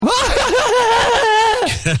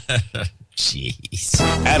Jeez.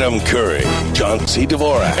 Adam Curry, John C.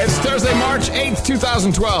 Dvorak. It's Thursday, March 8th,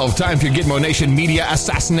 2012. Time for your Gitmo Nation Media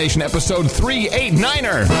Assassination Episode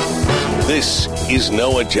 389er. This is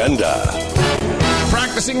No Agenda.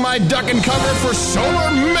 Practicing my duck and cover for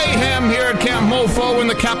solar mayhem here at Camp Mofo in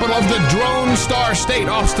the capital of the Drone Star State,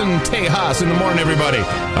 Austin, Tejas. In the morning, everybody.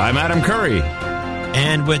 I'm Adam Curry.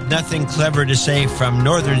 And with nothing clever to say from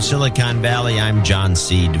northern Silicon Valley, I'm John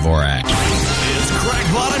C. Dvorak. It's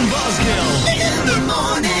Crackpot and Buzzkill in the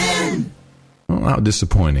morning. Oh, how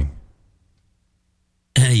disappointing.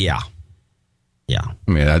 Yeah.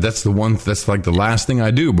 I mean, that's like the last thing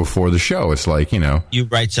I do before the show. It's like, You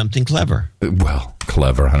write something clever. Well,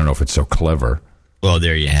 clever. I don't know if it's so clever. Well,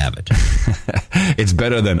 there you have it. It's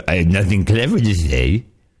better than I had nothing clever to say.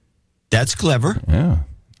 That's clever.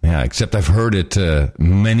 Yeah, except I've heard it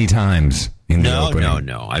many times in the opening.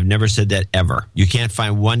 No. I've never said that ever. You can't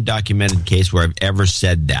find one documented case where I've ever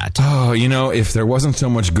said that. Oh, if there wasn't so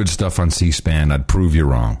much good stuff on C-SPAN, I'd prove you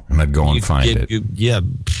wrong, and I'd go and find it.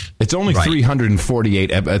 It's only right.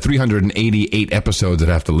 388 episodes I'd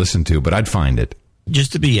have to listen to, but I'd find it.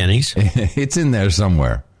 Just the beginnings. It's in there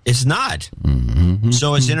somewhere. It's not. Mm-hmm.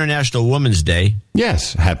 So it's International Women's Day.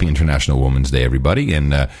 Yes, happy International Women's Day, everybody.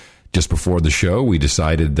 And just before the show, we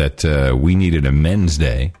decided that we needed a Men's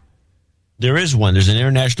Day. There is one. There's an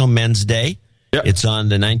International Men's Day. Yep. It's on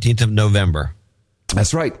the 19th of November.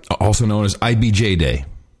 That's right. Also known as IBJ Day.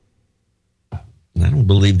 I don't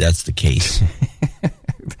believe that's the case.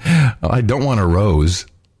 I don't want a rose.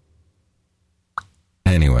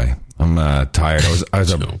 Anyway, I'm tired. I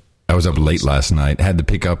was up late last night. Had to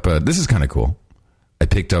pick up. This is kind of cool.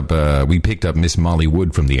 We picked up Miss Molly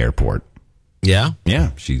Wood from the airport. Yeah?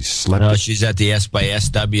 Yeah, she slept. She's at the S by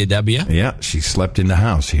SWW? Yeah, she slept in the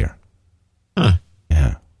house here. Huh.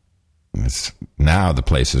 Yeah. Now the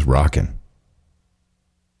place is rocking.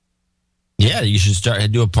 Yeah, you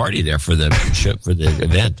should do a party there for the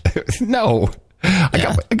event. No.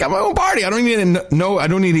 I got my own party. I don't need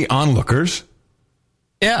any onlookers.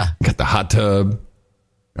 Yeah. Got the hot tub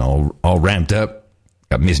all ramped up.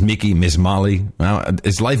 Got Miss Mickey, Miss Molly. Now,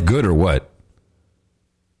 is life good or what?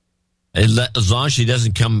 As long as she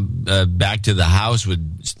doesn't come back to the house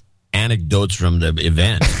with anecdotes from the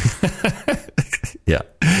event. Yeah.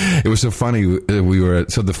 It was so funny.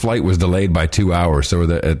 So the flight was delayed by 2 hours. So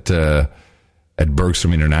at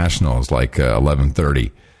Bergstrom International, it's like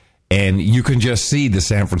 11:30. And you can just see the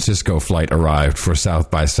San Francisco flight arrived for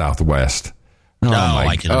South by Southwest.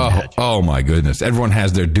 I can imagine. Oh, my goodness. Everyone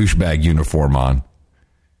has their douchebag uniform on.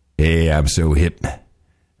 Hey, I'm so hip.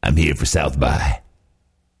 I'm here for South by.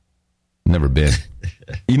 Never been.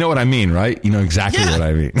 You know what I mean, right? You know exactly what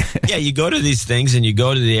I mean. Yeah, you go to these things and you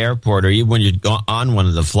go to the airport, or even when you're on one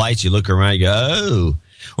of the flights, you look around and you go, oh.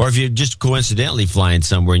 Or if you're just coincidentally flying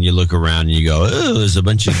somewhere and you look around and you go, oh, there's a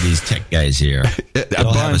bunch of these tech guys here.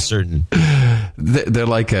 They'll have a certain... They're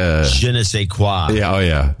like a... Je ne sais quoi. Yeah,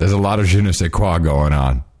 yeah. There's a lot of je ne sais quoi going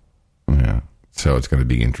on. Yeah, so it's going to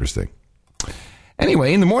be interesting.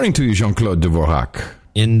 Anyway, in the morning to you, Jean-Claude Dvorak.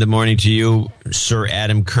 In the morning to you, Sir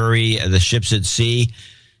Adam Curry, the ships at sea.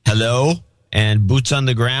 Hello. And boots on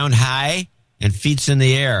the ground, hi. And feet's in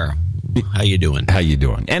the air. How you doing?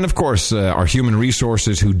 And, of course, our human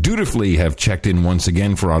resources who dutifully have checked in once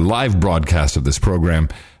again for our live broadcast of this program,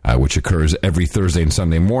 which occurs every Thursday and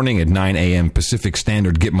Sunday morning at 9 a.m. Pacific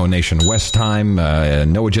Standard, Gitmo Nation West Time,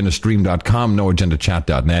 noagendastream.com,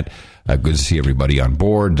 noagendachat.net. Good to see everybody on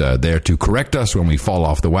board, there to correct us when we fall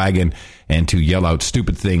off the wagon and to yell out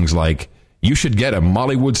stupid things like, you should get a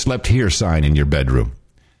Mollywood slept here sign in your bedroom.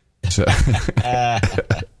 So,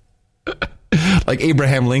 like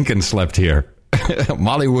Abraham Lincoln slept here.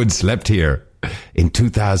 Mollywood slept here in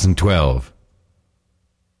 2012.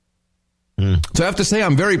 So I have to say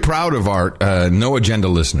I'm very proud of our No Agenda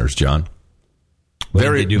listeners, John. What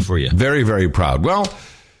did they do for you? Very, very proud. Well,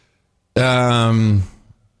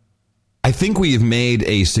 I think we have made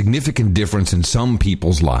a significant difference in some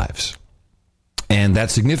people's lives. And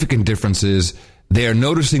that significant difference is they are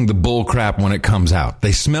noticing the bull crap when it comes out.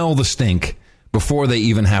 They smell the stink before they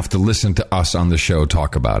even have to listen to us on the show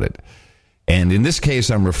talk about it. And in this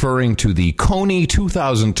case, I'm referring to the Coney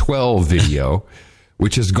 2012 video,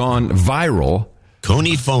 which has gone viral.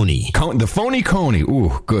 Coney phony. The phony Coney.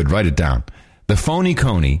 Ooh, good. Write it down. The phony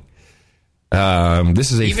Coney.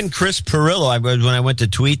 This is even Chris Perillo. When I went to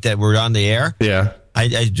tweet that we're on the air, yeah,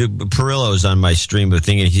 Perillo's on my stream of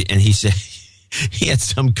thing, and he said he had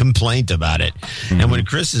some complaint about it. Mm-hmm. And when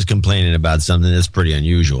Chris is complaining about something, that's pretty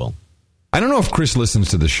unusual. I don't know if Chris listens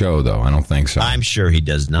to the show, though. I don't think so. I'm sure he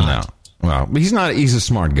does not. No. Well, he's not. He's a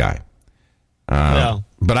smart guy.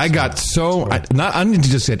 But I got I didn't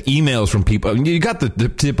just get emails from people. You got the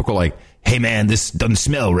typical like, hey man, this doesn't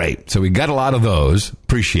smell right. So we got a lot of those.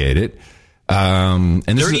 Appreciate it. And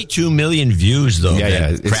 32 million views though.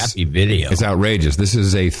 Yeah, crappy video. It's outrageous. This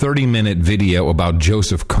is a 30-minute video about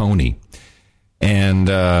Joseph Kony. And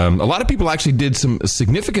a lot of people actually did some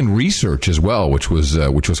significant research as well, which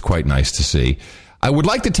was quite nice to see. I would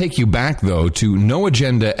like to take you back, though, to No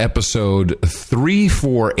Agenda episode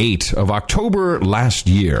 348 of October last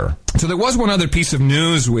year. So there was one other piece of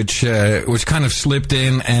news which kind of slipped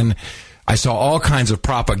in, and I saw all kinds of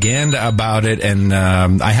propaganda about it, and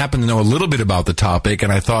I happen to know a little bit about the topic,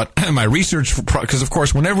 and I thought my research, because of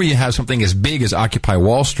course, whenever you have something as big as Occupy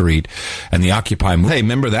Wall Street and the Occupy movement, hey,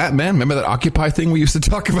 remember that, man? Remember that Occupy thing we used to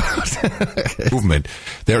talk about? Movement.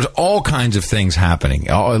 There's all kinds of things happening.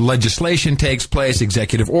 Legislation takes place,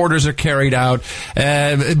 executive orders are carried out,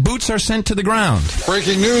 boots are sent to the ground.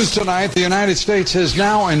 Breaking news tonight, the United States is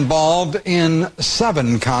now involved in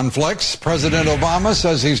 7 conflicts. President Obama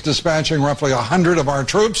says he's dispatching roughly 100 of our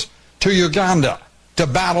troops to Uganda to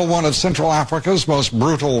battle one of Central Africa's most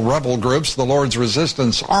brutal rebel groups, the Lord's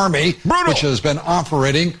Resistance Army, which has been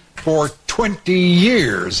operating for 20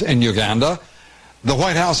 years in Uganda. The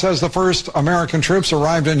White House says the first American troops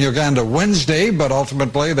arrived in Uganda Wednesday, but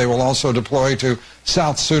ultimately they will also deploy to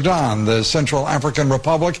South Sudan, the Central African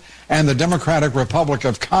Republic, and the Democratic Republic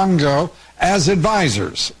of Congo as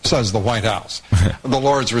advisors, says the White House. The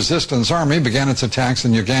Lord's Resistance Army began its attacks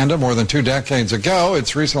in Uganda more than 2 decades ago.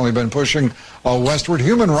 It's recently been pushing westward.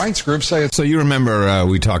 Human rights groups say it's... So you remember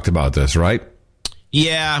we talked about this, right?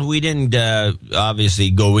 Yeah, we didn't obviously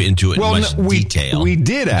go into it in much detail. We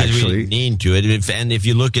did actually. We didn't need to it. And if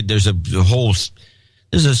you look at, all you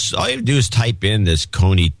have to do is type in this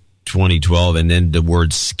Kony 2012 and then the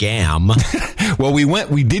word scam. Well,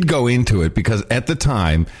 we did go into it because at the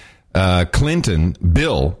time,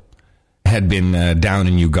 Bill had been down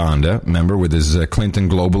in Uganda, remember, with his Clinton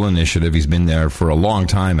Global Initiative. He's been there for a long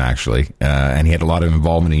time, actually, and he had a lot of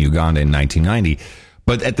involvement in Uganda in 1990.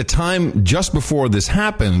 But at the time, just before this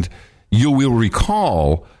happened, you will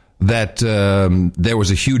recall that there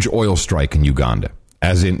was a huge oil strike in Uganda.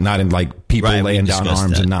 As in, not in like people laying down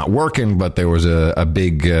arms and not working, but there was a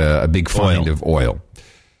big find of oil.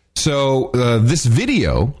 So this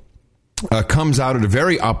video comes out at a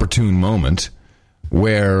very opportune moment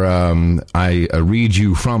where I read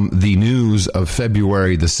you from the news of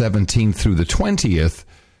February the 17th through the 20th.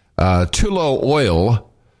 Tullow Oil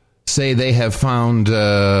say they have found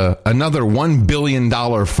another $1 billion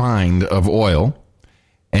find of oil.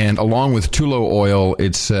 And along with Tullow Oil,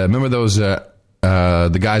 it's, remember those,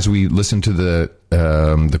 the guys we listened to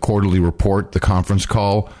the quarterly report, the conference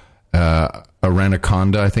call,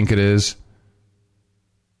 Aranaconda, I think it is.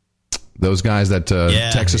 Those guys, that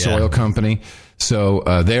Texas Oil Company.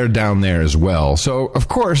 So they're down there as well. So, of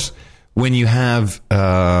course, when you have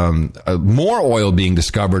more oil being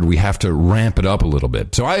discovered, we have to ramp it up a little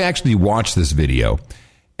bit. So I actually watched this video,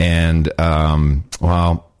 and,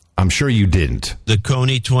 well, I'm sure you didn't. The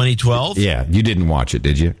Kony 2012? Yeah, you didn't watch it,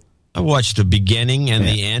 did you? I watched the beginning and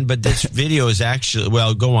the end, but this video is actually,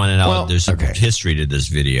 well, go on, and there's some history to this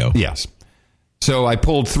video. Yes. So I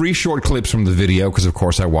pulled 3 short clips from the video because, of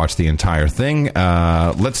course, I watched the entire thing.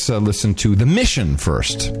 Let's listen to the mission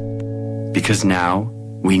first. Because now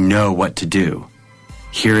we know what to do.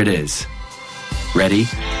 Here it is. Ready?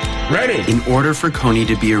 Ready. In order for Kony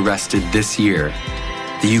to be arrested this year,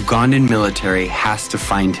 the Ugandan military has to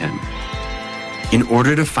find him. In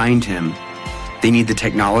order to find him, they need the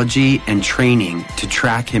technology and training to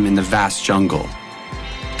track him in the vast jungle.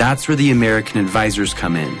 That's where the American advisors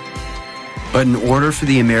come in. But in order for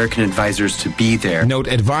the American advisors to be there... Note,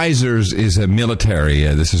 advisors is a military.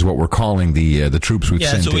 This is what we're calling the troops we've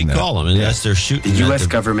sent in. Yeah, that's what we call them. And that's their shooting. The U.S.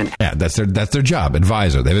 government... Yeah, that's their job,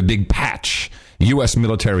 advisor. They have a big patch. U.S.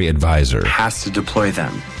 military advisor. ...has to deploy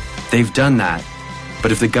them. They've done that.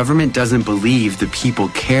 But if the government doesn't believe the people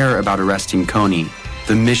care about arresting Kony,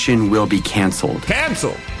 the mission will be canceled.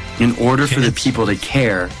 Canceled! In order for the people to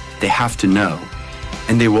care, they have to know.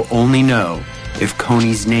 And they will only know if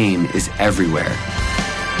Kony's name is everywhere.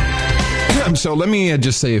 So let me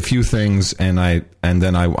just say a few things, and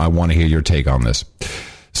then I want to hear your take on this.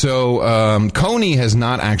 So Kony has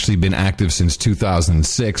not actually been active since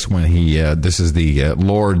 2006 when he this is the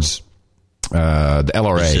Lord's the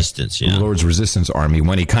LRA, Lord's Resistance Army,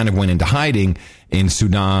 when he kind of went into hiding in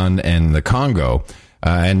Sudan and the Congo.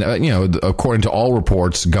 And according to all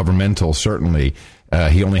reports, governmental certainly,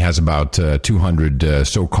 he only has about 200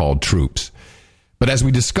 so-called troops. But as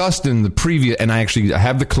we discussed in the previous, and I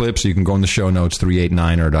have the clip, so you can go in the show notes,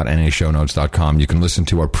 389er.nashownotes.com. You can listen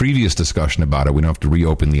to our previous discussion about it. We don't have to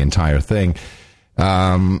reopen the entire thing.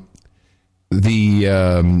 The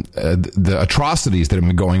atrocities that have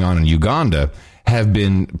been going on in Uganda have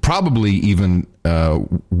been probably even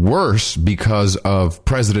worse because of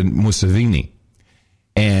President Museveni.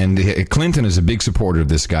 And Clinton is a big supporter of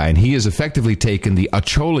this guy, and he has effectively taken the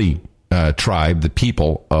Acholi tribe, the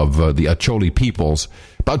people of the Acholi peoples,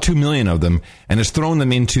 about 2 million of them, and has thrown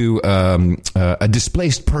them into a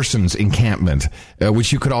displaced persons encampment,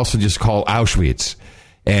 which you could also just call Auschwitz.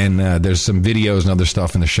 And there's some videos and other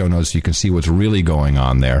stuff in the show notes so you can see what's really going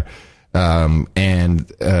on there. Kony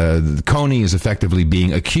is effectively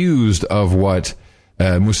being accused of what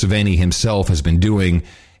Museveni himself has been doing,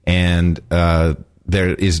 and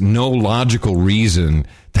there is no logical reason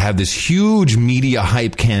to have this huge media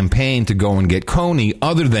hype campaign to go and get Kony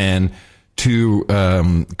other than to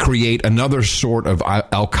create another sort of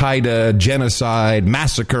Al-Qaeda genocide,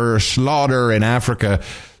 massacre, slaughter in Africa,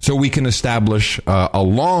 so we can establish a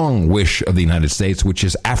long wish of the United States, which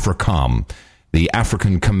is AFRICOM, the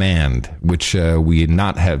African Command, which we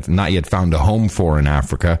have not yet found a home for in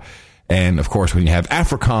Africa. And, of course, when you have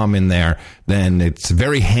AFRICOM in there, then it's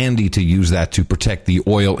very handy to use that to protect the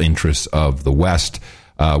oil interests of the West,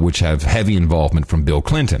 which have heavy involvement from Bill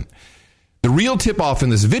Clinton. The real tip-off in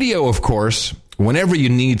this video, of course, whenever you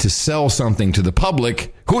need to sell something to the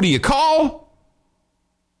public, who do you call?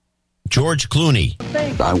 George Clooney.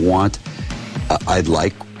 I'd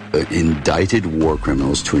like indicted war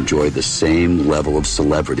criminals to enjoy the same level of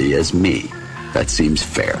celebrity as me. That seems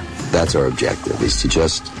fair. That's our objective, is to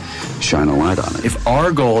just shine a light on it. If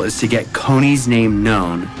our goal is to get Kony's name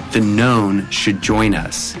known, the known should join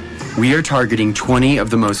us. We are targeting 20 of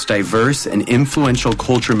the most diverse and influential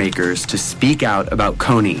culture makers to speak out about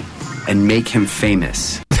Kony and make him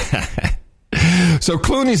famous. So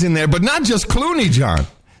Clooney's in there, but not just Clooney, John.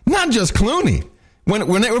 Not just Clooney.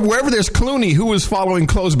 Wherever there's Clooney, who is following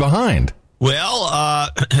close behind? Well,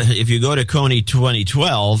 if you go to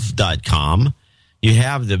Kony2012.com, you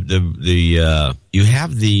have the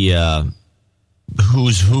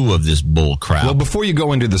who's who of this bull crap. Well, before you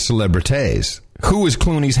go into the celebrities, who is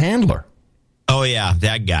Clooney's handler? Oh, yeah,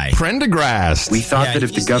 that guy. Prendergast. We thought that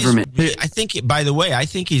if the government... I think, by the way, I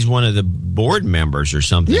think he's one of the board members or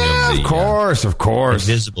something. Yeah, of course.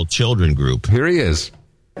 Invisible Children Group. Here he is.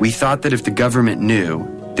 We thought that if the government knew,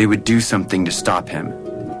 they would do something to stop him.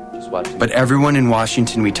 But everyone in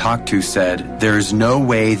Washington we talked to said there is no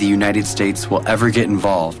way the United States will ever get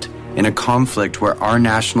involved in a conflict where our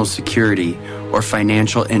national security or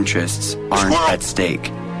financial interests aren't at stake.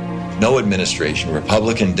 No administration,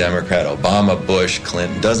 Republican, Democrat, Obama, Bush,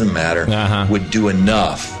 Clinton, doesn't matter, would do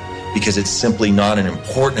enough because it's simply not an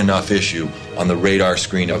important enough issue on the radar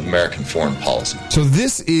screen of American foreign policy. So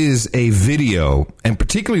this is a video, and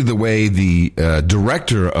particularly the way the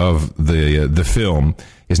director of the film,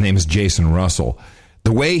 his name is Jason Russell,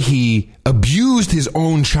 the way he abused his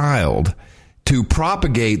own child to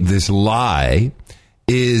propagate this lie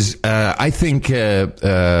is, I think,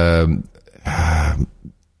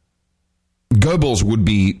 Goebbels would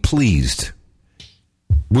be pleased,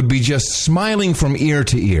 would be just smiling from ear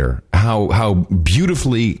to ear how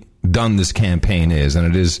beautifully done this campaign is. And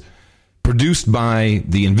it is produced by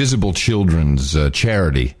the Invisible Children's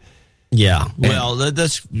charity. Yeah. Well,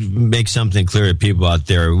 let's make something clear to people out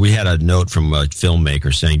there. We had a note from a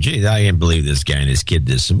filmmaker saying, gee, I can't believe this guy and his kid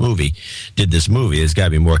did this movie. There's got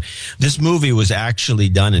to be more. This movie was actually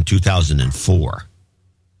done in 2004.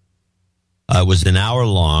 It was an hour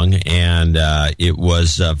long, and it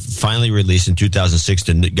was finally released in 2006.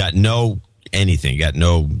 And got no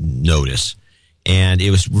notice, and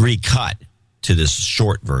it was recut to this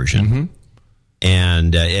short version. Mm-hmm.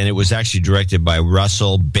 And it was actually directed by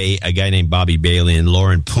Russell a guy named Bobby Bailey, and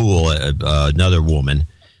Lauren Poole, another woman,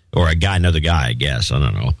 or another guy, I guess. I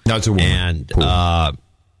don't know. No, it's a woman. And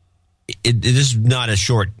this is not a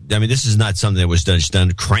short. I mean, this is not something that was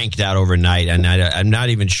done cranked out overnight. And I'm not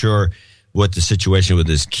even sure what the situation with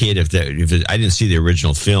this kid. I didn't see the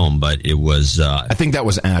original film, but it was. I think that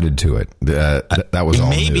was added to it. That was all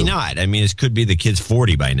maybe new. Not. I mean, it could be the kid's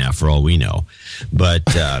 40 by now, for all we know. But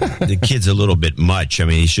the kid's a little bit much. I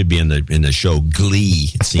mean, he should be in the show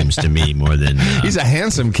Glee. It seems to me more than. He's a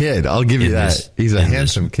handsome kid. I'll give you that. He's a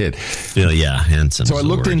handsome kid. Yeah, handsome. So I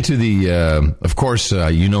looked into the. Of course,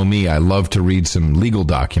 you know me. I love to read some legal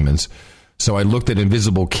documents. So I looked at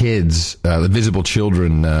Invisible Kids, Invisible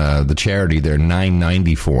Children, the charity, their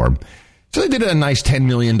 990 form. So they did a nice $10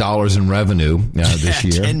 million in revenue this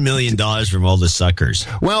year. $10 million from all the suckers.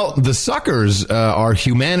 Well, the suckers are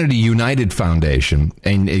Humanity United Foundation.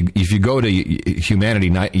 And if you go to Humanity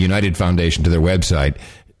United Foundation to their website,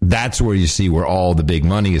 that's where you see where all the big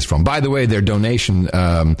money is from. By the way, their donation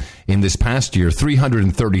in this past year,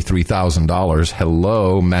 $333,000.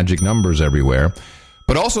 Hello, magic numbers everywhere.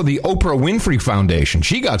 But also the Oprah Winfrey Foundation.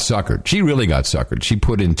 She got suckered. She really got suckered. She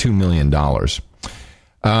put in $2 million.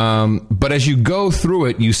 But as you go through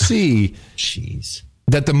it, you see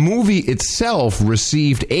that the movie itself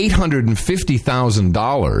received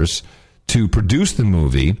 $850,000 to produce the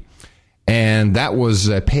movie, and that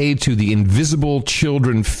was paid to the Invisible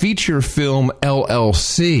Children Feature Film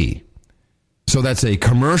LLC. So that's a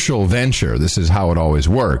commercial venture. This is how it always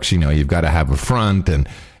works. You know, you've got to have a front, and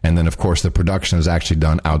then, of course, the production is actually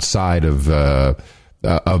done outside of the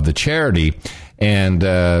charity. And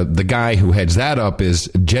the guy who heads that up is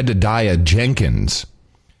Jedediah Jenkins,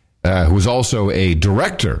 who is also a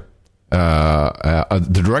director,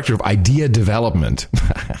 the director of idea development.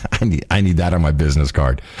 I need that on my business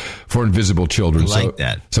card for Invisible Children. I like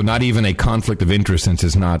that. So not even a conflict of interest, since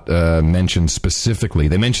it's not mentioned specifically.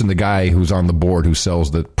 They mentioned the guy who's on the board who sells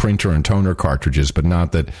the printer and toner cartridges, but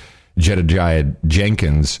not that Jedediah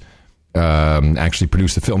Jenkins actually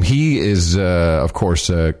produced the film. He is, of course,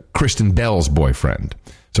 Kristen Bell's boyfriend.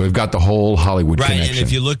 So we've got the whole Hollywood connection. Right, and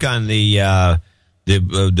if you look on the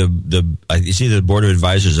you see the board of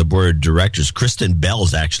advisors, the board of directors, Kristen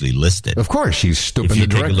Bell's actually listed. Of course, she's stupid. If you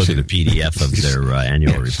take a look at the PDF of their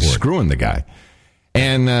annual report, screwing the guy.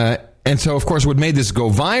 And so, of course, what made this go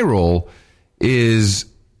viral is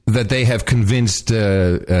that they have convinced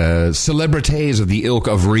celebrities of the ilk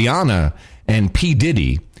of Rihanna and P.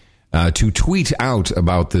 Diddy to tweet out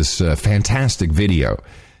about this fantastic video.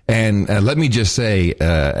 And let me just say,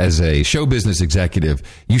 as a show business executive,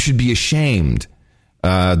 you should be ashamed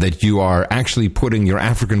that you are actually putting your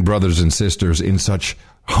African brothers and sisters in such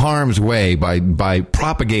harm's way by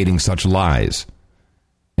propagating such lies.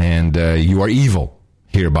 And you are evil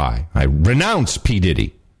hereby. I renounce P.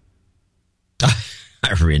 Diddy.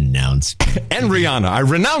 I renounce. And Rihanna. I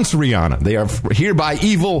renounce Rihanna. They are hereby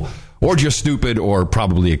evil, or just stupid, or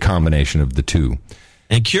probably a combination of the two.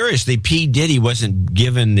 And curiously, P. Diddy wasn't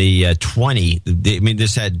given the 20.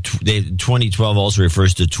 This had 2012 also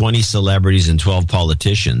refers to 20 celebrities and 12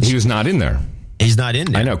 politicians. He was not in there. He's not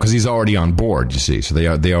in there. I know, because he's already on board, you see. So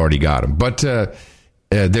they already got him. But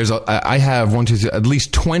I have at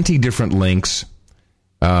least 20 different links.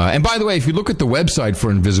 And by the way, if you look at the website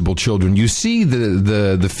for Invisible Children, you see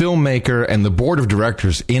the filmmaker and the board of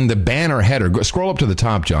directors in the banner header. Scroll up to the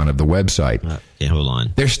top, John, of the website. Okay, hold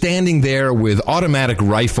on. They're standing there with automatic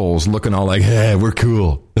rifles, looking all like, "Hey, we're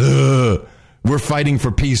cool. We're fighting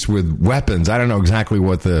for peace with weapons." I don't know exactly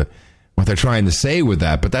what they're trying to say with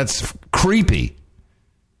that, but that's creepy.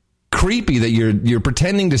 Creepy that you're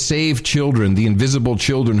pretending to save children, the invisible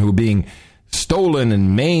children who are being stolen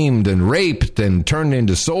and maimed and raped and turned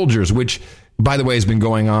into soldiers, which, by the way, has been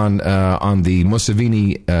going on the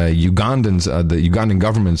Museveni Ugandans, the Ugandan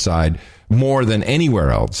government side, more than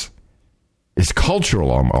anywhere else. It's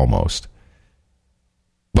cultural almost.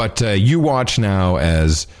 But you watch now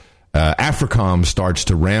as AFRICOM starts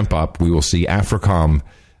to ramp up. We will see AFRICOM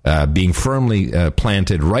being firmly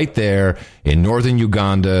planted right there in northern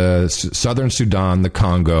Uganda, southern Sudan, the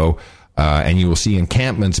Congo, and you will see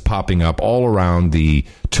encampments popping up all around the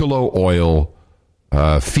Tullow oil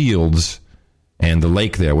fields and the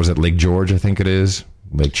lake there. Was it Lake George, I think it is?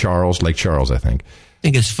 Lake Charles, I think. I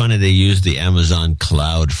think it's funny they use the Amazon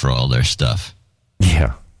cloud for all their stuff.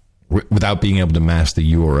 Yeah. Without being able to mask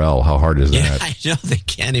the URL. How hard is that? Yeah, I know. They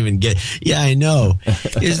can't even get... Yeah, I know.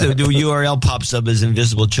 The URL pops up as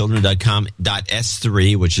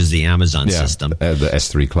invisibleChildren.com.s3, which is the Amazon system. The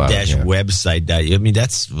S3 cloud. Website.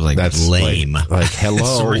 That's lame. Like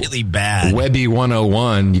hello. It's really bad. Webby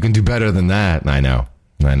 101. You can do better than that. I know.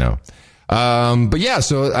 But yeah,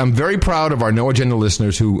 so I'm very proud of our No Agenda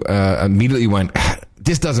listeners who immediately went,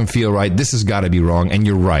 this doesn't feel right. This has got to be wrong. And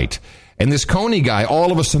you're right. And this Coney guy,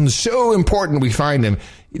 all of a sudden, so important we find him.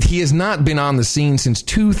 He has not been on the scene since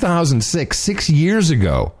 2006, 6 years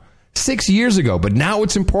ago. 6 years ago. But now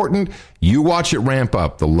it's important. You watch it ramp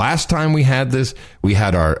up. The last time we had this, we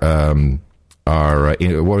had our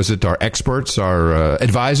what was it? Our experts, our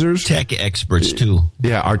advisors. Tech experts, too.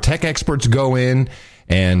 Yeah, our tech experts go in,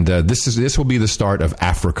 and this will be the start of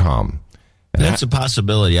AFRICOM. And that's a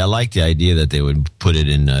possibility. I like the idea that they would put it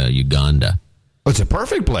in Uganda. Oh, it's a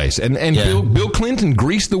perfect place. And yeah. Bill Clinton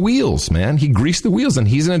greased the wheels, man. He greased the wheels, and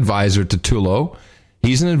he's an advisor to Tullow.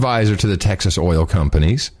 He's an advisor to the Texas oil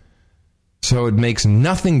companies. So it makes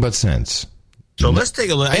nothing but sense. So let's take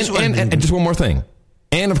a look. And just one more thing.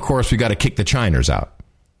 And, of course, we got to kick the Chiners out.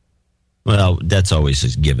 Well, that's always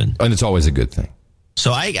a given. And it's always a good thing.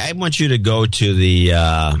 So I want you to go to the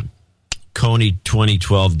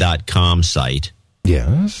Coney2012.com site.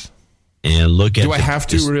 Yes. And look at. Do I have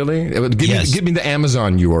to really? Give me the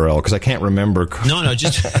Amazon URL because I can't remember. No,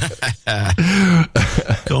 just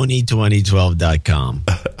Coney2012.com,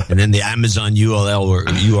 and then the Amazon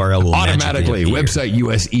URL will automatically. Website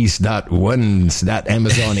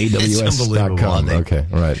useast.1.amazon.aws.com. Okay,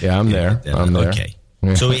 all right. Yeah, I'm there. Okay.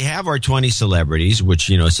 So we have our 20 celebrities,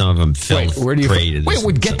 which some of them fell prey to this.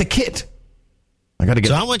 Get the kit. I got to get.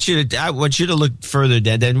 So I want you to look further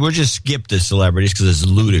down. Then we'll just skip the celebrities because it's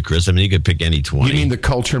ludicrous. I mean, you could pick any 20. You mean the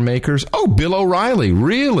culture makers? Oh, Bill O'Reilly.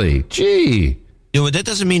 Really? Gee. That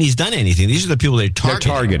doesn't mean he's done anything. These are the people they're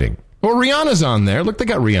targeting. Well, Rihanna's on there. Look, they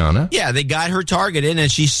got Rihanna. Yeah, they got her targeted,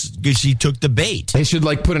 and she took the bait. They should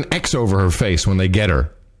put an X over her face when they get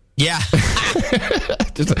her. Yeah.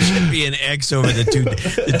 There should be an X over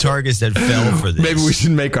the targets that fell for this. Maybe we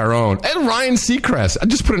should make our own. And Ryan Seacrest. I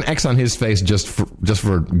just put an X on his face just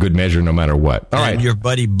for good measure, no matter what. All right. Your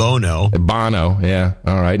buddy Bono. Yeah.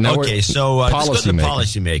 All right. Now so let's go to the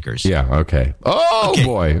policymakers. Yeah, okay. Oh, okay.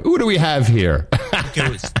 Boy. Who do we have here?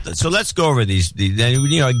 Okay, so let's go over these.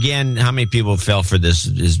 Again, how many people fell for this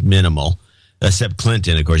is minimal. Except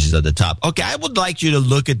Clinton, of course, is at the top. Okay, I would like you to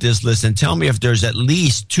look at this list and tell me if there's at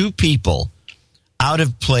least two people out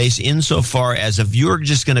of place insofar as if you're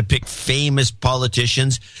just going to pick famous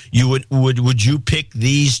politicians, would you pick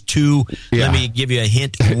these two? Yeah. Let me give you a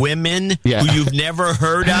hint. Women who you've never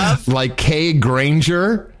heard of? Like Kay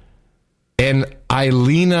Granger and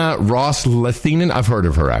Ilena Ros-Lehtinen. I've heard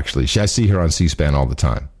of her, actually. I see her on C-SPAN all the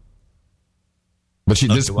time. But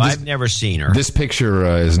I've never seen her. This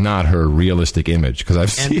picture is not her realistic image because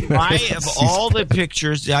I've seen her. And of all the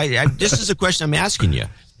pictures, this is a question I'm asking you.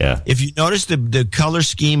 Yeah. If you notice the color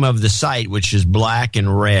scheme of the site, which is black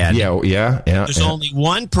and red. Yeah. There's only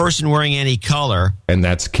one person wearing any color. And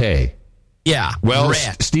that's Kay. Yeah. Well,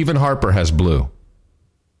 red. Stephen Harper has blue.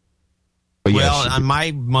 But on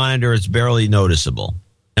my monitor, it's barely noticeable.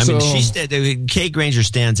 I mean, Kay Granger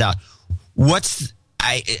stands out.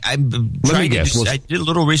 I'm trying to guess. I did a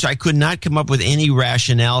little research. I could not come up with any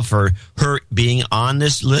rationale for her being on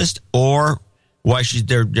this list or why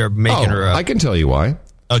they're making her up. I can tell you why.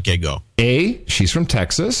 Okay, go. A, she's from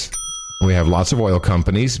Texas. We have lots of oil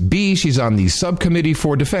companies. B, she's on the subcommittee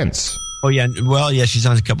for defense. Oh, yeah. Well, yeah, she's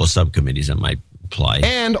on a couple of subcommittees that might apply.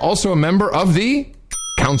 And also a member of the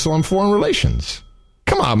Council on Foreign Relations.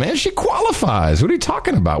 Come on, man. She qualifies. What are you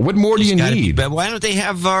talking about? What more do you need? But why don't they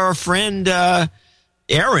have our friend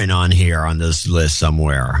Aaron on here on this list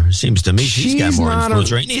somewhere? Seems to me she's got more influence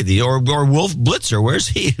than any of these. Or Wolf Blitzer. Where's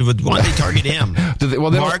he? Why don't they target him?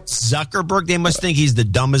 Mark Zuckerberg. They must think he's the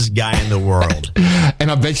dumbest guy in the world.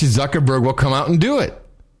 And I bet you Zuckerberg will come out and do it.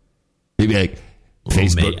 He'd be like,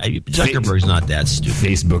 Zuckerberg's not that stupid.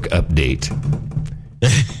 Facebook update.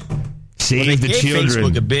 Save the children.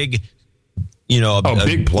 Facebook a big... a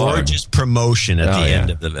big gorgeous promotion at the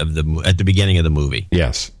end at the beginning of the movie.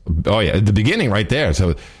 Yes. Oh yeah, at the beginning, right there.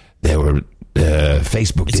 So there were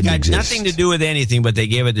Facebook. It's got nothing to do with anything, but they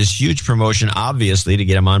gave it this huge promotion, obviously, to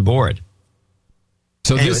get him on board.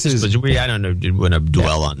 So this is. I don't know. Did want to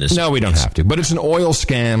dwell on this? No, we don't have to. But it's an oil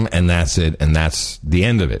scam, and that's it, and that's the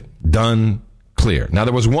end of it. Done, clear. Now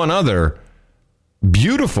there was one other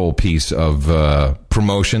beautiful piece of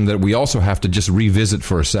promotion that we also have to just revisit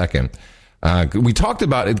for a second. We talked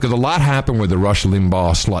about it because a lot happened with the Rush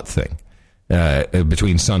Limbaugh slut thing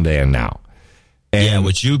between Sunday and now. And,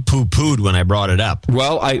 which you poo-pooed when I brought it up.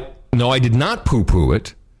 Well, I did not poo-poo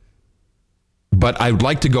it, but I would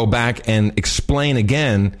like to go back and explain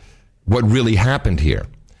again what really happened here.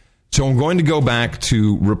 So I'm going to go back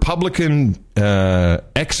to Republican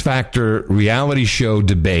X Factor reality show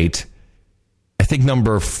debate, I think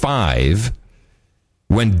number 5,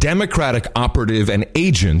 when Democratic operative and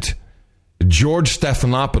agent George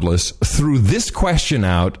Stephanopoulos threw this question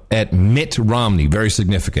out at Mitt Romney. Very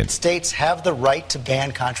significant. States have the right to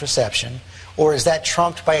ban contraception, or is that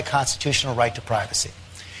trumped by a constitutional right to privacy?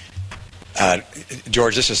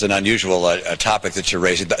 George, this is an unusual topic that you're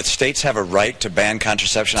raising. States have a right to ban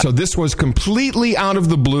contraception. So this was completely out of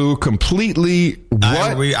the blue, completely what?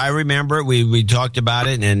 I remember it. We talked about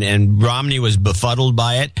it, and Romney was befuddled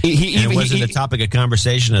by it. It wasn't a topic of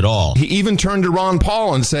conversation at all. He even turned to Ron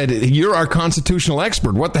Paul and said, "You're our constitutional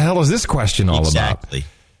expert. What the hell is this question all about?" Exactly.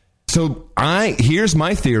 So here's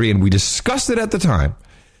my theory, and we discussed it at the time,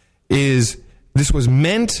 is This was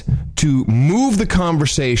meant to move the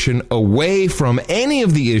conversation away from any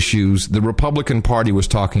of the issues the Republican Party was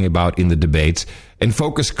talking about in the debates and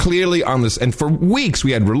focus clearly on this. And for weeks,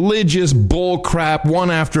 we had religious bull crap, one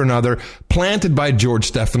after another, planted by George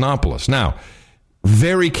Stephanopoulos. Now,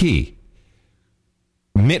 very key.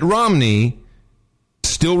 Mitt Romney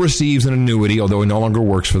still receives an annuity, although it no longer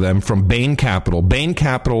works for them, from Bain Capital. Bain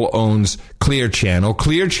Capital owns Clear Channel.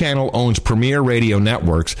 Clear Channel owns Premier Radio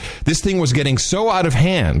Networks. This thing was getting so out of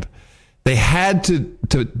hand, they had to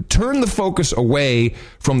turn the focus away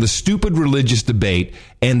from the stupid religious debate,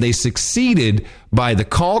 and they succeeded by the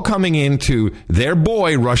call coming into their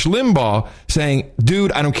boy, Rush Limbaugh, saying,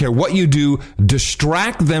 dude, I don't care what you do,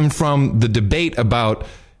 distract them from the debate about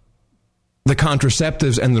the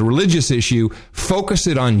contraceptives and the religious issue, focus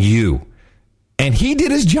it on you. And he did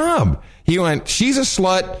his job. He went, she's a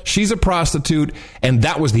slut, she's a prostitute, and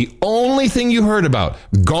that was the only thing you heard about.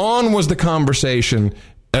 Gone was the conversation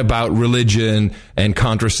about religion and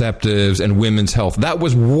contraceptives and women's health. That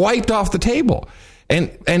was wiped off the table.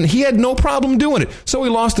 And he had no problem doing it. So he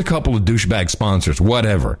lost a couple of douchebag sponsors,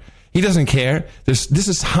 whatever. He doesn't care. This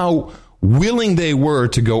is how willing they were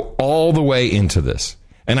to go all the way into this.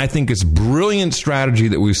 And I think it's brilliant strategy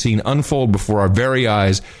that we've seen unfold before our very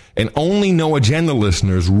eyes, and only No Agenda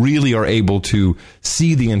listeners really are able to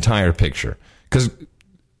see the entire picture. Because,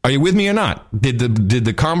 are you with me or not? Did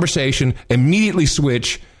the conversation immediately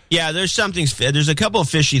switch? Yeah, there's a couple of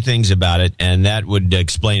fishy things about it, and that would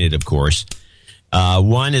explain it, of course.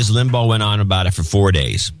 One is Limbaugh went on about it for 4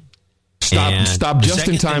 days. Stop just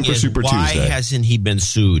in time for Super Tuesday. Why hasn't he been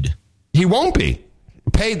sued? He won't be.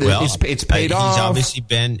 It's paid off. He's obviously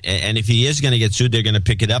been, and if he is going to get sued, they're going to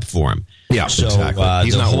pick it up for him. Yeah, so, exactly.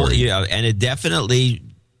 He's not worried. And it definitely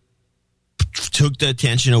took the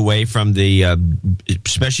attention away from the,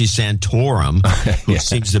 especially Santorum, who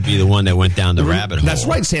seems to be the one that went down the rabbit hole. That's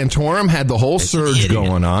right. Santorum had the whole surge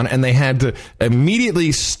going on, and they had to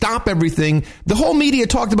immediately stop everything. The whole media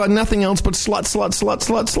talked about nothing else but slut, slut, slut,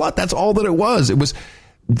 slut, slut. That's all that it was.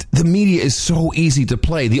 The media is so easy to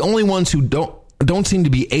play. The only ones who don't seem to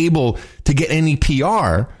be able to get any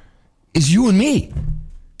PR is you and me.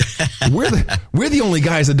 We're the only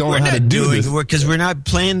guys that don't know how to do this. Because we're not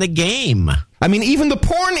playing the game. I mean, even the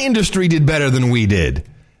porn industry did better than we did.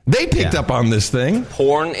 They picked up on this thing.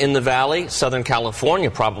 Porn in the Valley, Southern California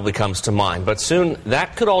probably comes to mind. But soon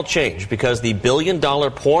that could all change because the billion-dollar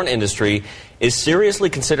porn industry is seriously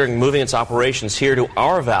considering moving its operations here to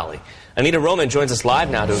our valley. Anita Roman joins us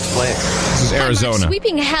live now to explain. This is Arizona.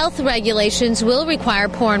 Sweeping health regulations will require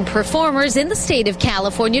porn performers in the state of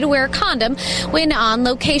California to wear a condom when on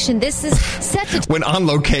location. This is set to... When on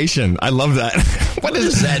location. I love that. What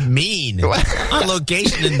does that mean? On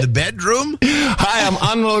location in the bedroom? Hi, I'm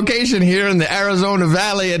on location here in the Arizona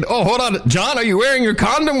Valley. And, oh, hold on. John, are you wearing your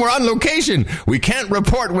condom? We're on location. We can't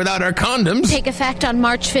report without our condoms. Take effect on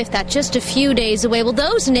March 5th. That's just a few days away. Well,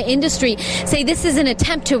 those in the industry say this is an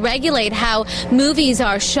attempt to regulate how movies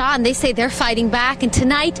are shot, and they say they're fighting back. And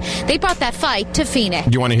tonight, they brought that fight to Phoenix.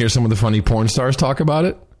 Do you want to hear some of the funny porn stars talk about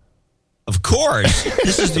it? Of course.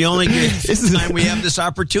 This is the only time we have this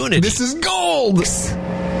opportunity. This is gold.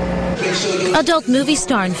 Adult movie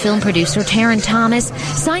star and film producer Taron Thomas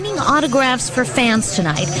signing autographs for fans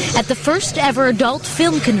tonight at the first ever adult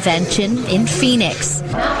film convention in Phoenix.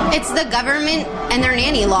 It's the government and their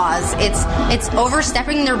nanny laws. It's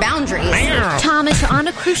overstepping their boundaries. Thomas on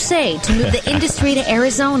a crusade to move the industry to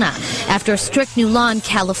Arizona after a strict new law in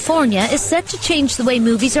California is set to change the way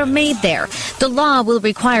movies are made there. The law will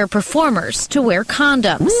require performers to wear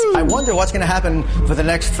condoms. I wonder what's going to happen for the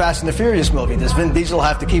next Fast and the Furious movie. Does Vin Diesel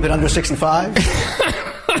have to keep it under 65?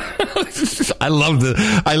 I love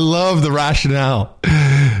the rationale.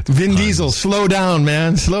 Vin Diesel, slow down,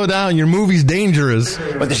 man. Slow down. Your movie's dangerous.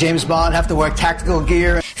 But does James Bond have to wear tactical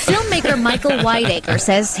gear? Filmmaker Michael Whiteacre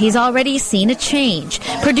says he's already seen a change.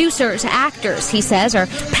 Producers, actors, he says, are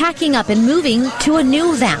packing up and moving to a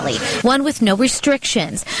new valley, one with no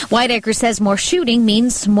restrictions. Whiteacre says more shooting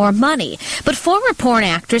means more money. But former porn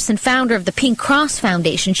actress and founder of the Pink Cross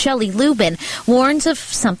Foundation, Shelley Lubin, warns of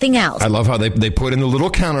something else. I love how they put in a little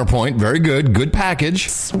counterpoint. Very good. Good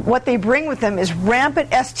package. What they bring with them is rampant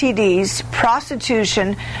STDs,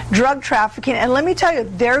 prostitution, drug trafficking, and let me tell you,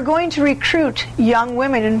 they're going to recruit young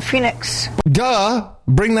women in Phoenix. Duh,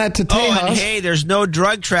 Bring that to Tejas. Oh, and hey, there's no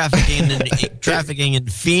drug trafficking in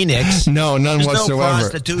Phoenix. No, none there's whatsoever. No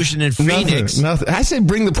prostitution in Phoenix. Nothing. I say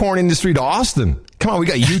bring the porn industry to Austin. Come on, we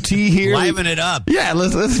got UT here. Liven it up. Yeah,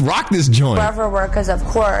 let's rock this joint. Wherever workers, of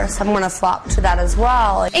course, I'm going to flop to that as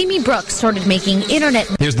well. Amy Brooks started making internet.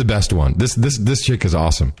 Here's the best one. This chick is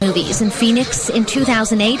awesome. Movies in Phoenix in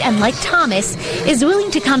 2008, and like Thomas, is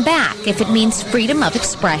willing to come back if it means freedom of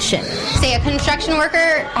expression. Say a construction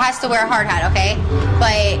worker has to wear a hard hat, okay?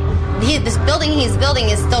 But this building he's building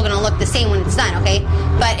is still going to look the same when it's done, okay?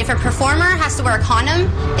 But if a performer has to wear a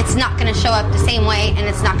condom, it's not going to show up the same way, and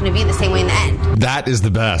it's not going to be the same way in the end. That is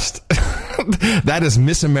the best. That is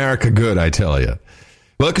Miss America good, I tell you.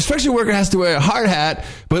 Well, a construction worker has to wear a hard hat,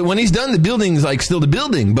 but when he's done, the building's like still the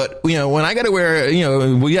building. But, when I got to wear,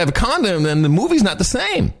 we have a condom, then the movie's not the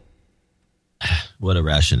same. What a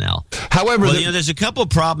rationale. However, there's a couple of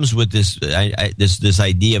problems with this this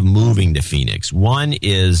idea of moving to Phoenix. One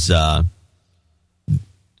is a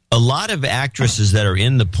lot of actresses that are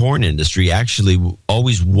in the porn industry actually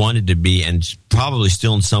always wanted to be, and probably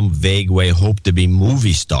still in some vague way hope to be,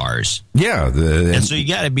 movie stars. Yeah. And so you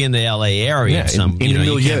got to be in the L.A. area. Yeah, in the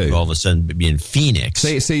milieu. You can't all of a sudden be in Phoenix.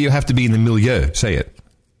 Say you have to be in the milieu. Say it.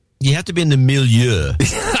 You have to be in the milieu.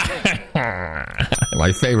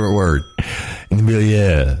 My favorite word. In the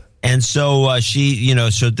milieu. And so I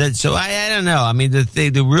don't know. I mean,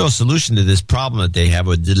 the real solution to this problem that they have,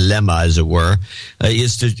 a dilemma, as it were,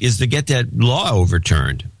 is to get that law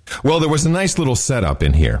overturned. Well, there was a nice little setup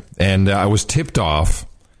in here, and I was tipped off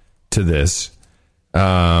to this.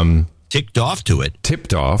 Ticked off to it?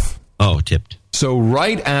 Tipped off. Oh, tipped. So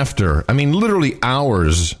right after, literally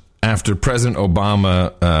hours after President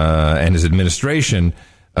Obama and his administration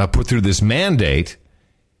put through this mandate,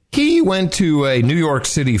 he went to a New York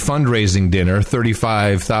City fundraising dinner,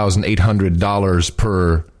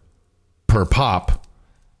 $35,800 per pop,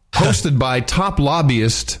 hosted by top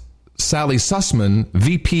lobbyist Sally Sussman,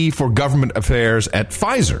 VP for Government Affairs at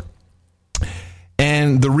Pfizer.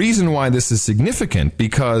 And the reason why this is significant,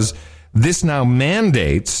 because this now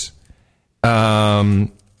mandates that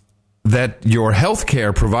your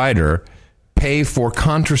healthcare provider pay for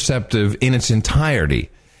contraceptive in its entirety.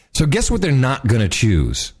 So guess what they're not going to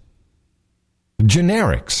choose?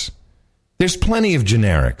 Generics. There's plenty of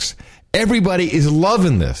generics. Everybody is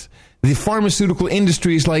loving this. The pharmaceutical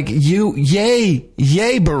industry is like, yay,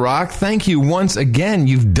 Barack. Thank you once again.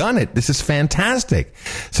 You've done it. This is fantastic.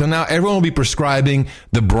 So now everyone will be prescribing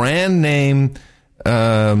the brand name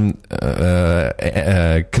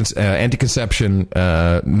anticonception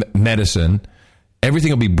medicine. Everything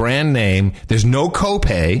will be brand name. There's no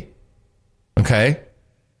copay. Okay?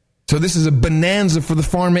 So this is a bonanza for the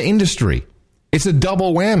pharma industry. It's a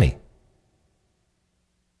double whammy.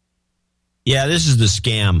 Yeah, this is the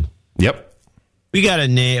scam. Yep. I got a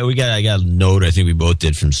note, I think we both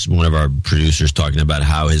did, from one of our producers talking about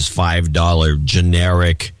how his $5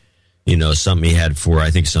 generic, something he had for, I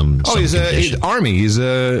think, some he's Army. He's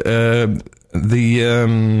the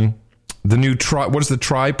new what is the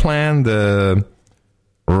Tri plan?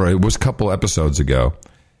 It was a couple episodes ago.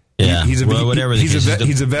 Yeah, he's a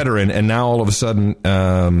veteran, and now all of a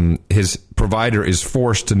sudden his provider is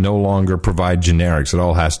forced to no longer provide generics. It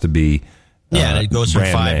all has to be it goes from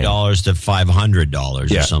 $5 to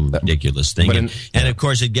 $500 or some ridiculous thing. And of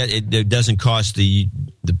course, it doesn't cost the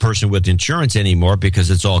person with insurance anymore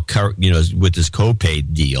because it's all with this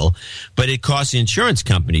copay deal. But it costs the insurance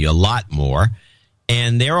company a lot more,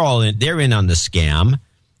 and they're in on the scam.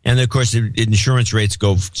 And of course, the insurance rates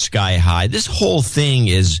go sky high. This whole thing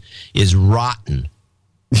is rotten,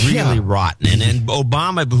 really rotten. And then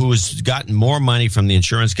Obama, who has gotten more money from the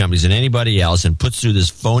insurance companies than anybody else, and puts through this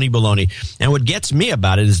phony baloney. And what gets me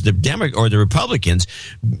about it is the Republicans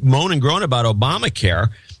moan and groan about Obamacare,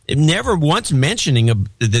 never once mentioning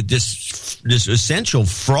this essential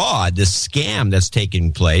fraud, this scam that's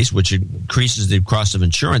taking place, which increases the cost of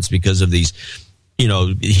insurance because of these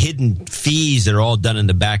hidden fees that are all done in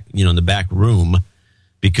the back, in the back room,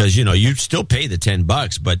 because, you still pay the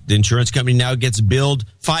 $10, but the insurance company now gets billed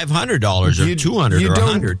 $500 or $200 or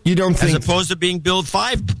 $100. You don't think, as opposed to being billed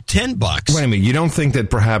 $10. Wait a minute. You don't think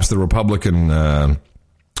that perhaps the Republican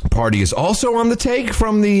Party is also on the take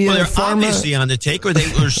from the they're pharma? Obviously on the take,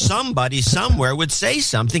 or somebody somewhere would say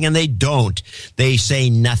something, and they don't. They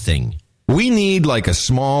say nothing. We need like a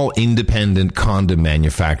small independent condom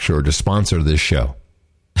manufacturer to sponsor this show.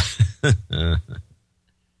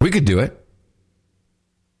 We could do it.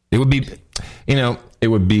 It would be, it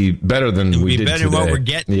would be better than we did today. It would be better than what we're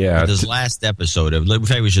getting with this last episode. In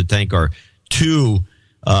fact, we should thank our two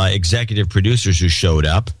executive producers who showed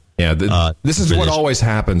up. Yeah, this is what always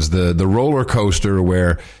happens. The roller coaster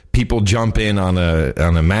where people jump in on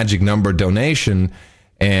a magic number donation,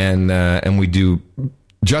 and we do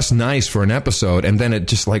just nice for an episode, and then it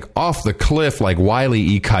just like off the cliff like Wile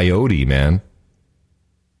E. Coyote, man.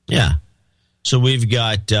 Yeah. So we've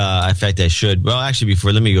got, in fact, I should, well, actually,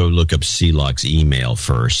 let me go look up C-Lock's email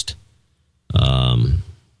first. I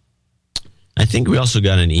think we also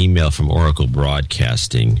got an email from Oracle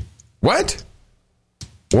Broadcasting. What?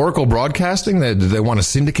 Oracle Broadcasting? Do they want to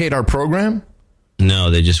syndicate our program?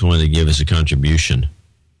 No, they just wanted to give us a contribution.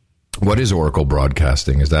 What is Oracle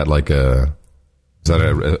Broadcasting? Is that like a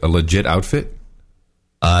legit outfit?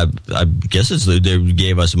 I guess they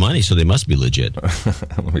gave us money, so they must be legit.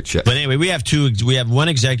 Let me check. But anyway, we have one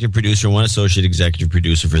executive producer, one associate executive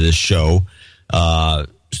producer for this show.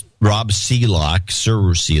 Rob Sealock, Sir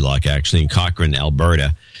Sealock, actually, in Cochrane,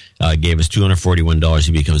 Alberta, gave us $241.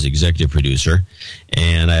 He becomes executive producer.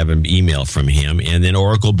 And I have an email from him. And then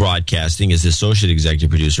Oracle Broadcasting is the associate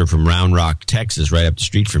executive producer from Round Rock, Texas, right up the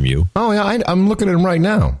street from you. Oh, yeah, I'm looking at him right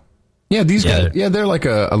now. Yeah, these guys, they're like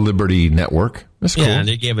a Liberty network. That's cool. Yeah, and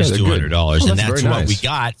they gave us $200. And that's what we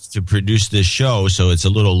got to produce this show. So it's a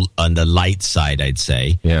little on the light side, I'd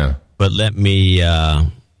say. Yeah. But let me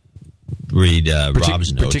read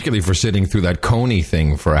Rob's note. Particularly for sitting through that Coney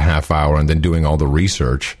thing for a half hour and then doing all the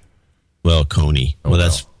research. Well, Coney.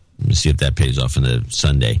 Let me see if that pays off on the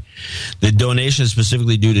Sunday. The donation is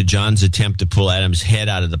specifically due to John's attempt to pull Adam's head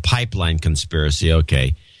out of the pipeline conspiracy.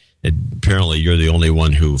 Okay. Apparently, you're the only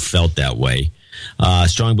one who felt that way.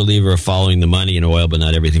 Strong believer of following the money in oil, but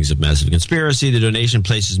not everything's a massive conspiracy. The donation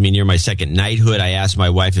places me near my second knighthood. I asked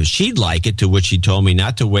my wife if she'd like it, to which she told me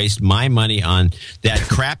not to waste my money on that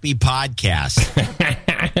crappy podcast.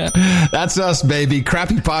 That's us, baby.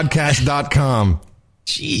 Crappypodcast.com.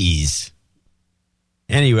 Jeez.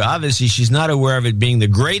 Anyway, obviously, she's not aware of it being the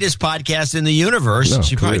greatest podcast in the universe. No,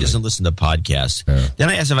 she probably doesn't listen to podcasts. Yeah. Then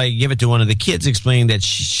I asked if I could give it to one of the kids, explaining that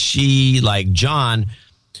she like John,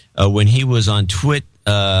 when he was on Twit,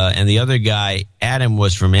 and the other guy, Adam,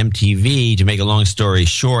 was from MTV. To make a long story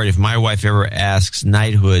short, if my wife ever asks,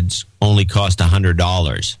 knighthoods only cost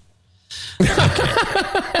 $100.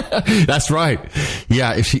 Okay. That's right.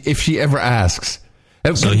 Yeah, if she ever asks.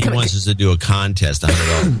 So he wants us to do a contest, like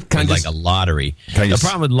a lottery. The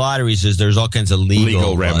problem with lotteries is there's all kinds of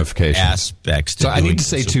legal ramifications, aspects to So I need to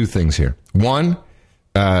say two things here. One,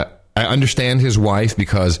 I understand his wife,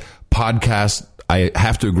 because podcasts, I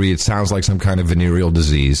have to agree, it sounds like some kind of venereal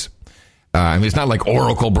disease. I mean, it's not like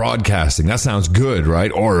Oracle Broadcasting. That sounds good,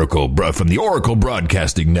 right? Oracle, from the Oracle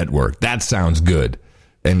Broadcasting Network. That sounds good.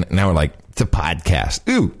 And now we're like, it's a podcast.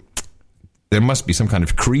 Ooh, there must be some kind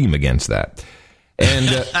of cream against that.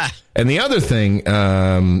 And the other thing,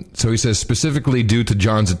 so he says, specifically due to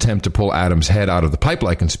John's attempt to pull Adam's head out of the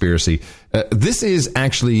pipeline conspiracy, this is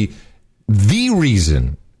actually the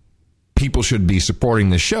reason people should be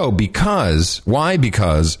supporting the show. Why?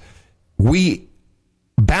 Because we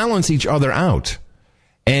balance each other out.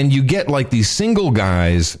 And you get like these single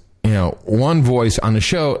guys, one voice on the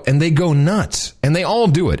show, and they go nuts. And they all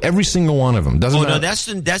do it. Every single one of them. No, that's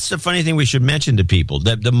the funny thing we should mention to people.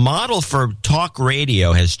 The model for talk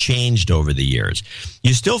radio has changed over the years.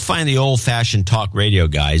 You still find the old-fashioned talk radio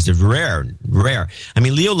guys. They're rare. I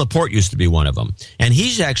mean, Leo Laporte used to be one of them. And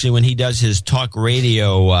he's actually, when he does his talk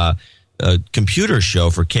radio computer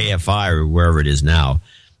show for KFI or wherever it is now,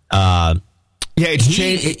 it's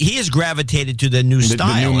changed. He has gravitated to the new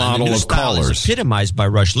style. The new model of callers. Is epitomized by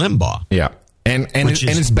Rush Limbaugh. Yeah. And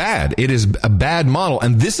it's bad. It is a bad model.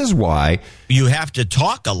 And this is why you have to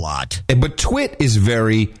talk a lot. But Twit is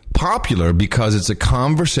very popular because it's a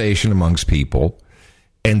conversation amongst people.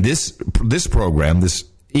 And this program, this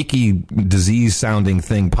icky disease-sounding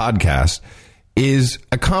thing podcast, is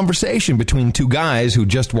a conversation between two guys who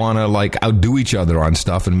just want to like outdo each other on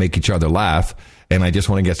stuff and make each other laugh. And I just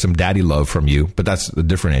want to get some daddy love from you. But that's a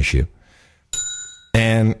different issue.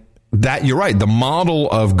 And that, you're right. The model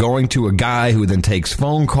of going to a guy who then takes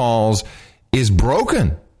phone calls is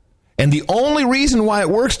broken. And the only reason why it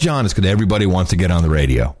works, John, is because everybody wants to get on the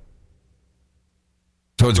radio.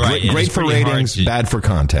 So it's great for ratings, bad for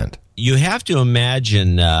content. You have to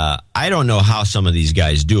imagine, I don't know how some of these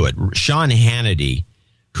guys do it. Sean Hannity,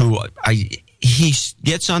 who he's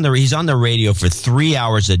on the radio for 3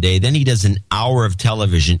 hours a day. Then he does an hour of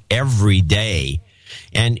television every day.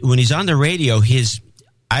 And when he's on the radio,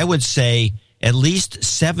 I would say at least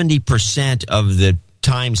 70% of the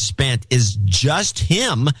time spent is just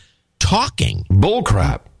him talking.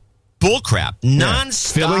 Bullcrap. bullcrap,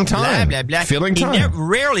 nonstop, filling time, blah, blah, blah. Filling time. He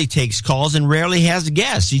rarely takes calls and rarely has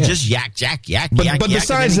guests. He just yak. But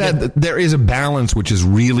besides that, there is a balance which is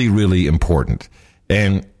really, really important.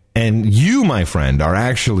 And you, my friend, are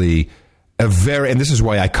actually and this is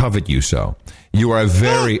why I covet you so. You are a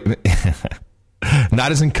very,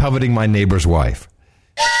 not as in coveting my neighbor's wife.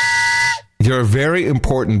 You're a very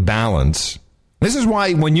important balance. This is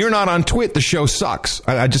why when you're not on Twit, the show sucks.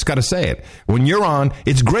 I just got to say it. When you're on,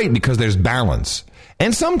 it's great because there's balance.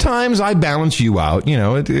 And sometimes I balance you out. You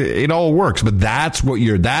know, it all works. But that's what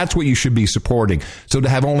you should be supporting. So to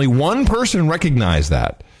have only one person recognize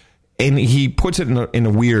that, and he puts it in a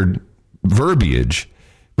weird verbiage,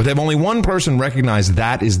 but to have only one person recognize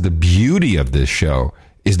that is the beauty of this show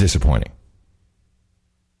is disappointing.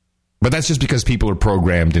 But that's just because people are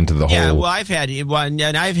programmed into the whole... Yeah, well, I've had,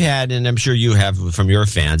 and I'm sure you have from your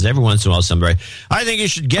fans, every once in a while somebody, I think you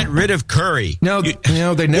should get rid of Curry. No,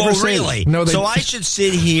 they never say... Really? No, so I should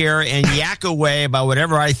sit here and yak away about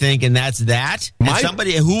whatever I think, and that's that? And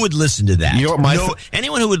somebody who would listen to that? You know what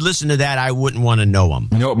anyone who would listen to that, I wouldn't want to know them.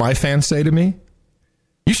 You know what my fans say to me?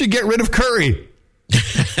 You should get rid of Curry.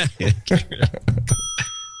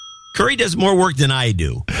 Curry does more work than I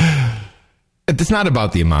do. It's not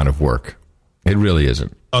about the amount of work. It really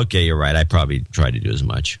isn't. Okay, you're right. I probably try to do as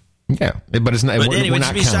much. Yeah, but it's not. But anyway,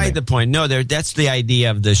 it's beside the point. No, that's the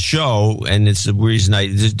idea of the show, and it's the reason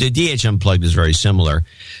the DH Unplugged is very similar.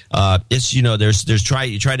 It's you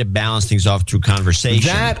try to balance things off through conversation.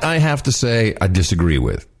 That I have to say I disagree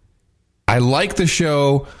with. I like the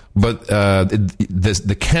show, but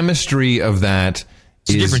the chemistry of that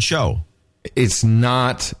is a different show. It's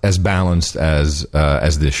not as balanced as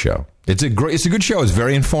this show. It's a good show. It's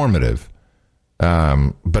very informative,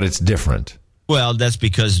 but it's different. Well, that's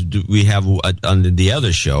because we have on the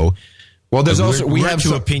other show. Well, we have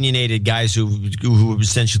two opinionated guys who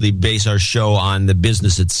essentially base our show on the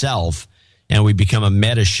business itself, and we become a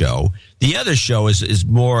meta show. The other show is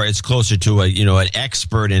more. It's closer to an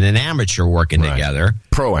expert and an amateur working together.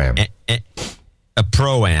 Pro-am. A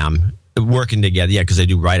pro-am working together. Yeah, because I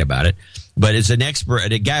do write about it. But it's an expert,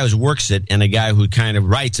 a guy who works it, and a guy who kind of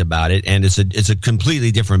writes about it, and it's a completely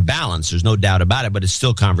different balance. There's no doubt about it, but it's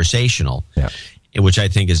still conversational, which I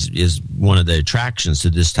think is one of the attractions to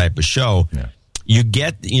this type of show. Yeah. You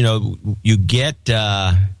get.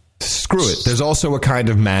 Screw it. There's also a kind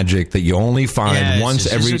of magic that you only find once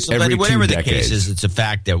every 2 decades. Whatever the case is, it's a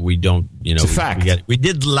fact that we don't. It's a fact. We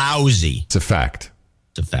did lousy. It's a fact.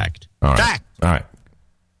 It's a fact. All right. Fact. All right.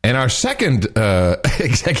 And our second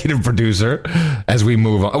executive producer, as we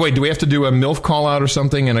move on. Oh, wait, do we have to do a MILF call out or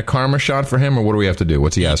something and a karma shot for him, or what do we have to do?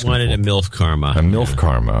 What's he asking for? He wanted a MILF karma. A MILF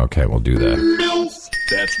karma. Okay, we'll do that. MILF.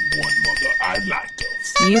 That's one mother I like to.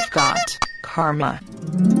 You've got karma.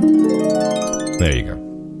 There you go.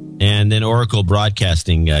 And then Oracle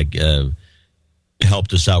Broadcasting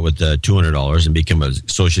helped us out with $200 and become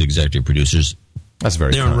associate executive producers. That's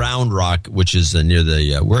very They're in Round Rock, which is near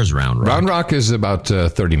the... where's Round Rock? Round Rock is about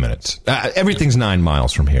 30 minutes. Everything's 9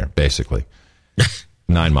 miles from here, basically.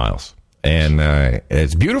 9 miles. And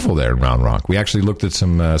it's beautiful there in Round Rock. We actually looked at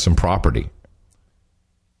some property.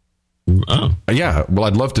 Oh. Yeah. Well,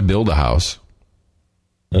 I'd love to build a house.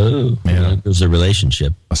 Oh. Yeah. There's a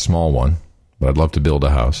relationship. A small one. But I'd love to build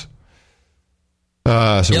a house.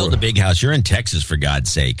 Build a big house. You're in Texas, for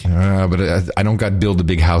God's sake. But I don't got build a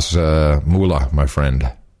big house moolah, my friend.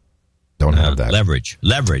 Don't have that. Leverage.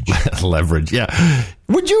 Leverage, yeah.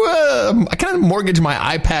 Would you, I kind of mortgage my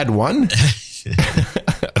iPad 1?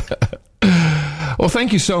 Well,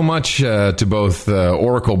 thank you so much to both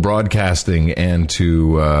Oracle Broadcasting and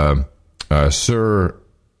to Sir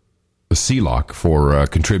Sealock for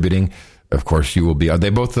contributing. Of course, you will be. Are they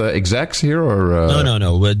both execs here, or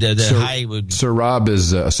no? Sir Rob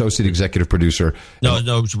is associate executive producer.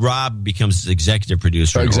 No. Rob becomes executive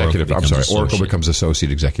producer. Oracle becomes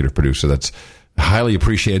associate executive producer. That's highly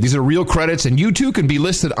appreciated. These are real credits, and you too can be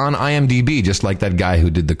listed on IMDb, just like that guy who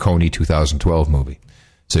did the Coney 2012 movie.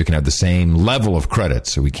 So you can have the same level of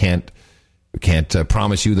credits. So we can't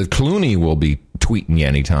promise you that Clooney will be tweeting you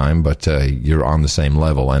anytime, but you're on the same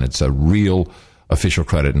level, and it's a real official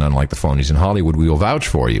credit, and unlike the phonies in Hollywood, we will vouch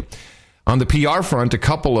for you. On the PR front, a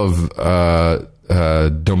couple of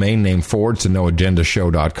domain name forwards to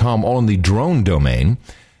noagendashow.com, all in the drone domain.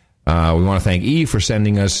 We want to thank E for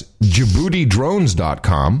sending us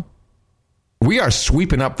JiboutiDrones.com. We are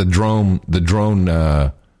sweeping up the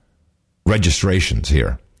drone registrations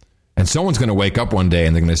here. And someone's going to wake up one day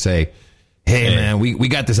and they're going to say, hey, man, we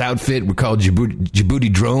got this outfit. We're called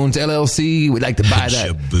Djibouti Drones, LLC. We'd like to buy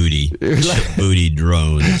that. Djibouti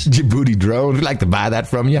Drones. Djibouti Drones. We'd like to buy that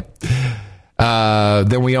from you.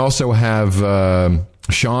 Then we also have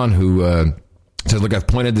Sean, who says, look, I've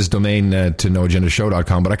pointed this domain to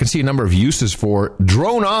noagendashow.com, but I can see a number of uses for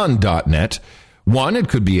droneon.net. One, it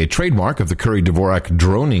could be a trademark of the Curry-Dvorak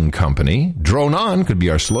Droning Company. Drone On could be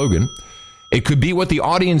our slogan. It could be what the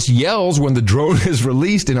audience yells when the drone is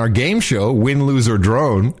released in our game show, Win, Lose, or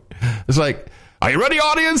Drone. It's like, are you ready,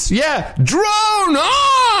 audience? Yeah, drone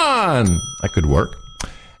on! That could work.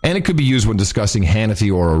 And it could be used when discussing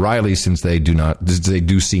Hannity or O'Reilly, since they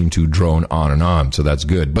do seem to drone on and on. So that's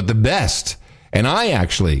good. But the best, and I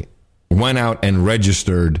actually went out and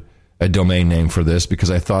registered a domain name for this because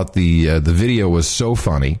I thought the video was so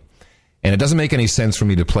funny, and it doesn't make any sense for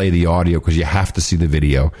me to play the audio because you have to see the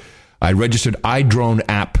video. I registered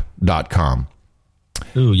idroneapp.com.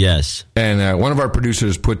 Ooh, yes. And one of our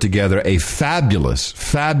producers put together a fabulous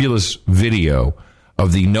video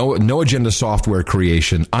of the no agenda software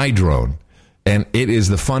creation, iDrone, and it is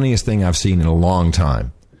the funniest thing I've seen in a long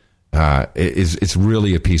time. It's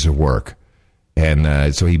really a piece of work.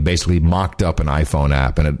 And so he basically mocked up an iPhone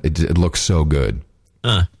app, and it looks so good.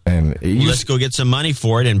 And let's go get some money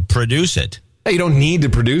for it and produce it. Hey, you don't need to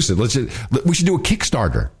produce it. We should do a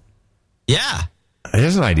Kickstarter. Yeah.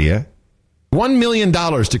 Here's an idea. $1 million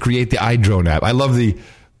to create the iDrone app. I love the...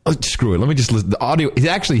 Oh, screw it. Let me just listen. The audio... He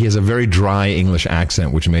has a very dry English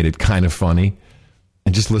accent, which made it kind of funny.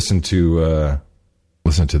 And just listen to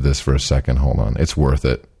this for a second. Hold on. It's worth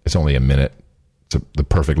it. It's only a minute. It's the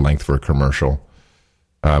perfect length for a commercial.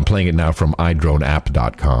 I'm playing it now from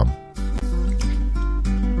idroneapp.com.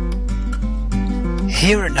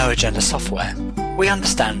 Here at No Agenda Software, we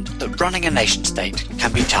understand that running a nation state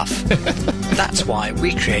can be tough. That's why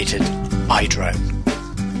we created iDrone.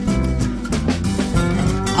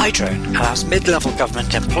 iDrone allows mid-level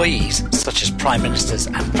government employees, such as prime ministers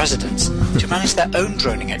and presidents, to manage their own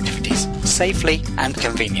droning activities safely and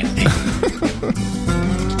conveniently.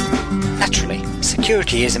 Naturally,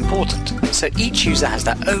 security is important, so each user has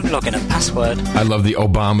their own login and password. I love the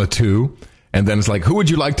Obama too. And then it's like, who would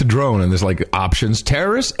you like to drone? And there's like options: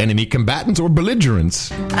 terrorists, enemy combatants, or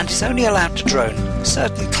belligerents. And is only allowed to drone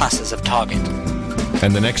certain classes of target.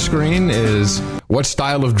 And the next screen is, what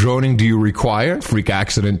style of droning do you require? Freak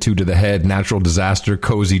accident, 2 to the head, natural disaster,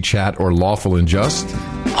 cozy chat, or lawful and just?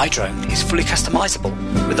 iDrone is fully customizable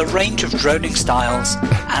with a range of droning styles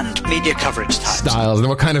and media coverage types. Styles. And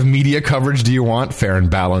what kind of media coverage do you want? Fair and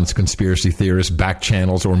balanced, conspiracy theorists, back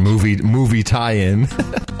channels, or movie tie-in?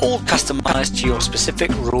 All customized to your specific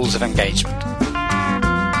rules of engagement.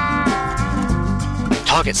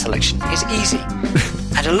 Target selection is easy,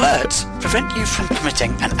 and alerts prevent you from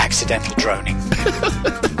committing an accidental droning.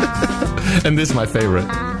 And this is my favorite.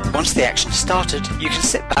 Once the action is started, you can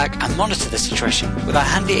sit back and monitor the situation with a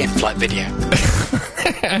handy in-flight video.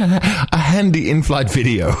 A handy in-flight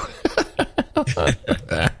video. We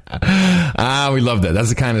love that. That's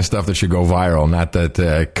the kind of stuff that should go viral, not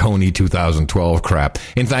that Coney 2012 crap.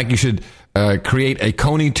 In fact, you should create a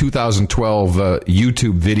Coney 2012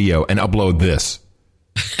 YouTube video and upload this.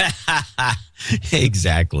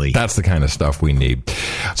 Exactly. That's the kind of stuff we need.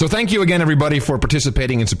 So thank you again, everybody, for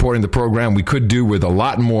participating and supporting the program. We could do with a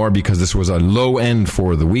lot more because this was a low end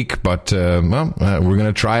for the week, but we're going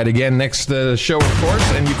to try it again next show, of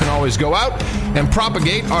course, and you can always go out and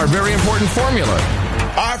propagate our very important formula.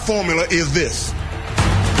 Our formula is this.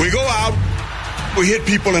 We go out, we hit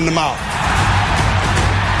people in the mouth.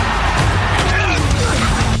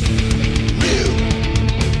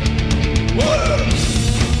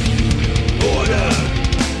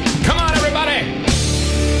 Come on, everybody!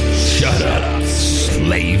 Shut up,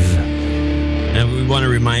 slave. And we want to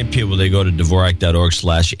remind people they go to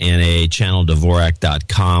Dvorak.org/NA, channel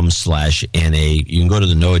Dvorak.com/NA. You can go to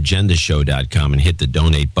the NoAgendaShow.com and hit the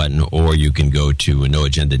donate button, or you can go to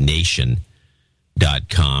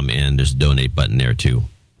NoAgendaNation.com and there's a donate button there too.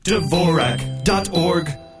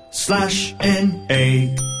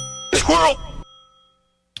 Dvorak.org/NA. Squirrel!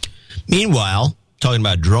 Meanwhile, talking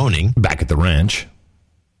about droning. Back at the ranch.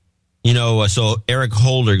 You know, so Eric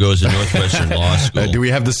Holder goes to Northwestern Law School. Do we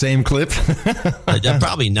have the same clip?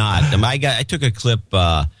 Probably not. I took a clip.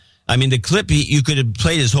 The clip you could have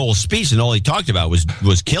played his whole speech, and all he talked about was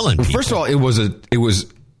killing people. First of all, it was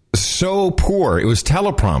so poor. It was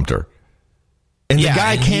teleprompter, and the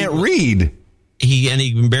guy can't read. He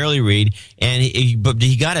can barely read, but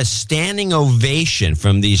he got a standing ovation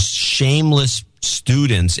from these shameless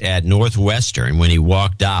students at Northwestern when he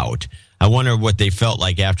walked out. I wonder what they felt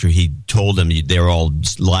like after he told them they were all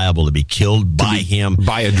liable to be killed by him.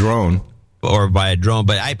 By a drone. Or by a drone.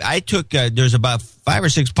 But I took, there's about 5 or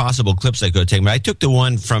 6 possible clips I could have taken. But I took the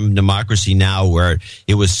one from Democracy Now! Where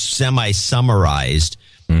it was semi-summarized.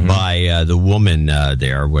 by the woman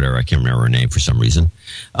there, whatever, I can't remember her name for some reason.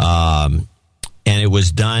 And it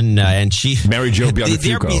was done, and she... Mary Jo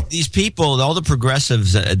Biancafuco. These people, all the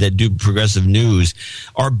progressives that do progressive news,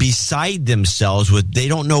 are beside themselves they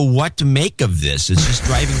don't know what to make of this. It's just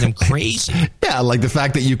driving them crazy. Yeah, like the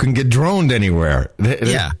fact that you can get droned anywhere.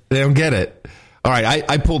 They don't get it. All right,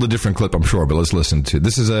 I pulled a different clip, I'm sure, but let's listen to.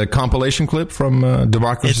 This is a compilation clip from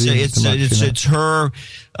Democracy. It's her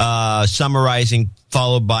summarizing,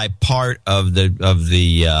 followed by part of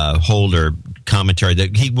the Holder commentary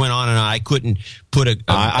that he went on and on. I couldn't put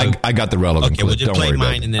I got the relevant clip. Okay, we'll just play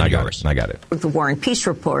mine and then yours. I got it. The War and Peace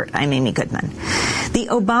Report. I'm Amy Goodman. The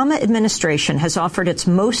Obama administration has offered its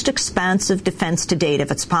most expansive defense to date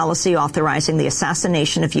of its policy authorizing the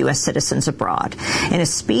assassination of U.S. citizens abroad. In a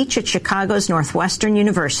speech at Chicago's Northwestern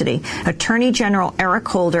University, Attorney General Eric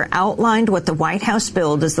Holder outlined what the White House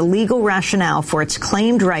billed as the legal rationale for its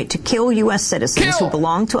claimed right to kill U.S. citizens who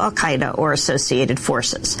belong to al-Qaeda or associated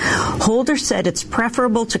forces. Holder said it's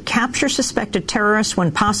preferable to capture suspected terrorists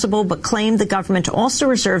when possible, but claimed the government also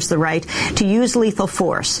reserves the right to use lethal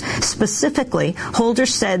force. Specifically, Holder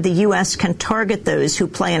said the U.S. can target those who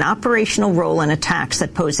play an operational role in attacks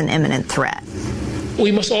that pose an imminent threat.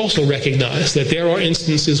 We must also recognize that there are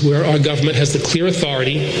instances where our government has the clear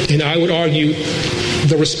authority, and I would argue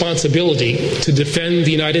the responsibility, to defend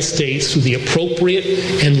the United States through the appropriate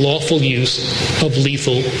and lawful use of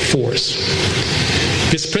lethal force.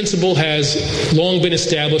 This principle has long been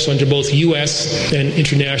established under both U.S. and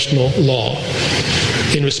international law.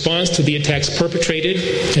 In response to the attacks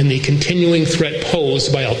perpetrated and the continuing threat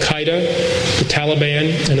posed by al-Qaeda, the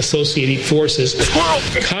Taliban, and associated forces,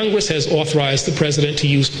 Congress has authorized the President to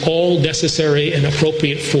use all necessary and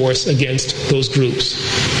appropriate force against those groups.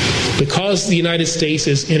 Because the United States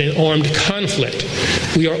is in an armed conflict,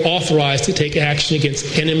 we are authorized to take action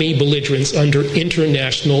against enemy belligerents under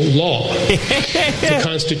international law. The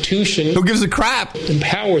Constitution Who gives a crap?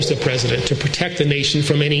 empowers the President to protect the nation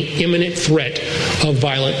from any imminent threat of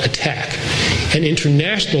violent attack. And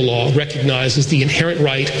international law recognizes the inherent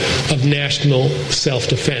right of national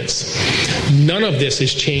self-defense. None of this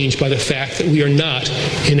is changed by the fact that we are not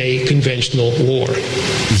in a conventional war.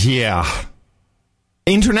 Yeah.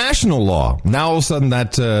 International law. Now all of a sudden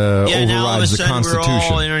that overrides the Constitution.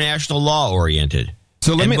 We're all international law oriented.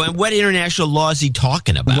 So what international law is he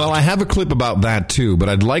talking about? Well, I have a clip about that too, but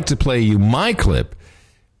I'd like to play you my clip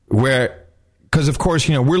where, because of course,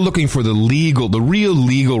 we're looking for the real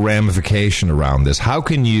legal ramification around this. How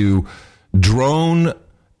can you drone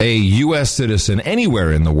a U.S. citizen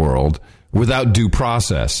anywhere in the world without due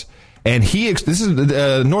process? And this is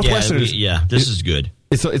Northwestern. This is good.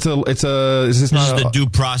 This is the due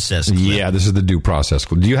process clip. Yeah, this is the due process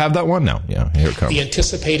clip. Do you have that one? No. Yeah, here it comes. The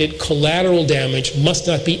anticipated collateral damage must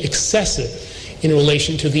not be excessive in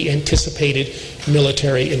relation to the anticipated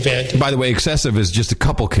military advantage. By the way, excessive is just a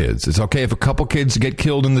couple kids. It's okay if a couple kids get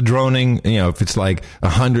killed in the droning. If it's like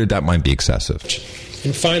 100, that might be excessive.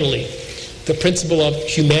 And finally, the principle of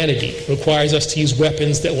humanity requires us to use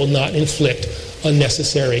weapons that will not inflict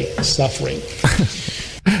unnecessary suffering.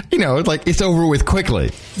 It's over with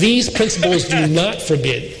quickly. These principles do not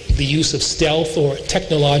forbid the use of stealth or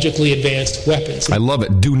technologically advanced weapons. I love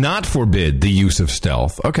it. Do not forbid the use of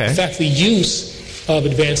stealth. Okay. In fact, the use of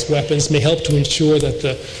advanced weapons may help to ensure that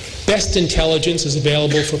the best intelligence is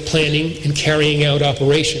available for planning and carrying out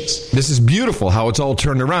operations. This is beautiful how it's all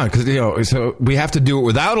turned around, because so we have to do it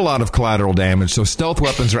without a lot of collateral damage. So stealth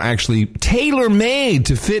weapons are actually tailor-made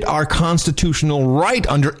to fit our constitutional right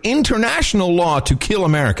under international law to kill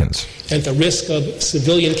Americans. And the risk of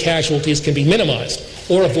civilian casualties can be minimized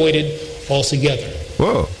or avoided altogether.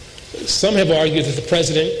 Whoa. Some have argued that the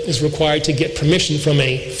President is required to get permission from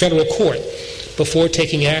a federal court before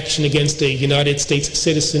taking action against a United States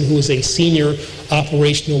citizen who is a senior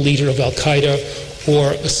operational leader of al-Qaeda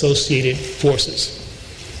or associated forces.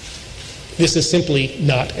 This is simply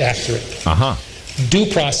not accurate. Due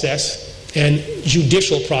process and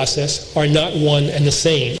judicial process are not one and the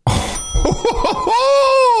same.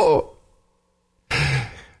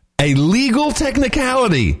 A legal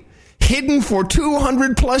technicality hidden for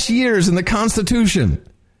 200 plus years in the Constitution.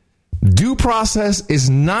 Due process is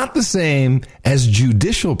not the same as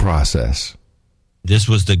judicial process. This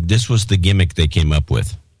was the gimmick they came up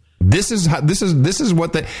with. This is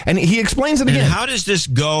what and he explains it again. And how does this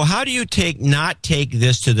go? How do you not take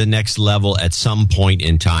this to the next level at some point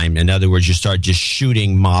in time? In other words, you start just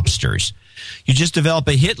shooting mobsters. You just develop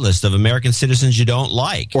a hit list of American citizens you don't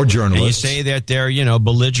like, or journalists. And you say that they're,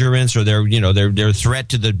 belligerents, or they're a threat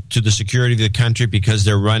to the security of the country because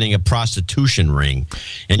they're running a prostitution ring,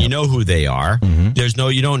 and you know who they are. Mm-hmm.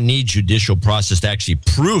 You don't need judicial process to actually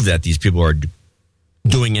prove that these people are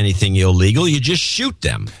doing anything illegal. You just shoot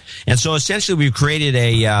them. And so essentially we've created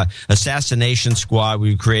a assassination squad.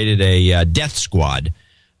 We've created a death squad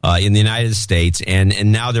in the United States,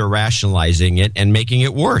 and now they're rationalizing it and making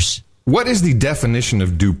it worse. What is the definition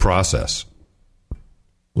of due process?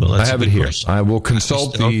 Well, I have it here. Question. I will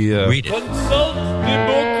consult read it. Consult the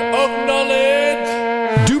book of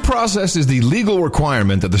knowledge. Due process is the legal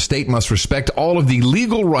requirement that the state must respect all of the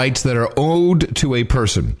legal rights that are owed to a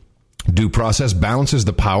person. Due process balances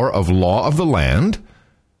the power of law of the land,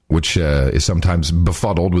 which is sometimes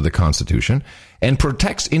befuddled with the Constitution, and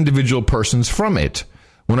protects individual persons from it.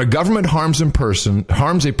 When a government harms a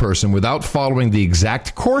person without following the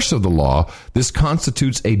exact course of the law, this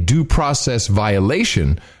constitutes a due process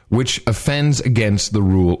violation, which offends against the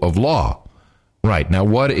rule of law. Right. Now,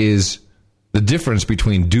 what is the difference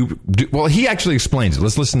between well, he actually explains it.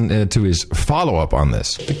 Let's listen to his follow-up on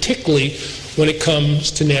this. Particularly when it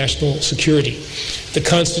comes to national security. The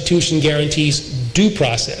Constitution guarantees due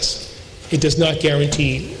process. It does not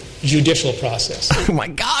guarantee judicial process. Oh, my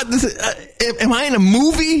God. Am I in a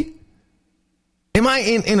movie? Am I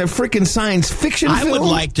in a freaking science fiction film? I would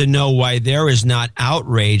like to know why there is not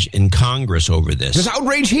outrage in Congress over this. There's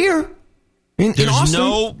outrage here. There's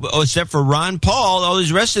no, except for Ron Paul, all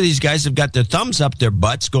these rest of these guys have got their thumbs up their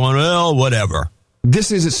butts going, well, whatever.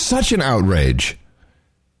 This is such an outrage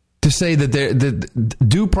to say that the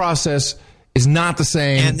due process is not the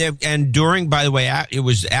same. And during, by the way, it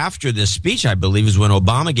was after this speech, I believe, is when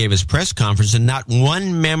Obama gave his press conference, and not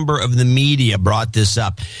one member of the media brought this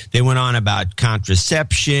up. They went on about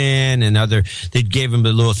contraception and they gave him a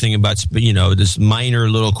little thing about, this minor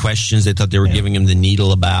little questions they thought they were giving him the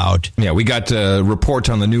needle about. Yeah, we got reports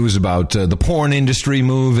on the news about the porn industry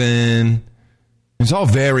moving. It's all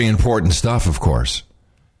very important stuff, of course.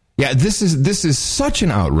 Yeah, this is such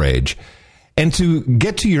an outrage. And to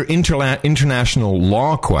get to your international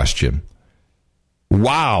law question,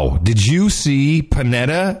 wow, did you see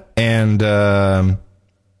Panetta and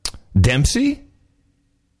Dempsey?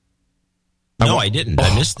 No, I didn't.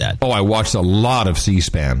 I missed that. Oh, I watched a lot of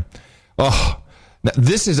C-SPAN. Oh, now,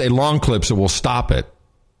 this is a long clip, so we'll stop it.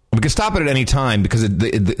 We can stop it at any time because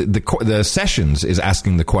the Sessions is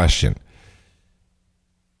asking the question.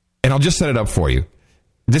 And I'll just set it up for you.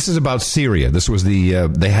 This is about Syria. This was they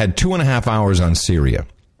had 2.5 hours on Syria.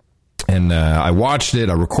 And I watched it,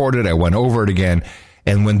 I recorded it, I went over it again.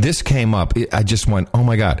 And when this came up, I just went, oh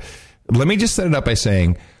my God. Let me just set it up by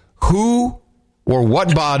saying, who or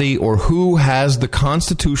what body or who has the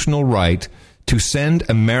constitutional right to send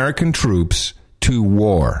American troops to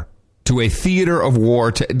war, to a theater of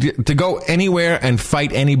war, to go anywhere and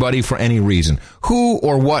fight anybody for any reason? Who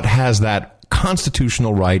or what has that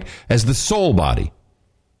constitutional right as the sole body?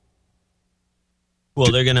 Well,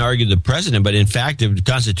 they're going to argue the president, but in fact, the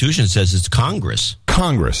Constitution says it's Congress.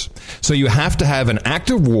 Congress. So you have to have an act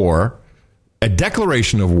of war, a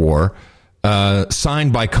declaration of war,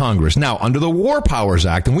 signed by Congress. Now, under the War Powers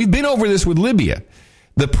Act, and we've been over this with Libya,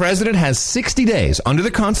 the president has 60 days under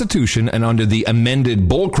the Constitution and under the amended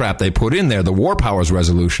bullcrap they put in there, the War Powers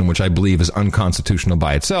Resolution, which I believe is unconstitutional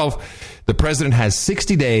by itself. The president has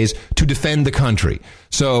 60 days to defend the country.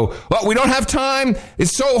 So, we don't have time.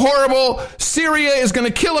 It's so horrible. Syria is going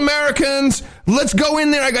to kill Americans. Let's go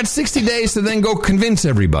in there. I got 60 days to then go convince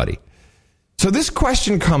everybody. So this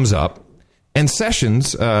question comes up, and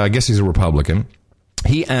Sessions, I guess he's a Republican,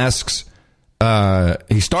 he asks...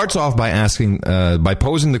 he starts off by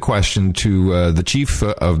posing the question to the chief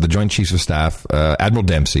of the Joint Chiefs of Staff, Admiral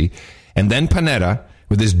Dempsey, and then Panetta,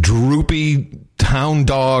 with his droopy hound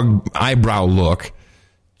dog eyebrow look,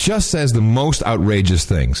 just says the most outrageous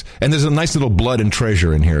things. And there's a nice little blood and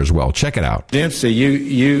treasure in here as well. Check it out. Dempsey,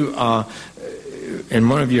 you in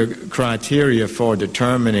one of your criteria for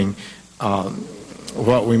determining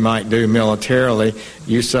what we might do militarily,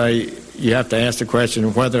 you say you have to ask the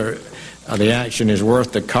question whether the action is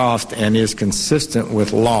worth the cost and is consistent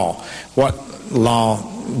with law. What law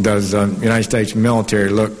does the United States military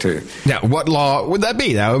look to? Now, what law would that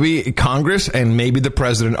be? That would be Congress and maybe the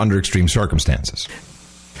president under extreme circumstances.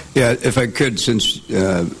 Yeah, if I could, since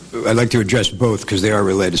I'd like to address both because they are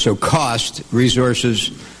related. So cost,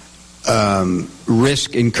 resources,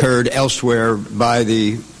 risk incurred elsewhere by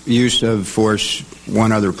the use of force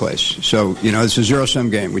one other place. So, it's a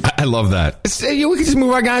zero-sum game. I love that. We can just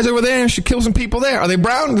move our guys over there and should kill some people there. Are they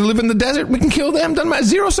brown? They live in the desert? We can kill them. Doesn't matter.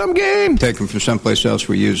 Zero-sum game. Take them from someplace else.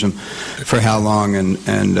 We use them for how long? And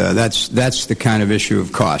that's the kind of issue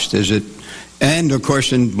of cost. Is it? And, of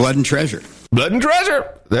course, in blood and treasure. Blood and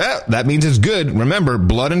treasure. Yeah, that means it's good. Remember,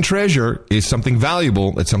 blood and treasure is something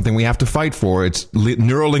valuable. It's something we have to fight for. It's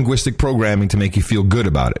neuro-linguistic programming to make you feel good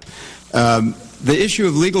about it. The issue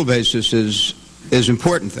of legal basis is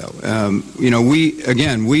important, though.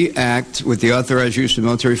 We act with the authorized use of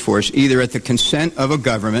military force either at the consent of a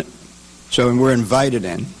government, and we're invited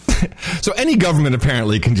in. So any government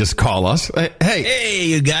apparently can just call us. Hey,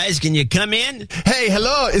 you guys, can you come in? Hey,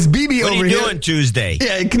 hello, it's BB over here. What are you doing Tuesday?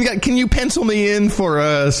 Yeah, can you pencil me in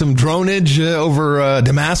for some dronage over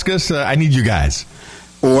Damascus? I need you guys.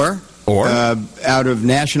 Or out of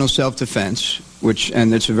national self-defense,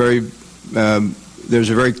 and it's there's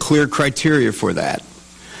a very clear criteria for that.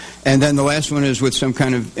 And then the last one is with some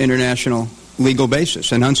kind of international legal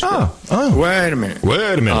basis. And Wait a minute.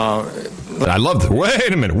 I love that.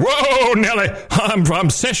 Wait a minute. Whoa, Nelly, I'm from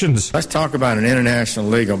Sessions. Let's talk about an international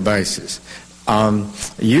legal basis.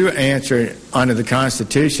 You answer under the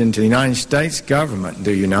Constitution to the United States government,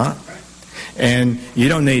 do you not? And you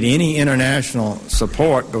don't need any international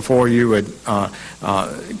support before you would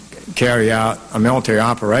carry out a military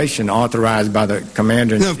operation authorized by the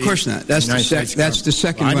commander. No, of course not. That's the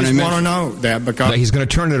second one. I just want to know that because he's going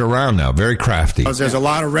to turn it around now. Very crafty. Because there's a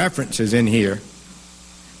lot of references in here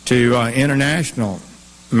to international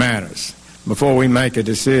matters before we make a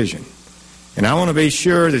decision. And I want to be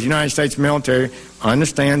sure that the United States military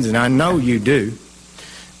understands, and I know you do,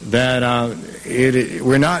 that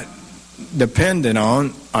we're not dependent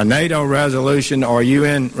on a NATO resolution or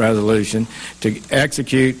UN resolution to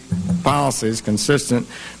execute policies consistent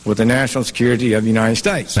with the national security of the United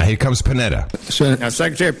States. Now here comes Panetta. Now,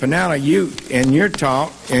 Secretary Panetta, you in your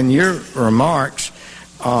talk, in your remarks,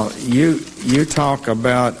 you talk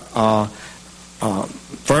about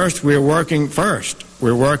first we're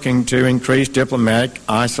working to increase diplomatic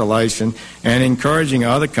isolation and encouraging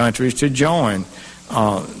other countries to join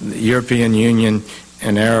the European Union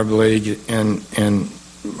and Arab League in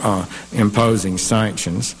imposing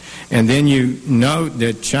sanctions. And then you note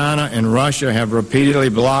that China and Russia have repeatedly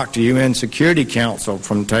blocked the UN Security Council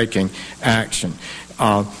from taking action.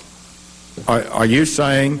 Are you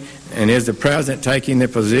saying, and is the President taking the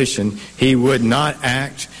position, he would not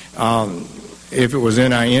act if it was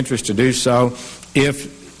in our interest to do so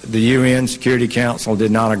if the UN Security Council did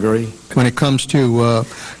not agree? When it comes to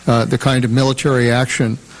the kind of military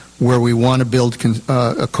action where we want to build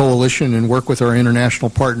a coalition and work with our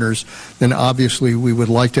international partners, then obviously we would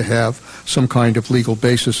like to have some kind of legal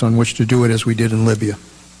basis on which to do it, as we did in Libya.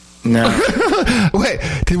 No. Wait,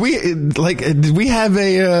 did we have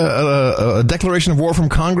a declaration of war from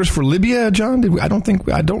Congress for Libya, John? I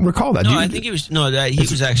don't recall that. No, I think he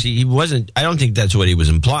wasn't. I don't think that's what he was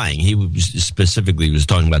implying. He was specifically was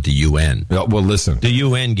talking about the UN. Well, listen. The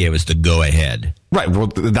UN gave us the go ahead. Right. Well,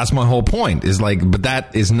 that's my whole point. But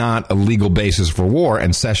that is not a legal basis for war,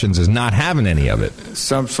 and Sessions is not having any of it.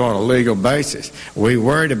 Some sort of legal basis. We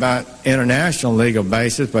worried about international legal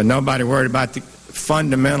basis, but nobody worried about the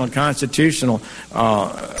fundamental constitutional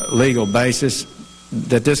legal basis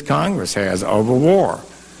that this Congress has over war.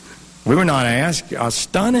 We were not asked,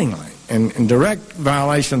 stunningly, in direct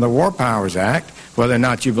violation of the War Powers Act, whether or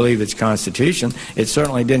not you believe it's Constitution. It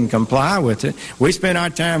certainly didn't comply with it. We spent our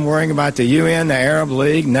time worrying about the UN, the Arab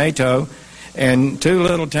League, NATO, and too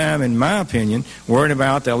little time, in my opinion, worrying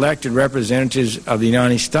about the elected representatives of the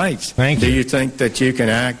United States. Thank you. Do you think that you can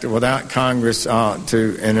act without Congress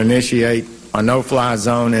to initiate a no-fly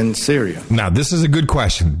zone in Syria? Now, this is a good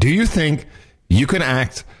question. Do you think you can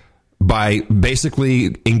act by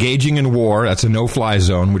basically engaging in war? That's a no-fly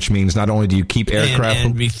zone, which means not only do you keep aircraft...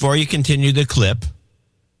 And before you continue the clip,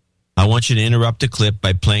 I want you to interrupt the clip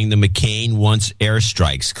by playing the McCain Wants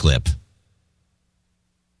Airstrikes clip.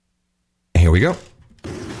 Here we go.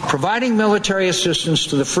 Providing military assistance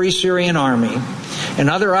to the Free Syrian Army and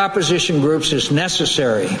other opposition groups is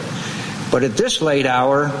necessary, but at this late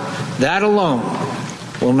hour, that alone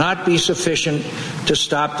will not be sufficient to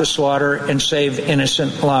stop the slaughter and save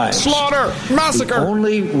innocent lives. Slaughter! Massacre! The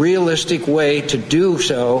only realistic way to do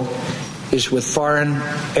so is with foreign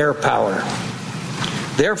air power.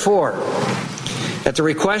 Therefore, at the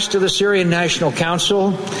request of the Syrian National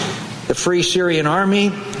Council, the Free Syrian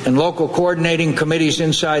Army, and local coordinating committees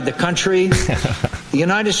inside the country, the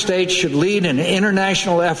United States should lead an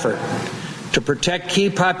international effort to protect key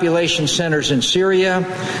population centers in Syria,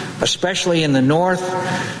 especially in the north,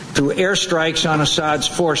 through airstrikes on Assad's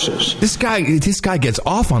forces. This guy gets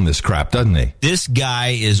off on this crap, doesn't he? This guy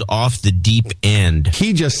is off the deep end.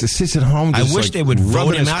 He just sits at home. I wish they would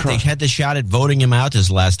vote him out. They had the shot at voting him out this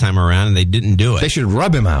last time around, and they didn't do it. They should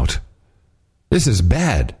rub him out. This is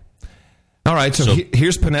bad. All right, so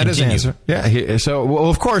here's Panetta's answer. Yeah, well,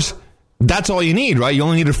 of course, that's all you need, right? You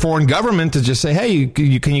only need a foreign government to just say, hey,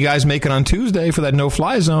 can you guys make it on Tuesday for that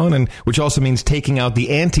no-fly zone, and which also means taking out the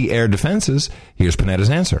anti-air defenses. Here's Panetta's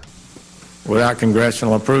answer. Without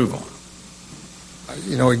congressional approval.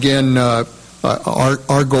 Again,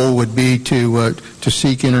 our goal would be to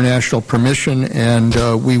seek international permission,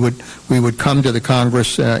 and we would come to the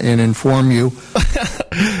Congress and inform you.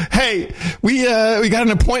 Hey, we got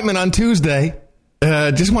an appointment on Tuesday.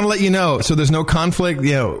 Just want to let you know, so there's no conflict.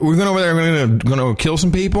 We're going over there. We're going to kill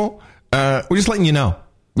some people. We're just letting you know.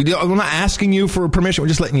 We're not asking you for permission. We're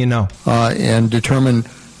just letting you know. And determine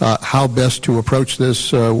how best to approach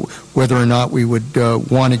this, whether or not we would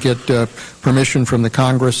want to get permission from the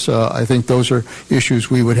Congress. I think those are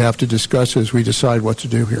issues we would have to discuss as we decide what to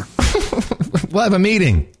do here. We'll have a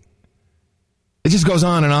meeting. It just goes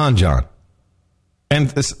on, John.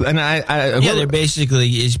 He's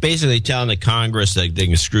basically telling the Congress that they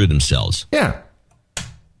can screw themselves. Yeah.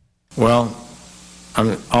 Well,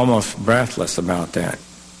 I'm almost breathless about that,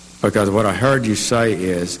 because what I heard you say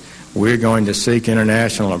is we're going to seek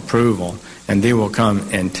international approval, and they will come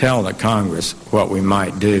and tell the Congress what we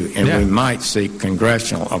might do, and we might seek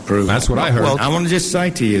congressional approval. That's what I heard. Well, I want to just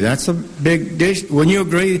say to you, that's a big dish. Wouldn't you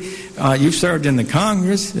agree? You've served in the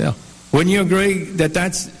Congress. Yeah. Wouldn't you agree that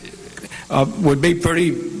that's would be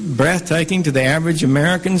pretty breathtaking to the average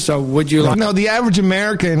American? So would you like... No, the average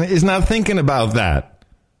American is not thinking about that.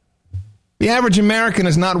 The average American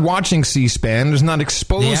is not watching C-SPAN, is not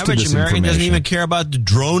exposed to this information. The average American doesn't even care about the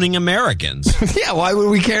droning Americans. Yeah, why would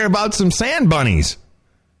we care about some sand bunnies?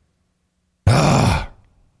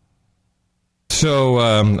 So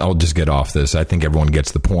I'll just get off this. I think everyone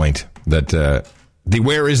gets the point that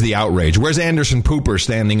where is the outrage? Where's Anderson Pooper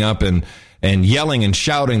standing up and yelling and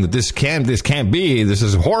shouting that this can't be, this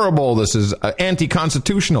is horrible, this is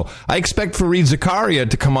anti-constitutional. I expect Fareed Zakaria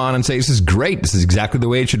to come on and say, this is great, this is exactly the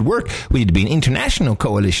way it should work. We need to be an international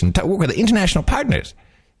coalition, to work with the international partners.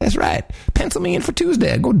 That's right. Pencil me in for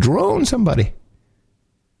Tuesday. I go drone somebody.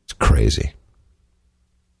 It's crazy.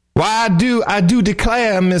 Why I do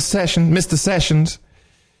declare, Mr. Sessions,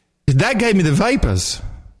 that gave me the vapors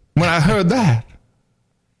when I heard that.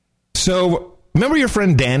 So, remember your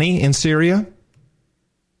friend Danny in Syria?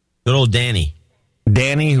 Good old Danny.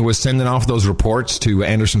 Danny, who was sending off those reports to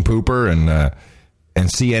Anderson Pooper and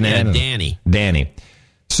CNN. Yeah, Danny.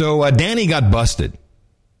 So, Danny got busted.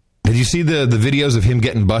 Did you see the videos of him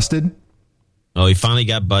getting busted? Oh, he finally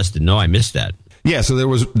got busted. No, I missed that. Yeah,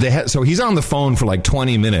 so he's on the phone for like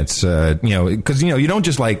 20 minutes, because, you don't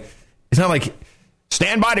just it's not like,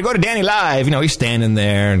 stand by to go to Danny Live. He's standing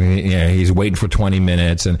there and he's waiting for 20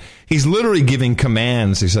 minutes and he's literally giving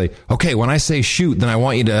commands. He's like, okay, when I say shoot, then I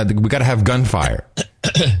want you to, we got to have gunfire.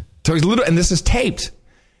 So he's literally, and this is taped.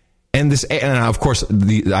 And of course,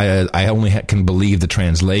 I only can believe the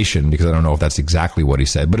translation because I don't know if that's exactly what he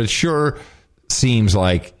said, but it sure seems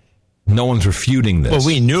like no one's refuting this. Well,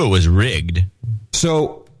 we knew it was rigged.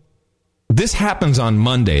 So this happens on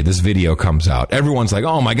Monday. This video comes out. Everyone's like,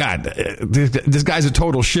 oh, my God, this guy's a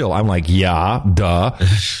total shill. I'm like, yeah, duh.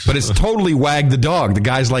 But it's totally Wag the dog. The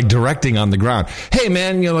guy's like directing on the ground. Hey,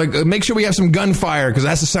 man, make sure we have some gunfire because it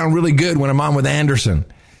has to sound really good when I'm on with Anderson.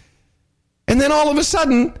 And then all of a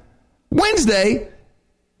sudden, Wednesday,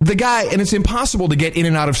 the guy, and it's impossible to get in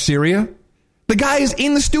and out of Syria, the guy is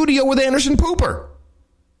in the studio with Anderson Pooper.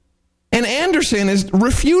 And Anderson is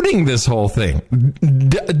refuting this whole thing.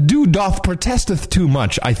 Do doth protesteth too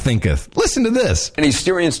much, I thinketh. Listen to this. And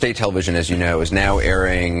Syrian state television, as you know, is now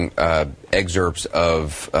airing excerpts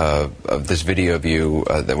of this video of you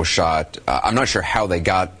that was shot. I'm not sure how they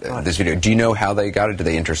got this video. Do you know how they got it? Did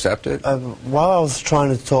they intercept it? While I was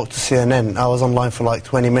trying to talk to CNN, I was online for like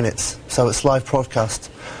 20 minutes. So it's live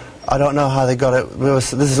broadcast. I don't know how they got it.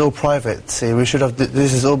 This is all private. See,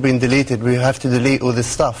 this has all been deleted. We have to delete all this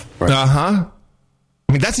stuff. Right. Uh-huh.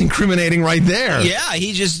 I mean, that's incriminating right there. Yeah,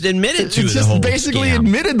 he just admitted to the whole scam. Basically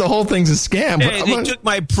admitted the whole thing's a scam. Hey, they took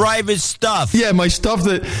my private stuff. Yeah, my stuff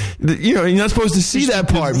that you're not supposed to see that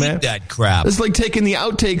part, man. That crap. It's like taking the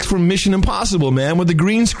outtakes from Mission Impossible, man, with the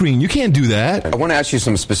green screen. You can't do that. I want to ask you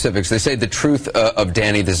some specifics. They say The Truth of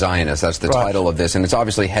Danny the Zionist. That's the title of this, and it's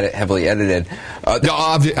obviously heavily edited.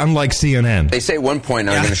 Unlike CNN. They say at one point,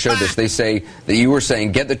 and I'm going to show this, they say that you were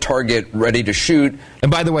saying, get the target ready to shoot.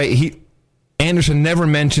 And by the way, Anderson never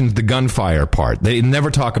mentions the gunfire part. They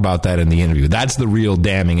never talk about that in the interview. That's the real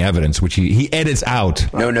damning evidence, which he edits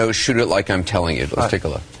out. No, shoot it like I'm telling you. Let's take a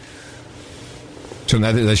look. So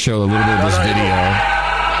now they show a little bit of this video,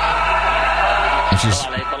 which is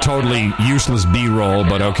totally useless B-roll,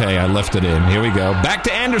 but okay, I left it in. Here we go. Back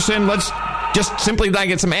to Anderson. Let's just simply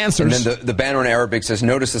get some answers. And then the banner in Arabic says,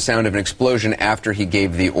 notice the sound of an explosion after he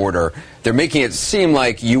gave the order. They're making it seem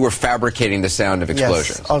like you were fabricating the sound of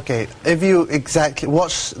explosions. Yes, okay. If you exactly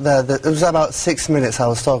watch it was about 6 minutes I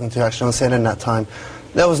was talking to you actually on CNN that time.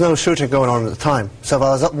 There was no shooting going on at the time. So if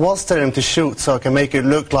I was telling him to shoot so I can make it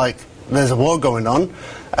look like there's a war going on,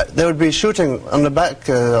 they would be shooting on the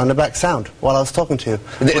back sound while I was talking to you.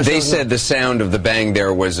 They said the sound of the bang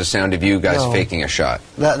there was the sound of you guys faking a shot.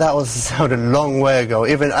 That was the sound a long way ago.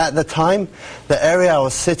 Even at the time, the area I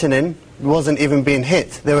was sitting in wasn't even being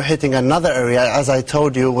hit. They were hitting another area, as I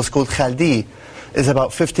told you, it was called Khaldi. It's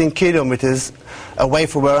about 15 kilometers away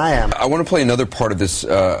from where I am. I want to play another part of this,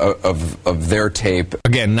 of their tape.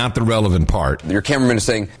 Again, not the relevant part. Your cameraman is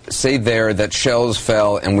saying, say there that shells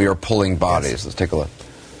fell and we are pulling bodies. Yes. Let's take a look.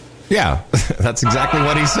 Yeah, that's exactly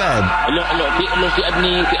what he said.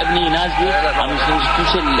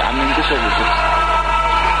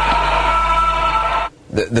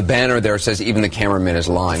 The banner there says even the cameraman is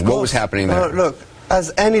lying. What was happening there? Look,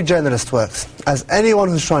 as any journalist works, as anyone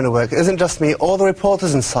who's trying to work, it isn't just me, all the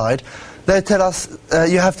reporters inside, they tell us,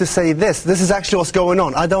 you have to say this. This is actually what's going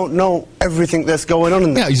on. I don't know everything that's going on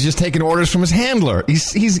in there. Yeah, he's just taking orders from his handler.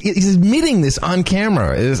 He's admitting this on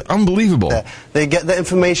camera. It is unbelievable. They get the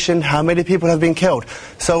information, how many people have been killed.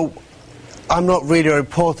 So I'm not really a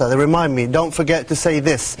reporter. They remind me, don't forget to say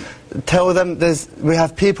this. Tell them we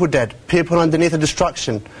have people dead, people underneath the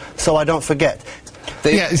destruction, so I don't forget.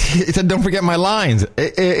 Yeah, it said, don't forget my lines.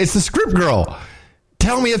 It's the script girl.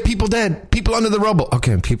 Tell me if people dead, people under the rubble.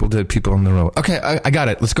 Okay, people dead, people under the rubble. Okay, I got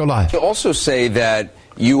it. Let's go live. You also say that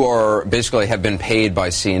you are basically have been paid by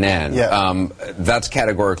CNN. Yeah. That's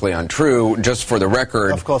categorically untrue. Just for the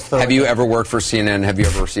record, of course, have you ever worked for CNN? Have you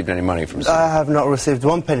ever received any money from CNN? I have not received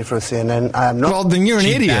one penny from CNN. I am not. Well, then you're an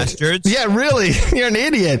idiot. Bastards. Yeah, really. You're an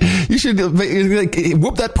idiot. You should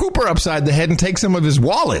whoop that pooper upside the head and take some of his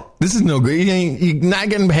wallet. This is no good. You're not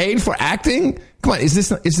getting paid for acting? Come on, is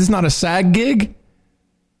this not a SAG gig?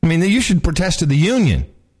 I mean, you should protest to the union.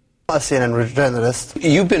 A CNN journalist.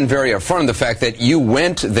 You've been very upfront of the fact that you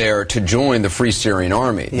went there to join the Free Syrian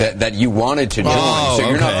Army, that you wanted to join. So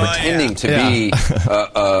you're not pretending to be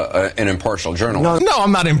an impartial journalist. No,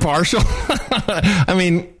 I'm not impartial. I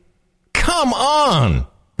mean, come on.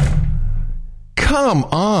 Come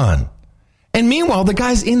on. And meanwhile, the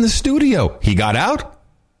guy's in the studio. He got out.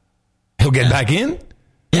 He'll get back in.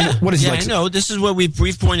 Yeah, what is he like? I know. This is what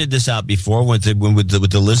we've pointed this out before with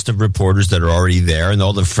the list of reporters that are already there and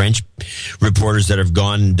all the French reporters that have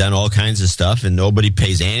gone and done all kinds of stuff, and nobody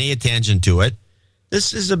pays any attention to it.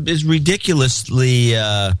 This is ridiculously.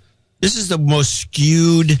 This is the most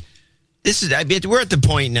skewed. We're at the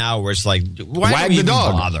point now where it's like, why wag do we the even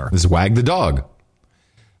dog. bother? This is wag the dog.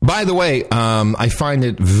 By the way, I find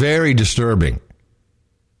it very disturbing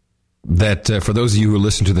that for those of you who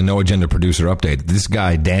listen to the No Agenda Producer Update, this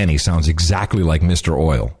guy, Danny, sounds exactly like Mr.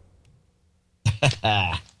 Oil.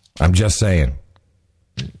 I'm just saying.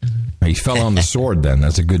 He fell on the sword then.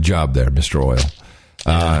 That's a good job there, Mr. Oil.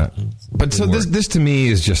 But so this to me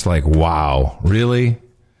is just like, wow, really?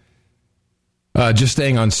 Just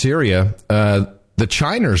staying on Syria, the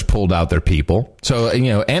Chiners pulled out their people. So,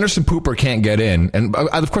 Anderson Pooper can't get in. And,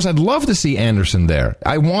 of course, I'd love to see Anderson there.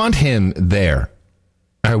 I want him there.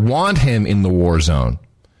 I want him in the war zone.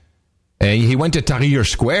 And he went to Tahrir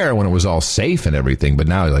Square when it was all safe and everything, but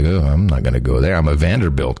now he's like, oh, I'm not going to go there. I'm a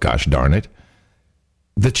Vanderbilt, gosh darn it.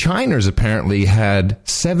 The Chiners apparently had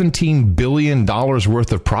 $17 billion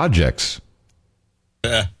worth of projects.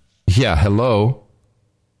 Yeah, hello.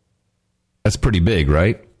 That's pretty big,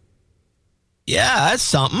 right? Yeah, that's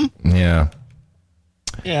something. Yeah.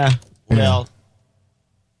 Yeah, well...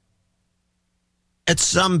 At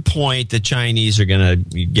some point, the Chinese are going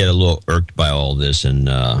to get a little irked by all this and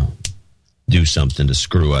do something to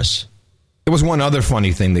screw us. There was one other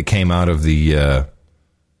funny thing that came out of the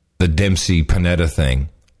Dempsey-Panetta thing.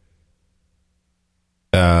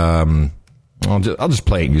 I'll just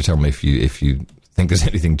play it and you tell me if you think there's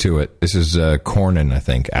anything to it. This is Cornyn, I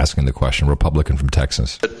think, asking the question, Republican from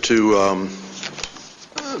Texas. To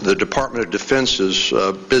the Department of Defense's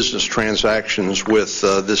business transactions with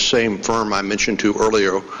this same firm I mentioned to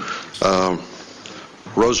earlier,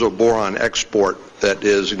 Rosoboron Export, that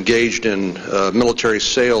is engaged in military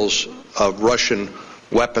sales of Russian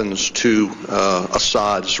weapons to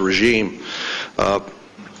Assad's regime.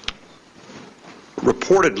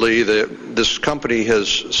 reportedly, this company has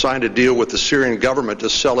signed a deal with the Syrian government to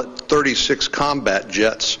sell it 36 combat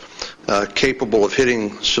jets capable of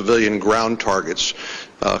hitting civilian ground targets.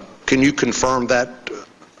 Can you confirm that?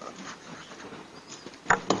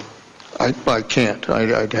 I can't.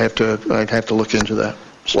 I'd have to look into that.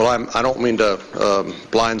 Well, I don't mean to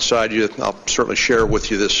blindside you. I'll certainly share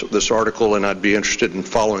with you this article, and I'd be interested in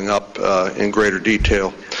following up in greater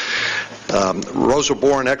detail.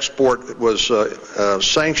 Rosa-Boron export was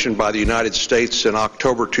sanctioned by the United States in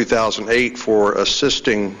October 2008 for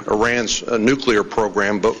assisting Iran's nuclear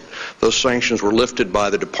program, but those sanctions were lifted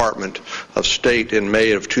by the Department of State in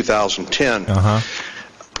May of 2010.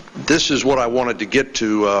 This is what I wanted to get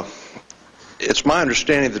to. It's my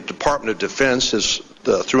understanding that the Department of Defense is,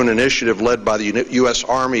 through an initiative led by the U.S.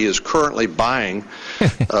 Army, is currently buying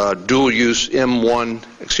dual-use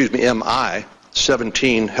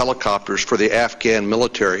Mi-17 helicopters for the Afghan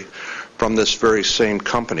military from this very same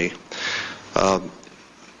company.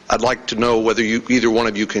 I'd like to know whether either one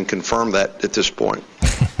of you can confirm that at this point.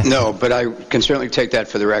 No, but I can certainly take that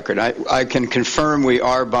for the record. I can confirm we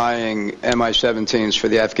are buying Mi-17s for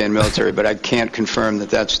the Afghan military, but I can't confirm that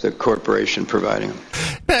that's the corporation providing them.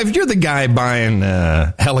 Now, if you're the guy buying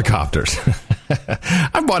helicopters,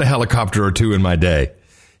 I've bought a helicopter or two in my day.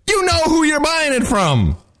 You know who you're buying it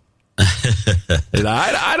from. They buy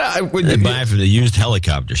it from the used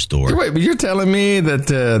helicopter store. Wait, but you're telling me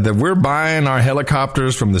that we're buying our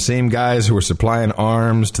helicopters from the same guys who are supplying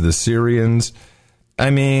arms to the Syrians? I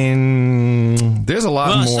mean, there's a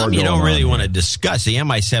lot more going you don't really on want to discuss. The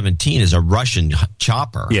Mi-17 is a Russian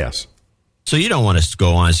chopper. Yes. So you don't want to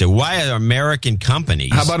go on and say, why are American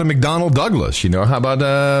companies? How about a McDonnell Douglas? You know, how about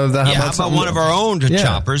how about one of our own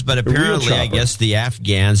choppers? But apparently, I guess the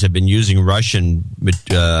Afghans have been using Russian.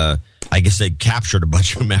 I guess they captured a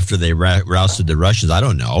bunch of them after they rousted the Russians. I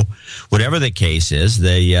don't know. Whatever the case is,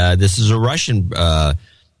 this is a Russian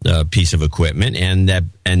piece of equipment,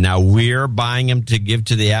 and now we're buying them to give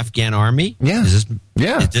to the Afghan army. Yeah,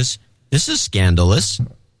 this is scandalous.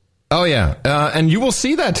 Oh, yeah. And you will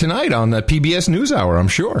see that tonight on the PBS NewsHour, I'm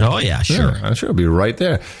sure. Oh, yeah, sure. I'm sure it'll be right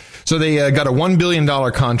there. So they got a $1 billion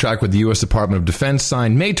contract with the U.S. Department of Defense,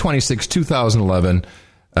 signed May 26, 2011.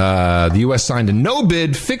 The U.S. signed a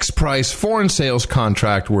no-bid, fixed-price foreign sales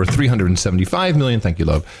contract worth $375 million, thank you,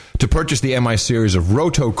 love, to purchase the MI series of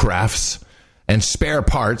rotocrafts and spare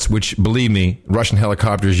parts, which, believe me, Russian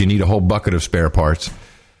helicopters, you need a whole bucket of spare parts.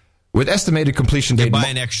 With estimated completion date... They buy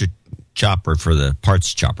an extra chopper for the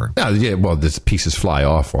parts chopper. Yeah, well, these pieces fly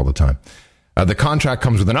off all the time. The contract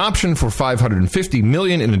comes with an option for $550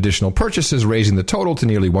 million in additional purchases, raising the total to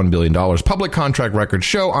nearly $1 billion. Public contract records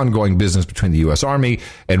show ongoing business between the U.S. Army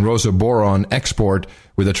and Rosa-Boron Export,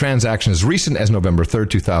 with a transaction as recent as November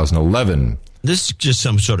 3rd, 2011. This is just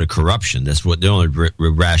some sort of corruption. That's what the only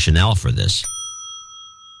rationale for this.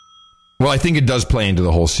 Well, I think it does play into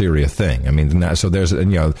the whole Syria thing. I mean, so there's,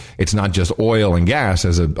 it's not just oil and gas.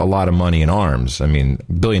 There's a lot of money in arms. I mean,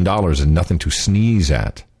 $1 billion is nothing to sneeze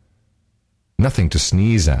at. Nothing to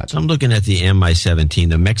sneeze at. So I'm looking at the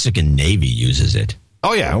Mi-17. The Mexican Navy uses it.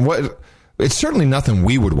 Oh, yeah. It's certainly nothing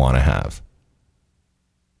we would want to have.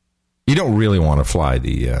 You don't really want to fly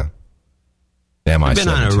the Mi-17. I've been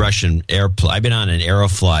on a Russian airplane. I've been on an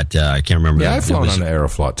Aeroflot. I can't remember. Yeah, I've flown on an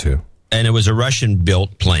Aeroflot, too. And it was a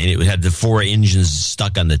Russian-built plane. It had the 4 engines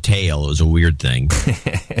stuck on the tail. It was a weird thing.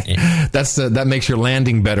 That makes your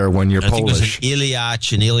landing better when you're Polish. I think it was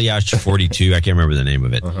an Ilyich 42. I can't remember the name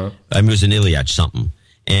of it. It was an Ilyich something.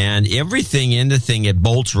 And everything in the thing,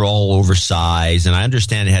 bolts were all oversized. And I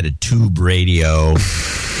understand it had a tube radio,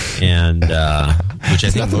 and which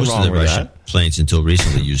I think most of the Russian planes until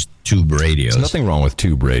recently used tube radios. There's nothing wrong with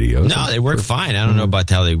tube radios. No, they work fine. I don't know about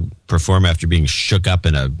how they perform after being shook up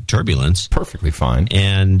in a turbulence. Perfectly fine.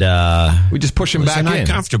 And we just push them back in. It's an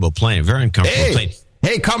uncomfortable plane, very uncomfortable plane.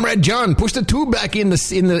 Hey, Comrade John, push the tube back in the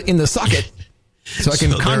socket so I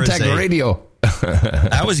can contact the radio.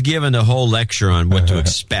 I was given a whole lecture on what to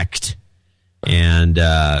expect, and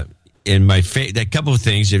in my a couple of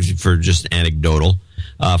things for just anecdotal.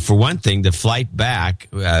 For one thing, the flight back,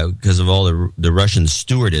 because of all the Russian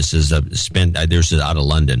stewardesses they're out of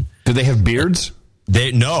London. Do they have beards?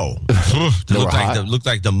 They look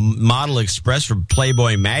like the Model Express from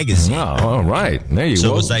Playboy magazine. Oh, all right, there you go.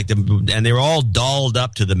 So it was like and they were all dolled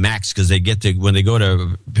up to the max because when they go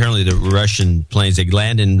to apparently the Russian planes, they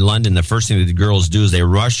land in London. The first thing that the girls do is they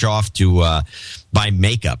rush off to buy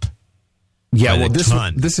makeup. Yeah, well, this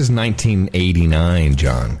is 1989,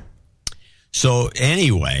 John. So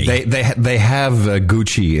anyway, they have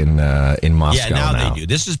Gucci in Moscow. Yeah, now they do.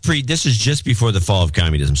 This is just before the fall of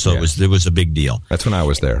communism, so it was a big deal. That's when I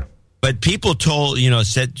was there. But people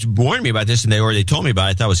warned me about this, and they told me about it.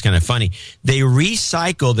 I thought it was kind of funny. They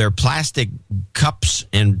recycle their plastic cups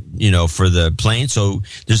and, for the plane. So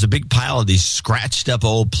there's a big pile of these scratched up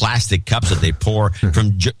old plastic cups that they pour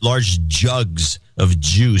from large jugs of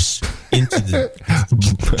juice into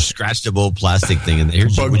the scratched up old plastic thing. And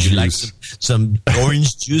here's, would you like some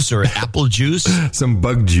orange juice or apple juice? Some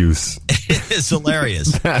bug juice. It's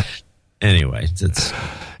hilarious. Anyway,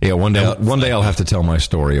 one day I'll have to tell my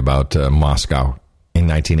story about Moscow in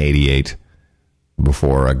 1988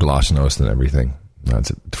 before Glasnost and everything.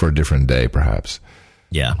 That's for a different day, perhaps.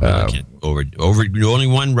 Yeah, we can't only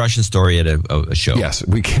one Russian story at a show. Yes,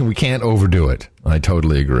 we can't overdo it. I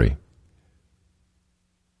totally agree.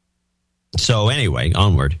 So anyway,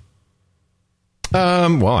 onward.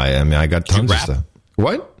 Well, I got tons of stuff.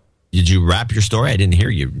 What? Did you wrap your story? I didn't hear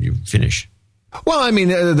you finish. Well,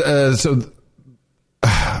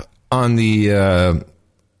 on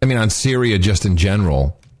Syria just in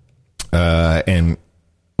general, and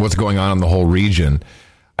what's going on in the whole region,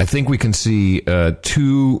 I think we can see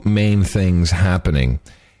two main things happening.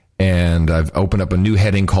 And I've opened up a new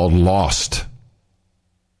heading called Lost.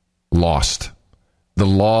 Lost. The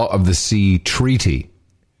Law of the Sea Treaty.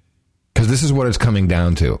 Because this is what it's coming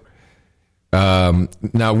down to.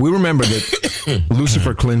 Now, we remember that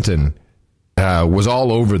Lucifer Clinton was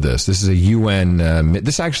all over this. This is a UN.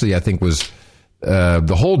 This actually, I think, was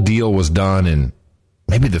the whole deal was done in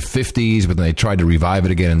maybe the 50s, but then they tried to revive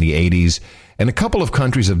it again in the 80s. And a couple of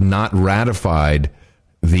countries have not ratified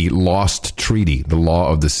the Lost Treaty, the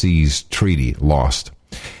Law of the Seas Treaty, Lost.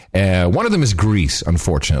 One of them is Greece,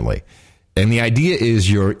 unfortunately. And the idea is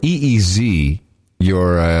your EEZ,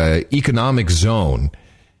 your economic zone,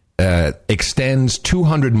 extends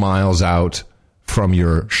 200 miles out from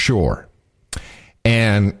your shore.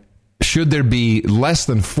 And should there be less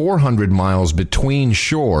than 400 miles between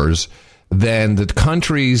shores, then the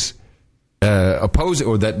countries opposing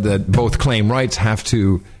or that both claim rights have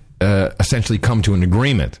to essentially come to an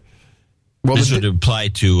agreement. Well, this would apply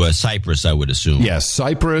to Cyprus, I would assume. Yes,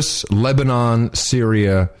 Cyprus, Lebanon,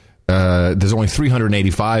 Syria. There's only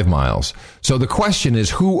 385 miles. So the question is,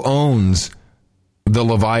 who owns the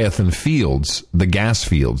Leviathan fields, the gas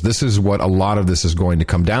fields? This is what a lot of this is going to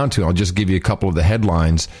come down to. I'll just give you a couple of the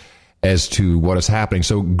headlines as to what is happening.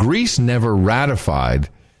 So Greece never ratified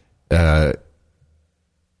this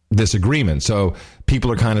agreement. So people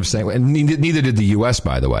are kind of saying, and neither did the U.S.,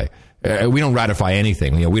 by the way. We don't ratify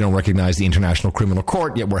anything. We don't recognize the International Criminal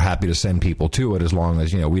Court, yet we're happy to send people to it as long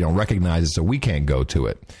as, we don't recognize it, so we can't go to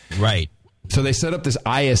it. Right. So they set up this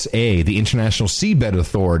ISA, the International Seabed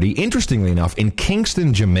Authority, interestingly enough, in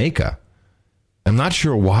Kingston, Jamaica. I'm not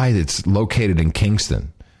sure why it's located in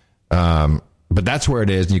Kingston, but that's where it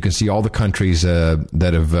is. And you can see all the countries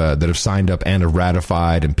that have signed up and have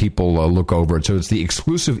ratified, and people look over it. So it's the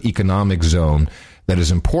exclusive economic zone that is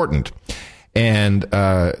important. And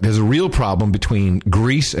there's a real problem between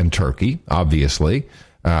Greece and Turkey, obviously,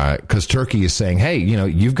 because Turkey is saying, hey,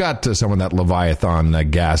 you've got some of that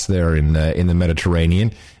Leviathan gas there in the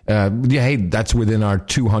Mediterranean. Hey, that's within our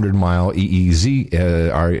 200-mile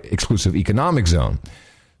EEZ, our exclusive economic zone.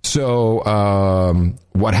 So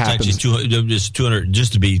what happens? Actually, just 200,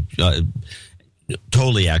 just to be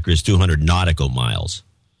totally accurate, it's 200 nautical miles.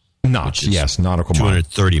 Knots, yes, nautical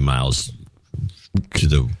 230 miles to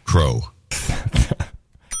the crow.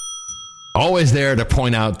 Always there to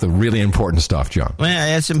point out the really important stuff, John. Well,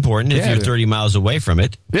 that's important if you're 30 miles away from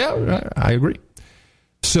it. Yeah, I agree.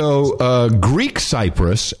 So Greek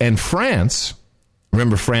Cyprus and France,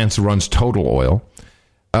 remember France runs Total Oil,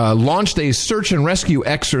 launched a search and rescue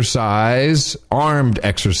exercise, armed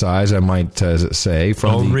exercise, I might say,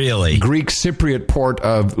 from the Greek Cypriot port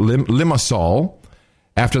of Limassol,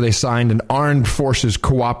 after they signed an armed forces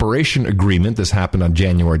cooperation agreement. This happened on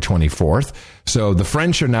January 24th. So the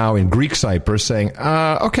French are now in Greek Cyprus saying,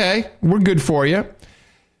 okay, we're good for you.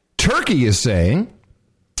 Turkey is saying,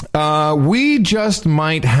 we just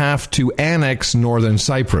might have to annex northern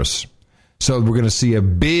Cyprus. So we're going to see a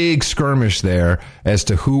big skirmish there as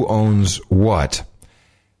to who owns what.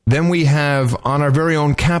 Then we have on our very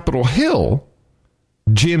own Capitol Hill,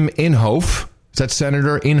 Jim Inhofe. Is that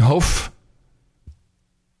Senator Inhofe?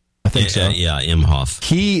 I think so. Yeah, Imhoff.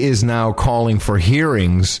 He is now calling for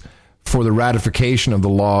hearings for the ratification of the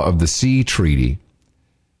Law of the Sea Treaty.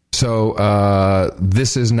 So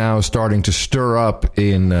this is now starting to stir up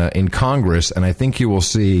in Congress, and I think you will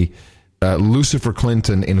see Lucifer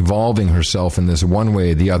Clinton involving herself in this one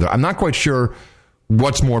way or the other. I'm not quite sure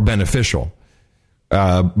what's more beneficial,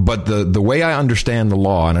 but the way I understand the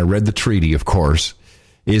law, and I read the treaty, of course,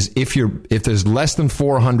 is if there's less than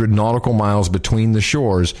 400 nautical miles between the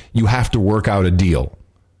shores, you have to work out a deal.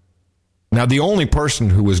 Now, the only person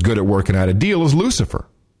who is good at working out a deal is Lucifer.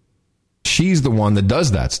 She's the one that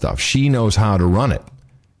does that stuff. She knows how to run it.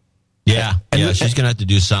 Yeah, she's going to have to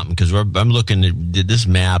do something because I'm looking at this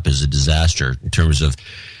map is a disaster in terms of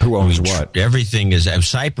who owns what. Everything is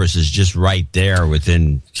Cyprus is just right there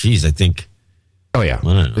within. Geez, I think. Oh yeah,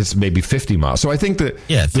 it's maybe 50 miles. So I think that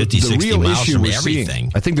 50, the 60 real miles issue from we're everything.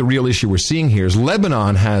 seeing. I think the real issue we're seeing here is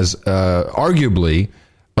Lebanon has arguably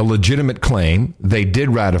a legitimate claim. They did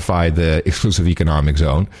ratify the exclusive economic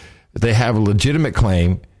zone. They have a legitimate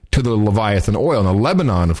claim to the Leviathan oil. Now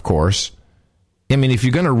Lebanon, of course. I mean, if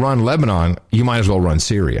you're going to run Lebanon, you might as well run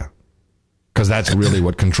Syria because that's really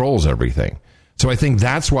what controls everything. So I think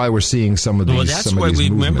that's why we're seeing some of these. Well, that's why we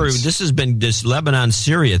remember this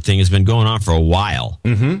Lebanon-Syria thing has been going on for a while.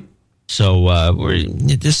 Mm-hmm. So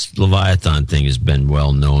this Leviathan thing has been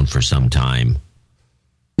well known for some time.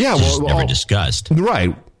 Yeah, it's just never discussed.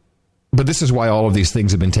 Right. But this is why all of these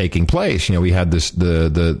things have been taking place. You know, we had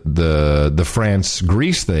the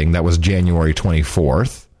France-Greece thing that was January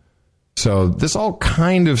 24th. So this all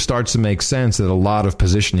kind of starts to make sense that a lot of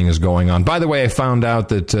positioning is going on. By the way, I found out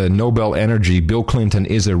that Nobel Energy, Bill Clinton,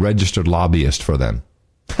 is a registered lobbyist for them.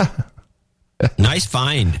 Nice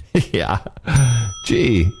find. Yeah.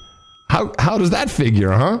 Gee, how does that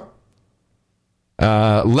figure, huh?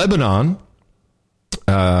 Lebanon,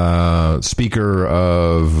 speaker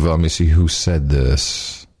of, let me see who said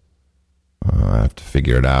this. I have to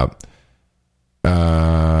figure it out.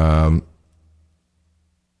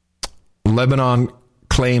 Lebanon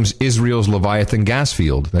claims Israel's Leviathan gas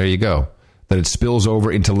field. There you go. That it spills over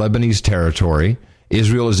into Lebanese territory.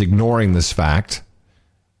 Israel is ignoring this fact.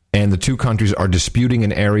 And the two countries are disputing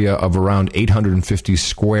an area of around 850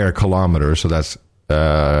 square kilometers. So that's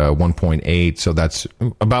 1.8. So that's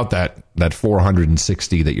about that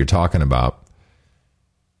 460 that you're talking about.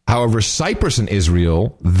 However, Cyprus and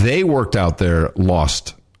Israel, they worked out their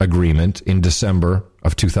lost agreement in December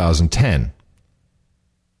of 2010.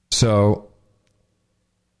 So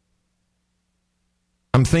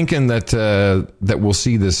I'm thinking that that we'll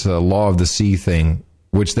see this law of the sea thing,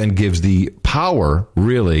 which then gives the power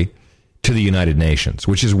really to the United Nations,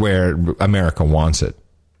 which is where America wants it,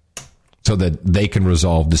 so that they can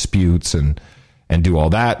resolve disputes and do all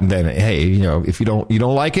that. And then, hey, you know, if you don't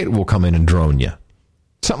like it, we'll come in and drone you,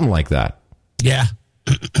 something like that. Yeah,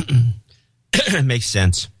 it makes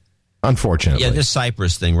sense. Unfortunately, yeah, this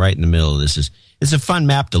Cyprus thing right in the middle of this it's a fun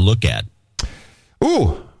map to look at.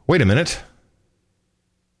 Ooh, wait a minute.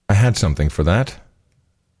 I had something for that.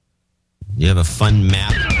 You have a fun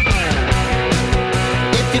map.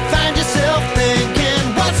 If you find yourself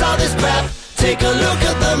thinking, what's all this crap? Take a look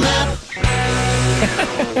at the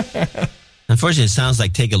map. Unfortunately, it sounds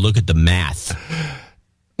like take a look at the math.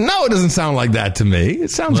 No, it doesn't sound like that to me. It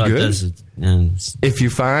sounds good. If you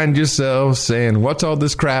find yourself saying, what's all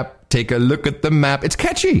this crap? Take a look at the map. It's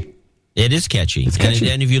catchy. It is catchy. catchy.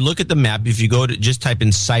 And if you look at the map, if you go to just type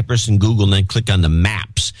in Cyprus in Google and then click on the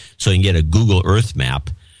maps so you can get a Google Earth map,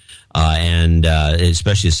 and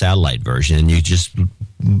especially a satellite version, and you just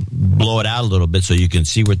blow it out a little bit so you can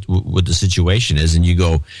see what the situation is, and you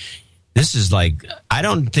go, this is like, I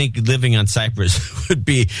don't think living on Cyprus would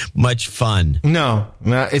be much fun. No,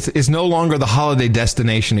 it's no longer the holiday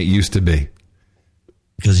destination it used to be.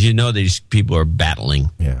 Because you know these people are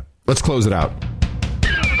battling. Yeah. Let's close it out.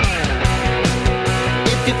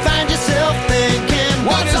 If you find yourself thinking,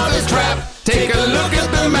 what's all this crap? Take a look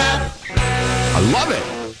at the map. I love it.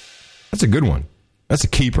 That's a good one. That's a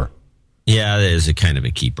keeper. Yeah, that is a kind of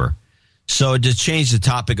a keeper. So to change the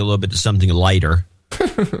topic a little bit to something lighter.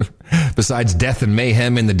 Besides death and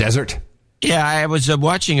mayhem in the desert? Yeah, I was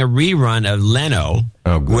watching a rerun of Leno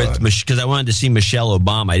because I wanted to see Michelle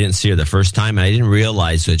Obama. I didn't see her the first time, and I didn't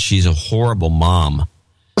realize that she's a horrible mom.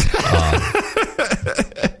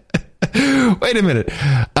 Wait a minute.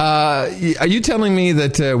 Are you telling me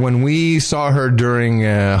that when we saw her during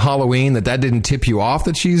Halloween, that didn't tip you off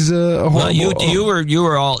that she's a horrible? Well, you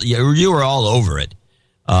were all over it.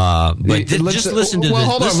 But just listen to this. Well,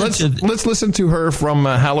 hold on. Let's listen to her from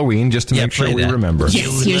Halloween just to make sure we remember.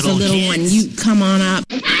 Yes, here's a little one. You come on up.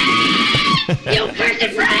 You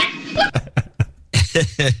cursed brat.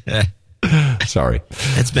 Sorry.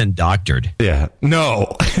 It's been doctored. Yeah.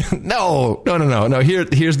 No. Here's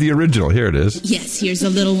the original. Here it is. Yes, here's a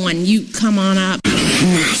little one. You come on up.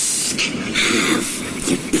 Must have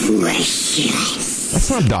the precious. That's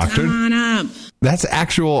not doctored. Come on up. That's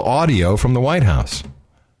actual audio from the White House.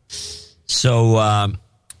 So,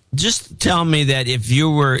 just tell me that if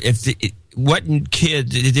what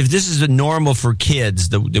kids, if this is normal for kids,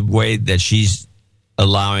 the way that she's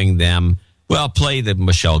allowing them, well, play the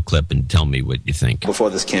Michelle clip and tell me what you think. Before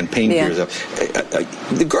this campaign years up,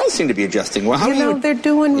 the girls seem to be adjusting well. They're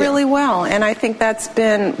doing really well, and I think that's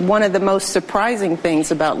been one of the most surprising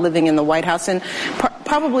things about living in the White House, and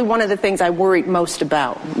probably one of the things I worried most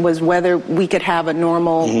about was whether we could have a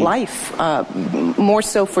normal life, more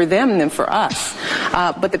so for them than for us.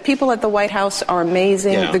 But the people at the White House are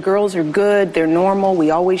amazing. Yeah. The girls are good. They're normal.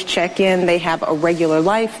 We always check in. They have a regular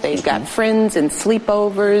life. They've got friends and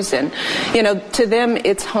sleepovers, and to them,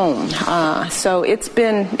 it's home. So it's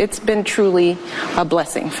been truly a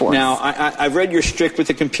blessing for us. Now, I've read you're strict with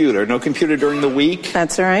the computer. No computer during the week?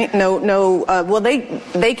 That's all right. No. Well,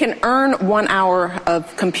 they can earn 1 hour of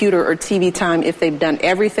computer or TV time if they've done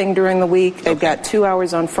everything during the week. They've got 2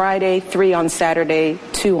 hours on Friday, 3 on Saturday,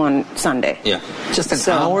 2 on Sunday. Yeah. Just an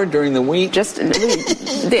hour during the week?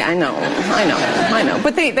 I know.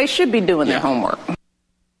 But they should be doing their homework.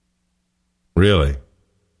 Really?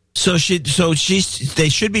 So they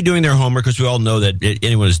should be doing their homework, because we all know that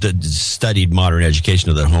anyone who's studied modern education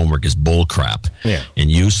knows that homework is bullcrap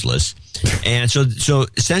and useless. And so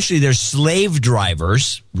essentially they're slave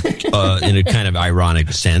drivers, in a kind of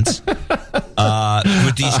ironic sense,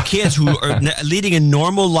 with these kids who are leading a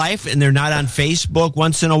normal life, and they're not on Facebook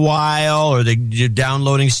once in a while, or they're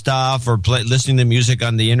downloading stuff, or listening to music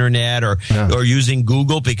on the internet, or using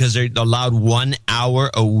Google, because they're allowed 1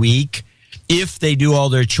 hour a week. If they do all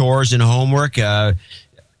their chores and homework,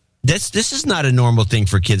 this is not a normal thing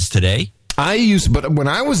for kids today. But when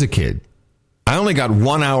I was a kid, I only got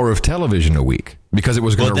 1 hour of television a week because it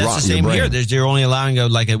was going to rot your brain. That's the same here. They're only allowing a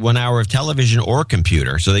 1 hour of television or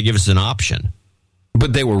computer, so they give us an option.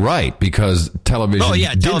 But they were right, because television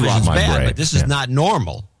did rot my brain. But this is not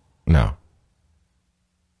normal. No.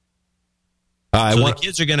 The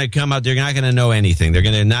kids are going to come out. They're not going to know anything. They're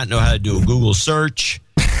going to not know how to do a Google search.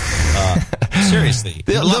 Seriously,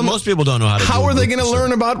 most people don't know how to. How are they going to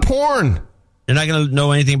learn about porn? They're not going to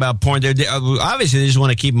know anything about porn. Obviously, they just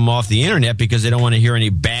want to keep them off the internet because they don't want to hear any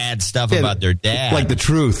bad stuff about their dad. Like the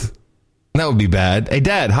truth. That would be bad. Hey,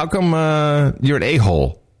 Dad, how come you're an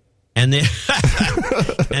a-hole? And they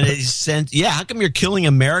sent. Yeah, how come you're killing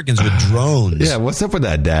Americans with drones? Yeah, what's up with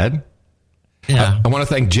that, Dad? Yeah, I want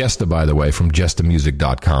to thank Jesta, by the way, from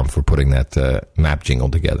JestaMusic.com for putting that map jingle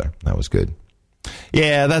together. That was good.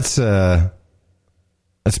 Yeah, that's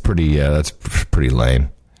pretty lame.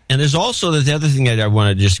 And there's also the other thing that I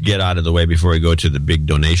want to just get out of the way before we go to the big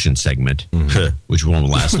donation segment, which won't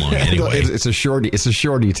last long anyway. It's a shorty. It's a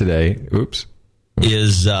shorty today. Oops.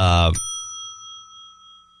 Is the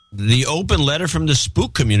open letter from the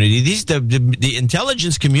spook community? The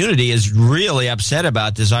intelligence community is really upset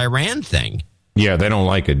about this Iran thing. Yeah, they don't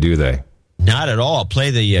like it, do they? Not at all. Play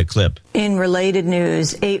the clip. In related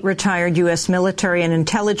news, 8 retired U.S. military and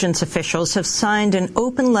intelligence officials have signed an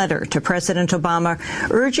open letter to President Obama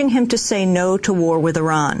urging him to say no to war with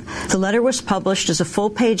Iran. The letter was published as a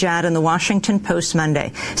full-page ad in the Washington Post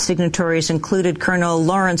Monday. Signatories included Colonel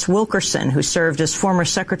Lawrence Wilkerson, who served as former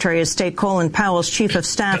Secretary of State Colin Powell's chief of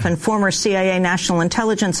staff, and former CIA National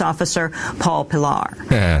Intelligence Officer Paul Pillar.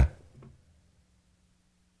 Yeah.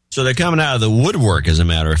 So they're coming out of the woodwork, as a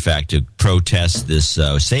matter of fact, to protest this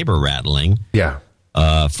saber rattling. Yeah.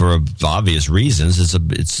 For obvious reasons.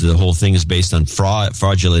 It's the whole thing is based on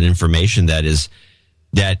fraudulent information that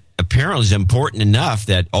apparently is important enough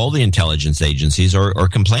that all the intelligence agencies are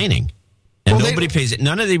complaining. And nobody pays it.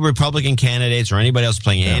 None of the Republican candidates or anybody else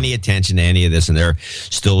paying any attention to any of this, and they're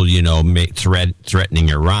still, threatening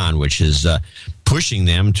Iran, which is pushing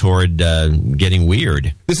them toward getting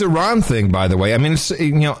weird. This Iran thing, by the way, I mean, it's,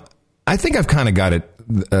 I think I've kind of got it,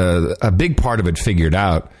 a big part of it figured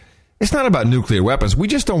out. It's not about nuclear weapons. We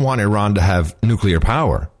just don't want Iran to have nuclear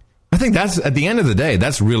power. I think that's, at the end of the day,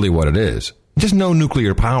 that's really what it is. Just no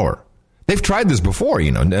nuclear power. They've tried this before,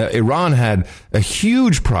 Iran had a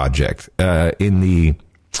huge project in the,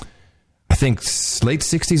 I think, late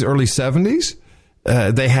 60s, early 70s.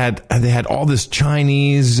 They had all this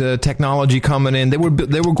Chinese technology coming in. They were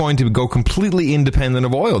going to go completely independent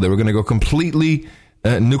of oil. They were going to go completely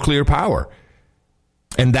nuclear power.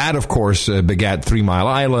 And that, of course, begat 3 Mile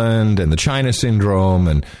Island and the China Syndrome,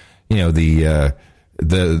 and the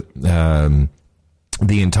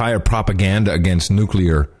entire propaganda against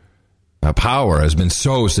nuclear power has been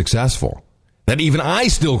so successful that even I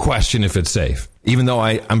still question if it's safe, even though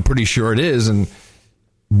I'm pretty sure it is. And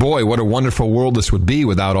boy, what a wonderful world this would be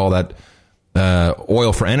without all that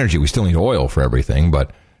oil for energy. We still need oil for everything,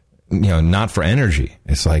 but not for energy.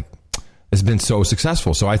 It's like, it's been so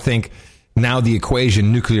successful. So I think now the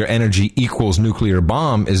equation nuclear energy equals nuclear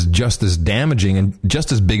bomb is just as damaging and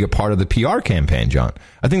just as big a part of the PR campaign, John.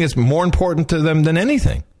 I think it's more important to them than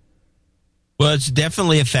anything. Well, it's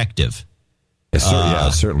definitely effective. It's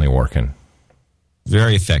certainly working.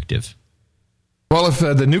 Very effective. Well, if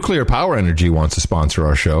the nuclear power energy wants to sponsor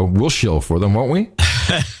our show, we'll shill for them, won't we?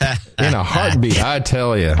 In a heartbeat, I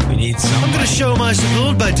tell you. We need some. I'm going to show my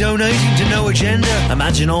support by donating to No Agenda.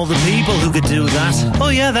 Imagine all the people who could do that. Oh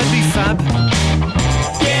yeah, that'd be fab.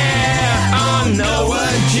 Yeah, on No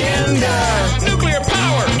Agenda. Nuclear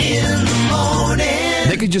power in the morning.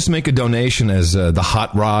 They could just make a donation as the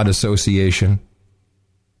Hot Rod Association.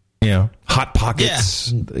 Hot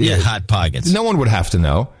Pockets. Yeah, Hot Pockets. No one would have to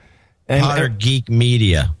know. And Potter Geek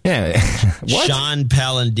Media. Yeah. What? Sean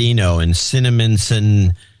Palladino in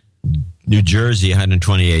Cinnaminson, New Jersey,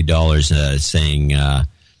 $128, saying,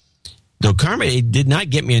 though Karma did not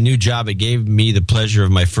get me a new job, it gave me the pleasure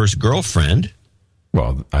of my first girlfriend.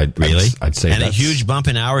 Well, I'd say and a huge bump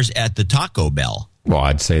in hours at the Taco Bell. Well,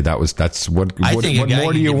 I'd say that's what more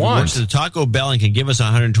do you want? Works at the Taco Bell and can give us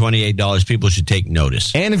 $128. People should take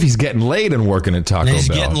notice. And if he's getting laid and working at Taco Bell. He's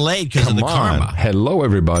getting laid because of the karma. Hello,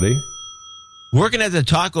 everybody. Working at the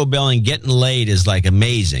Taco Bell and getting laid is like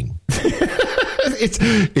amazing. It's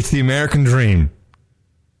the American dream.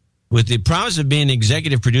 With the promise of being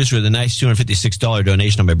executive producer with a nice $256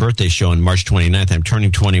 donation on my birthday show on March 29th, I'm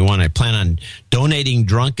turning 21. I plan on donating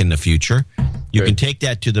drunk in the future. You can take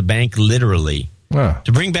that to the bank literally. Wow.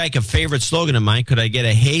 To bring back a favorite slogan of mine, could I get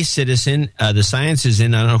a "Hey Citizen, the science is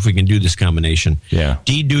in"? I don't know if we can do this combination. Yeah.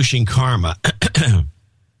 De-douching karma.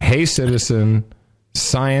 Hey Citizen,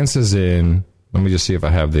 science is in. Let me just see if I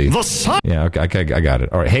have the yeah, okay, I got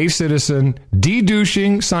it. All right. Hey Citizen,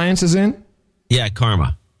 de-douching, science is in? Yeah,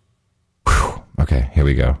 karma. Whew. Okay, here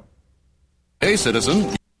we go. Hey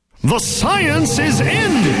Citizen, the science is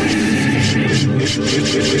in.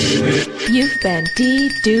 You've been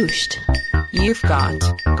de-douched. You've got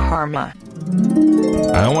karma.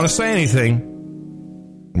 I don't want to say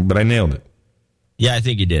anything, but I nailed it. Yeah, I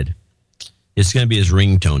think you did. It's going to be his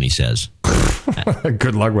ringtone, he says.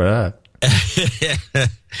 Good luck with that.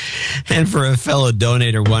 And for a fellow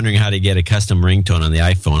donator wondering how to get a custom ringtone on the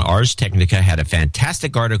iPhone, Ars Technica had a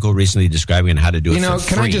fantastic article recently describing how to do it for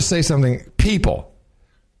free. Can I just say something? People,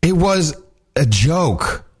 it was a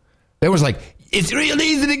joke. It was like, it's real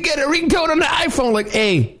easy to get a ringtone on the iPhone. Like,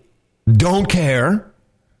 A, don't care.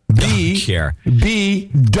 B, don't care. B,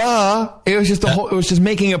 duh. It was just it was just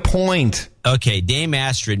making a point. Okay, Dame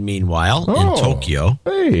Astrid, meanwhile, in Tokyo,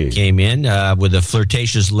 hey. came in with a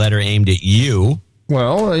flirtatious letter aimed at you.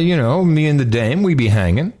 Well, me and the Dame, we be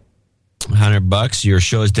hanging. $100. Your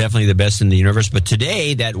show is definitely the best in the universe. But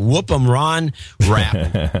today, that Whoop 'em Ron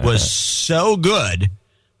rap was so good,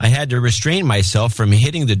 I had to restrain myself from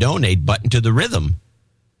hitting the donate button to the rhythm.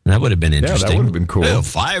 That would have been interesting. Yeah, that would have been cool.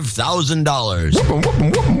 $5,000. Whoop 'em, whoop 'em,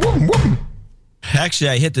 whoop 'em, whoop 'em, whoop 'em. Actually,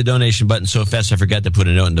 I hit the donation button so fast I forgot to put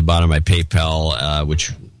a note in the bottom of my PayPal,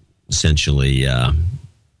 which essentially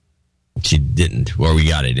she didn't, or we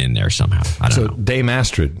got it in there somehow. I don't know. Dame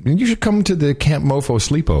Astrid, you should come to the Camp Mofo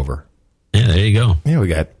sleepover. Yeah, there you go. Yeah, we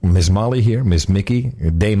got Ms. Molly here, Ms. Mickey.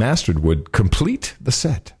 Dame Astrid would complete the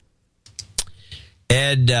set.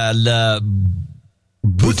 Ed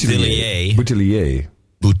Boutillier.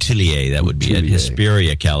 Boutillier, that would be it.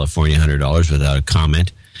 Hesperia, California, $100 without a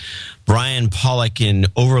comment. Brian Pollock in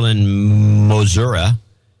Overland, Missouri.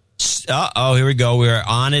 Here we go. We're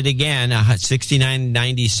on it again.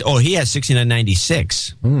 69.90. Oh, he has 69.96.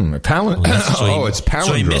 It's palindrome.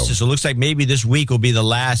 So he missed it. So it looks like maybe this week will be the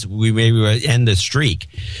last. We maybe end the streak.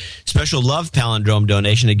 Special love palindrome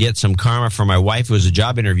donation to get some karma for my wife who has a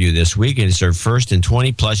job interview this week. And it's her first in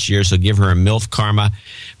 20 plus years. So give her a MILF karma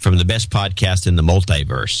from the best podcast in the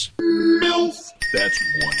multiverse. MILF. That's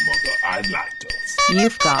one mother I like to.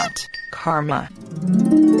 You've got karma.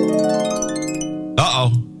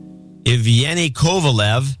 Evgeny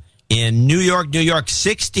Kovalev in New York,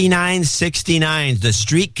 69.69. The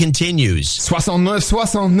streak continues.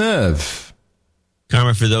 69.69.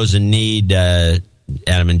 Karma for those in need. Adam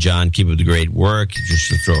and John, keep up the great work. Just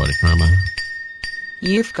to throw it at karma.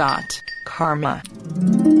 You've got karma.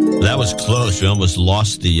 That was close. We almost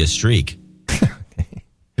lost the streak.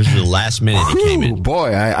 This was the last minute he came in.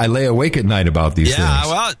 Boy, I lay awake at night about these things. Yeah,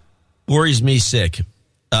 well, it worries me sick.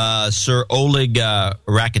 Sir Oleg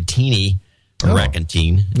Rakatine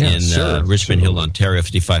in Richmond Hill, Ontario,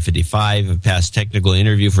 5555. I've passed technical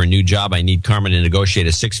interview for a new job. I need karma to negotiate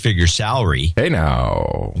a six-figure salary. Hey,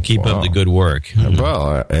 now. Keep up the good work.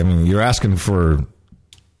 Well, I mean, you're asking for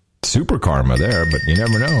super karma there, but you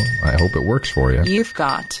never know. I hope it works for you. You've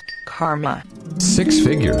got karma. 6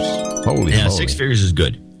 figures. Holy moly. 6 figures is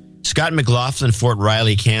good. Scott McLaughlin, Fort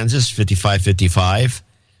Riley, Kansas, 5555.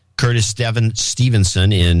 Curtis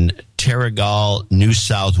Stevenson in Terrigal, New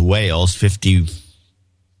South Wales, 50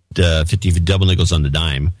 double nickels on the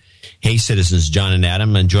dime. Hey, citizens, John and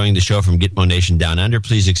Adam, enjoying the show from Gitmo Nation Down Under.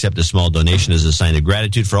 Please accept a small donation as a sign of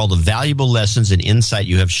gratitude for all the valuable lessons and insight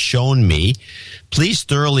you have shown me. Please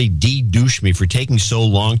thoroughly de-douche me for taking so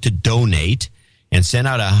long to donate, and send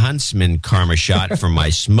out a Huntsman karma shot for my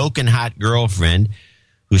smoking hot girlfriend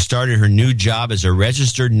who started her new job as a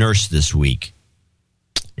registered nurse this week.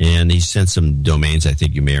 And he sent some domains I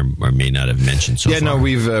think you may or may not have mentioned so far. No,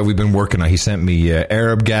 we've been working on. He sent me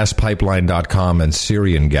ArabGasPipeline.com and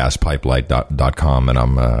SyrianGasPipeline.com, and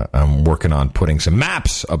I'm working on putting some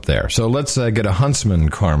maps up there. So let's get a Huntsman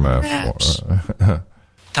karma.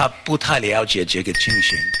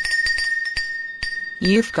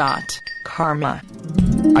 You've got karma.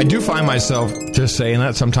 I do find myself just saying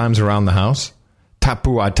that sometimes around the house.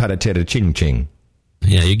 Tapu ataratera ching ching.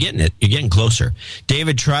 Yeah, you're getting it. You're getting closer.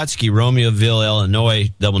 David Trotsky, Romeoville, Illinois,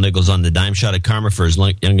 double nickels on the dime shot of karma for his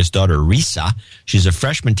youngest daughter, Risa. She's a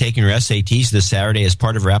freshman taking her SATs this Saturday as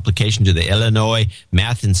part of her application to the Illinois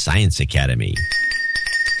Math and Science Academy.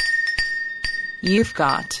 You've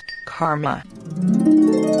got karma.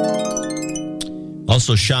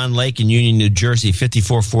 Also, Sean Lake in Union, New Jersey,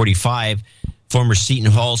 5445, former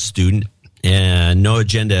Seton Hall student. And No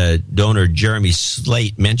Agenda donor Jeremy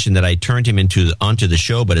Slate mentioned that I turned him onto the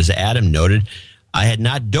show, but as Adam noted, I had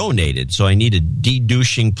not donated, so I needed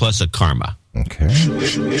de-douching plus a karma. Okay.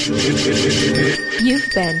 You've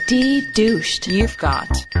been de-douched. You've got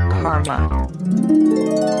karma.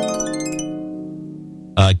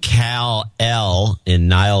 Cal L in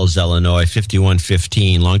Niles, Illinois,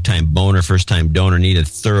 5115, longtime boner, first-time donor, needed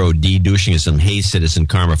thorough de-douching of some Hay Citizen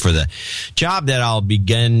karma for the job that I'll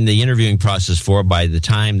begin the interviewing process for by the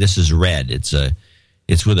time this is read. It's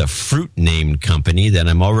with a fruit-named company that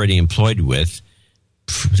I'm already employed with,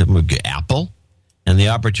 Apple, and the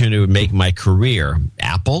opportunity would make my career.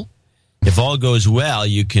 Apple? If all goes well,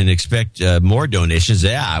 you can expect more donations.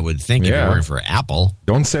 Yeah, I would think if you're working for Apple.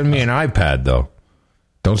 Don't send me an iPad, though.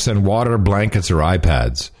 Don't send water, blankets, or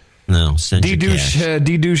iPads. No, send de-douche,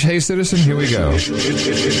 de-douche, Hey Citizen, here we go.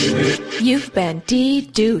 You've been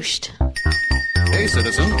de-douched. Hey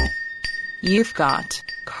Citizen. You've got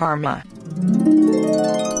karma.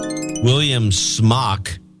 William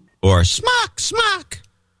Smock, or Smock.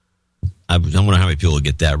 I wonder how many people will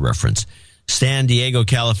get that reference. San Diego,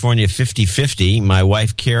 California, 5050. My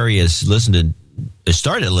wife, Carrie, has started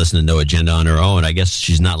listening to No Agenda on her own. I guess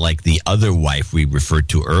she's not like the other wife we referred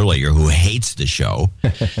to earlier who hates the show.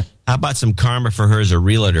 How about some karma for her as a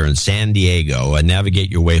realtor in San Diego?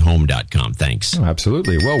 NavigateYourWayHome.com. Thanks. Oh,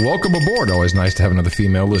 absolutely. Well, welcome aboard. Always nice to have another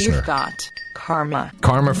female listener. You've got karma.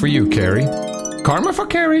 Karma for you, Carrie. Karma for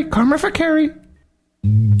Carrie. Karma for Carrie.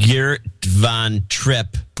 Geert Van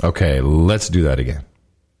Tripp. Okay, let's do that again.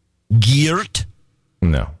 Geert?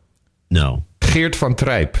 No. Geert van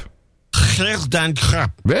Trijp. Geert van Trijp.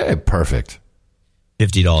 Very perfect.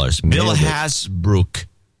 $50. Bill Hasbrook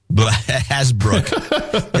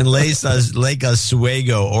in Lake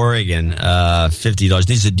Oswego, Oregon. $50.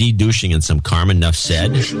 Needs a de-douching and some karma. Enough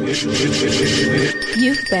said.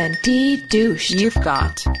 You've been de-douched. You've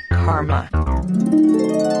got karma.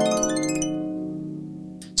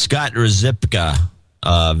 Scott Rizipka,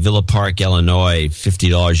 Villa Park, Illinois,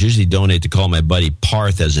 $50. Usually donate to call my buddy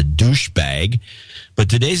Parth as a douchebag. But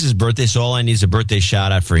today's his birthday, so all I need is a birthday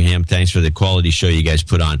shout-out for him. Thanks for the quality show you guys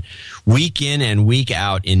put on. Week in and week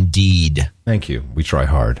out, indeed. Thank you. We try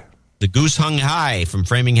hard. The Goose Hung High from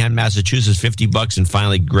Framingham, Massachusetts, $50. And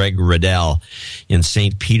finally, Greg Riddell in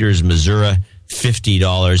St. Peters, Missouri,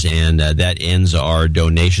 $50. And that ends our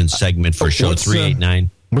donation segment for show 389.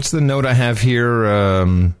 What's the note I have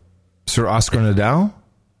here? Sir Oscar Nadal?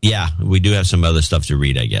 Yeah, we do have some other stuff to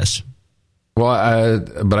read, I guess. Well,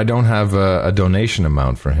 but I don't have a donation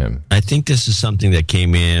amount for him. I think this is something that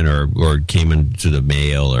came in or came into the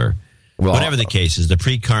mail or whatever the case is. The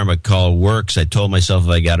pre-karma call works. I told myself if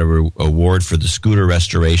I got an award for the scooter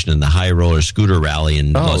restoration and the high roller scooter rally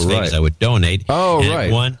in Las Vegas, I would donate. Oh, and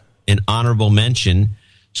right. One, an honorable mention.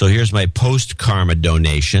 So here's my post-karma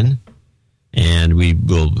donation. And we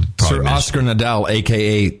will probably Sir Oscar Nadal,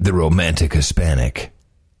 a.k.a. the Romantic Hispanic.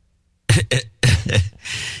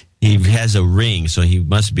 He has a ring, so he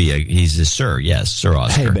must be he's a sir. Yes, Sir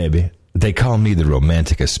Oscar. Hey, baby. They call me the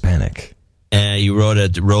Romantic Hispanic. And you wrote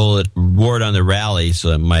a award on the rally, so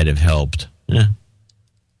it might have helped. Yeah.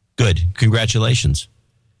 Good. Congratulations.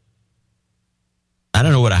 I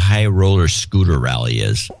don't know what a high roller scooter rally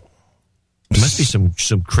is. It must be some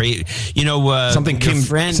crazy, something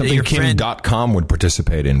Kim.com would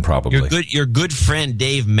participate in, probably. Your good friend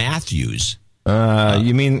Dave Matthews.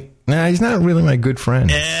 You mean? Nah, he's not really my good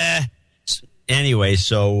friend. Anyway,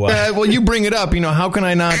 so well, you bring it up. How can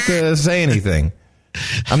I not say anything?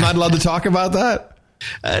 I'm not allowed to talk about that.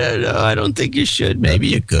 I don't know. I don't think you should. Maybe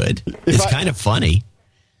you could. It's kind of funny.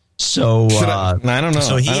 So I don't know.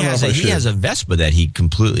 So he has a Vespa that he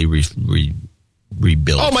completely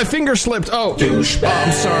rebuilt. Oh, my finger slipped. Oh, I'm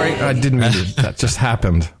sorry. I didn't mean to. That just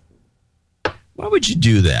happened. Why would you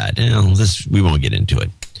do that? We won't get into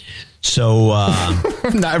it. So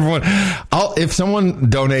not everyone. If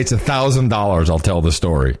someone donates $1,000, I'll tell the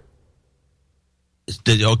story.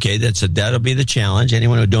 Okay, that'll be the challenge.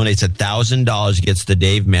 Anyone who donates $1,000 gets the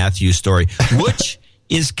Dave Matthews story, which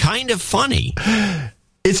is kind of funny.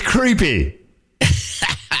 It's creepy.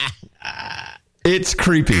 It's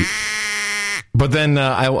creepy. But then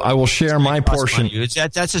I will share my portion.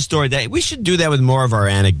 That's a story that we should do that with more of our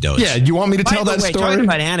anecdotes. Yeah, do you want me to tell that story? Talking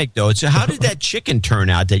about anecdotes, how did that chicken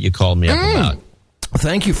turn out that you called me up about?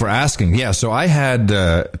 Thank you for asking. Yeah, so I had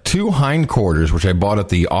 2 hindquarters, which I bought at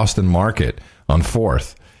the Austin Market on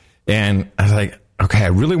 4th. And I was like, okay, I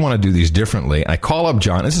really want to do these differently. I call up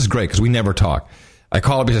John. This is great because we never talk. I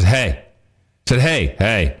call up, he says, hey. I said,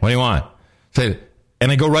 hey, what do you want? And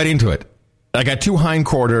I go right into it. I got 2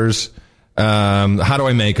 hindquarters. How do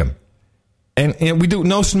I make them? And we do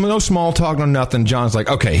no small talk, no nothing. John's like,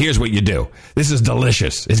 okay, here's what you do. This is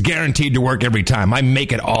delicious. It's guaranteed to work every time. I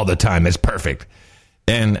make it all the time. It's perfect.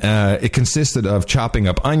 And it consisted of chopping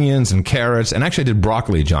up onions and carrots. And actually I did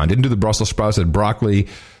broccoli, John. Didn't do the Brussels sprouts. I did broccoli,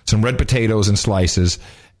 some red potatoes in slices,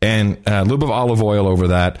 and a little bit of olive oil over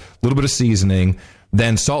that, a little bit of seasoning,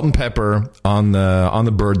 then salt and pepper on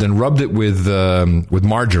the bird, then rubbed it with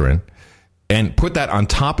margarine, and put that on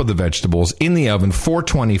top of the vegetables in the oven,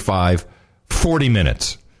 425, 40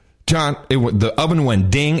 minutes. John, the oven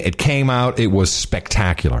went ding. It came out. It was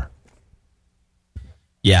spectacular.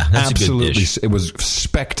 Yeah, that's absolutely. A good dish. It was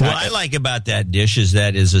spectacular. What I like about that dish is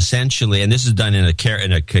that is essentially, and this is done in a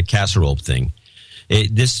casserole thing.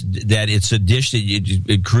 It's a dish that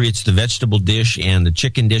it creates the vegetable dish and the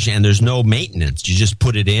chicken dish, and there's no maintenance. You just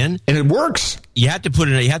put it in, and it works. You have to put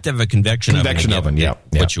it. You have to have a convection oven. Yeah,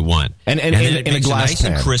 what you want, and in a glass nice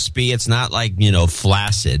pan. And crispy. It's not like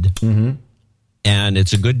flaccid. Mm-hmm. And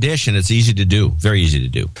it's a good dish, and it's easy to do. Very easy to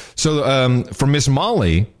do. So for Miss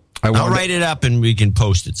Molly, I'll write it up and we can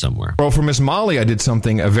post it somewhere. Well, for Miss Molly, I did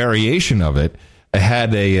a variation of it. I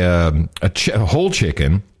had a whole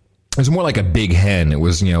chicken. It was more like a big hen. It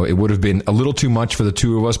was, it would have been a little too much for the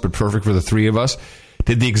 2 of us, but perfect for the 3 of us.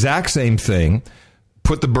 Did the exact same thing.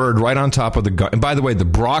 Put the bird right on top of the gun. And by the way, the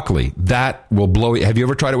broccoli, that will blow you. Have you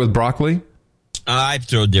ever tried it with broccoli? I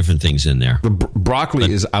throw different things in there. The broccoli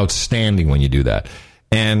is outstanding when you do that.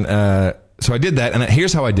 And so I did that, and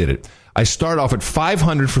here's how I did it. I started off at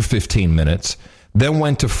 500 for 15 minutes, then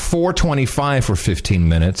went to 425 for 15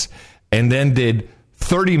 minutes, and then did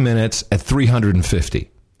 30 minutes at 350.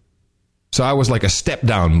 So I was like a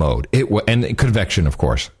step-down mode. And convection, of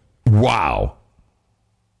course. Wow.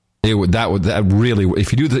 That really,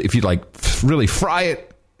 if you really fry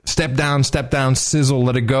it, step down, sizzle,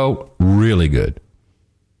 let it go, really good.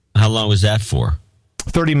 How long was that for?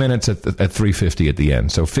 30 minutes at 350 at the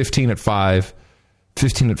end. So 15 at 5,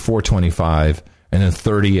 15 at 425, and then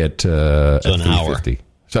 30 at 350.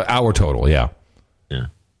 So an hour total, yeah. Yeah.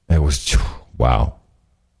 It was, wow.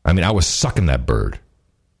 I mean, I was sucking that bird.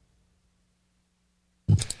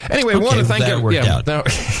 Anyway, I want to thank you.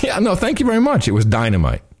 Thank you very much. It was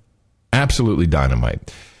dynamite. Absolutely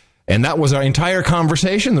dynamite. And that was our entire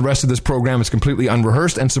conversation. The rest of this program is completely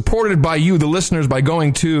unrehearsed and supported by you, the listeners, by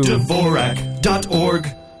going to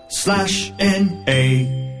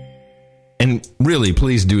Dvorak.org/NA. And really,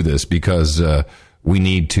 please do this because we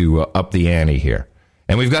need to up the ante here.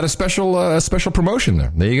 And we've got a special promotion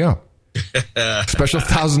there. There you go. Special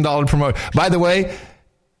 $1,000 promotion. By the way,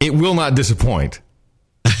 it will not disappoint.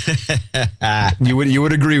 You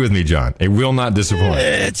would agree with me, John. It will not disappoint.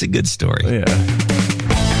 It's a good story. Yeah.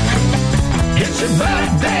 It's your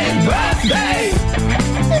birthday.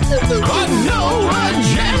 On no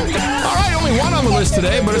agenda. All right, only one on the list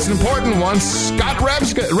today, but it's an important one. Scott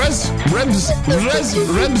Rebska.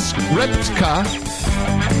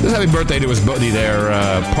 This happy birthday to his buddy there,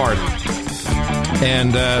 Part.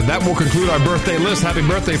 And that will conclude our birthday list. Happy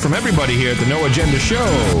birthday from everybody here at the No Agenda Show.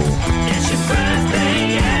 It's your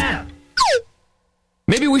birthday, yeah.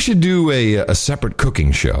 Maybe we should do a separate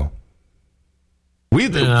cooking show.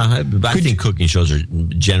 I think cooking shows are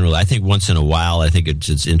generally. I think once in a while, I think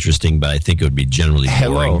it's interesting, but I think it would be generally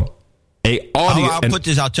boring. I'll put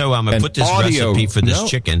this. I'll tell you, I'm going to put this recipe for this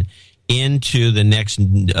chicken into the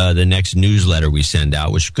next newsletter we send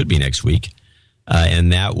out, which could be next week,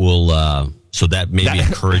 and that will so that maybe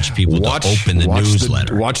encourage people to open the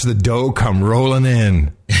newsletter. Watch the dough come rolling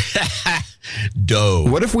in. Dough.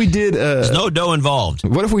 What if we did? There's no dough involved.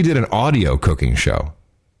 What if we did an audio cooking show?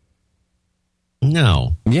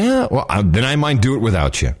 No. Yeah. Well, then I might do it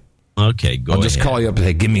without you. Okay, go ahead. I'll just call you up and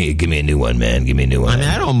say, give me a new one, man. Give me a new one. I mean,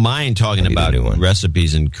 I don't mind talking about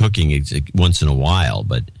recipes and cooking once in a while,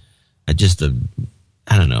 but I just,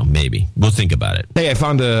 I don't know, maybe. We'll think about it. Hey, I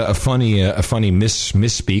found a funny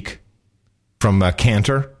misspeak from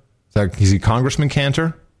Cantor. Is he Congressman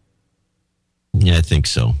Cantor? Yeah, I think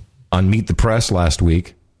so. On Meet the Press last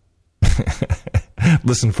week.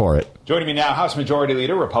 Listen for it. Joining me now, House Majority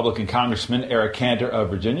Leader, Republican Congressman Eric Cantor of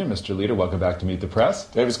Virginia. Mr. Leader, welcome back to Meet the Press.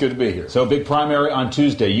 Dave, it's good to be here. So, big primary on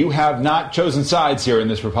Tuesday. You have not chosen sides here in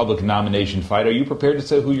this Republican nomination fight. Are you prepared to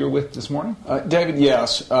say who you're with this morning? David,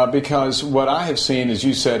 yes, because what I have seen, as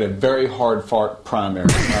you said, a very hard-fought primary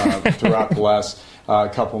throughout the last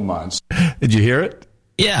couple months. Did you hear it?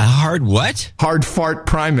 Yeah, hard what? Hard fart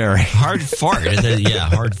primary. Hard fart. Yeah,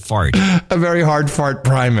 hard fart. A very hard fart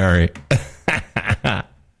primary.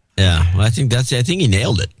 Yeah, well, I think he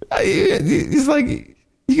nailed it. He's like,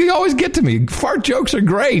 you can always get to me. Fart jokes are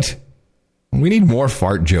great. We need more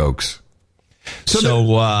fart jokes.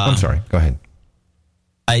 I'm sorry. Go ahead.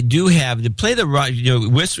 I do have to play the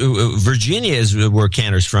Virginia is where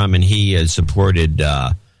Cantor's from, and he supported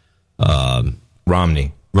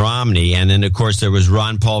Romney. And then of course there was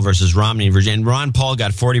Ron Paul versus Romney in Virginia. And Ron Paul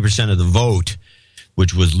got 40% of the vote,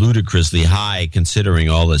 which was ludicrously high considering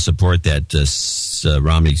all the support that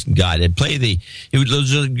Romney got. It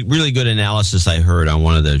was a really good analysis I heard on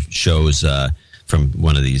one of the shows from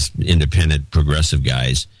one of these independent progressive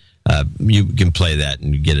guys. You can play that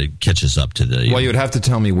and catch us up to the. Well, you would have to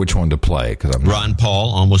tell me which one to play because Ron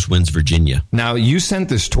Paul almost wins Virginia. Now you sent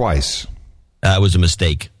this twice. It was a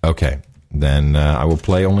mistake. Okay, then I will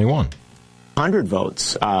play only one. 100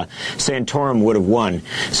 votes, Santorum would have won.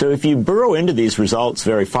 So if you burrow into these results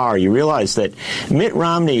very far, you realize that Mitt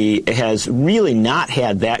Romney has really not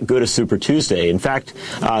had that good a Super Tuesday. In fact,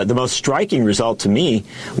 the most striking result to me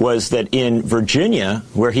was that in Virginia,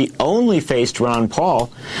 where he only faced Ron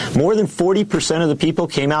Paul, more than 40% of the people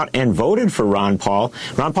came out and voted for Ron Paul.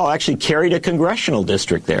 Ron Paul actually carried a congressional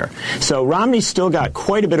district there. So Romney's still got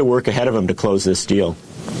quite a bit of work ahead of him to close this deal.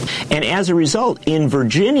 And as a result, in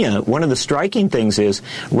Virginia, one of the striking things is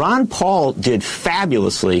Ron Paul did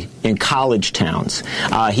fabulously in college towns.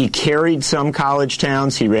 He carried some college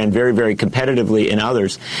towns. He ran very, very competitively in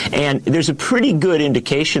others. And there's a pretty good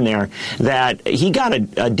indication there that he got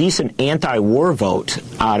a decent anti-war vote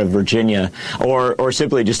out of Virginia, or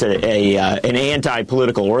simply just an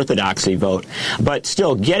anti-political orthodoxy vote. But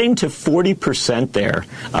still, getting to 40% there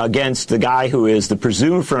against the guy who is the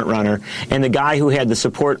presumed front runner and the guy who had the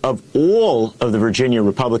support of all of the Virginia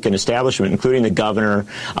Republican establishment, including the governor,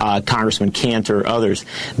 Congressman Cantor, others.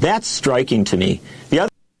 That's striking to me.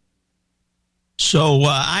 So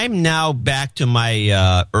I'm now back to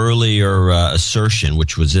my earlier assertion,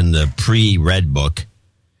 which was in the pre-Red Book,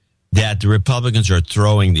 that the Republicans are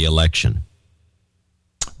throwing the election.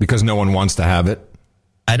 Because no one wants to have it?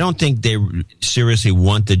 I don't think they seriously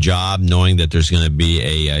want the job knowing that there's going to be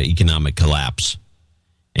a economic collapse.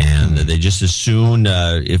 And they just assume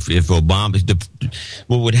if Obama,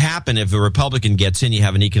 what would happen if a Republican gets in, you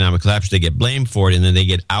have an economic collapse, they get blamed for it, and then they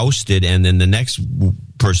get ousted, and then the next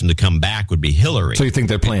person to come back would be Hillary. So you think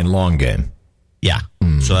they're playing long game? Yeah.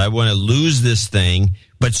 So I want to lose this thing,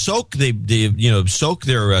 but soak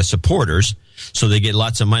their supporters so they get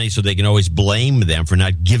lots of money, so they can always blame them for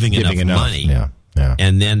not giving enough money. Yeah.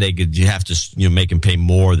 And then you have to make them pay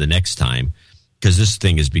more the next time. Because this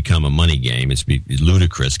thing has become a money game. It's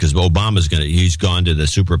ludicrous. Because he's gone to the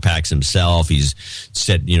super PACs himself. He's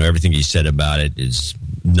said, everything he said about it is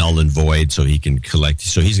null and void. So he can collect.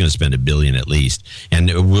 So he's going to spend $1 billion at least. And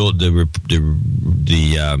the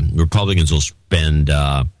Republicans will spend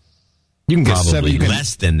you can probably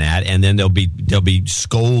less than that, and then they'll be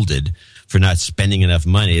scolded for not spending enough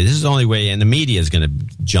money. This is the only way, and the media is going to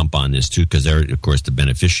jump on this too because they're, of course, the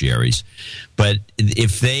beneficiaries. But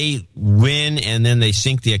if they win and then they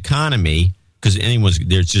sink the economy, because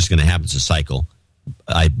there's just going to happen. It's a cycle,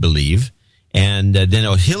 I believe, and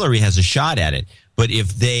then Hillary has a shot at it. But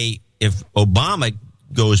if Obama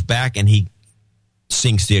goes back and he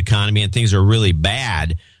sinks the economy and things are really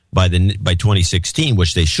bad by 2016,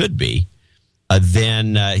 which they should be,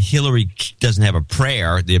 then Hillary doesn't have a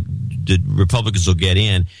prayer. The Republicans will get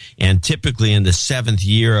in, and typically in the seventh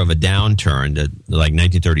year of a downturn, like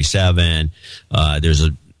 1937,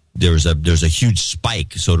 there's a huge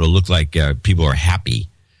spike, so it'll look like people are happy.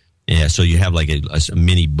 Yeah, so you have like a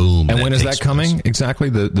mini boom. And when is that coming exactly?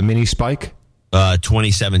 The mini spike?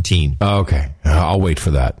 2017. Oh, okay, I'll wait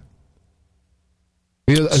for that.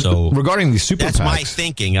 So regarding these super PACs, that's my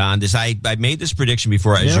thinking on this. I made this prediction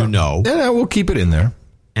before, as you know. Yeah, we'll keep it in there,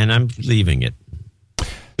 and I'm leaving it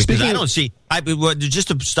because I don't see. Just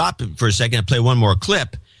to stop for a second and play one more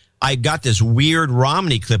clip. I got this weird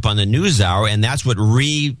Romney clip on the NewsHour, and that's what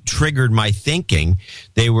re-triggered my thinking.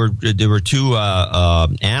 There were two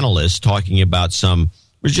analysts talking about some.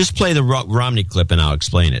 Just play the Romney clip, and I'll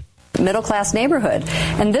explain it. Middle-class neighborhood.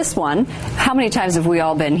 And this one, how many times have we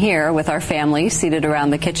all been here with our family seated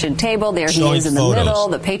around the kitchen table? There he is in the middle,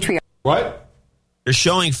 the patriarch. What? They're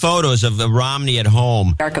showing photos of the Romney at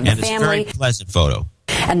home, and it's a very pleasant photo.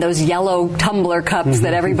 And those yellow tumbler cups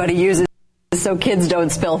that everybody uses so kids don't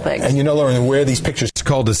spill things. And you know, Lauren, where these pictures... It's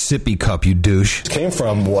called a sippy cup, you douche. ...came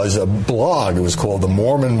from was a blog. It was called the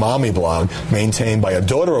Mormon Mommy blog, maintained by a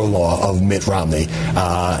daughter-in-law of Mitt Romney.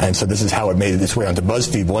 And so this is how it made its way onto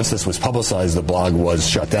BuzzFeed. Once this was publicized, the blog was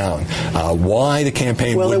shut down. Why the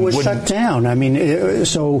campaign Well, it was shut down. I mean,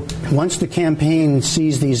 so once the campaign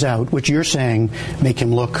sees these out, which you're saying make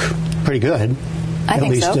him look pretty good, at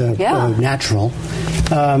least natural,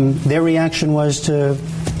 their reaction was to...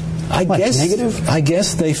 negative? I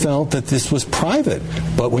guess they felt that this was private.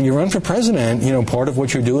 But when you run for president, you know, part of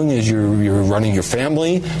what you're doing is you're running your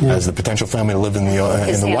family as the potential family to live in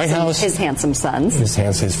the White House. His handsome sons.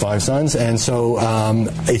 His 5 sons. And so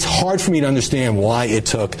it's hard for me to understand why it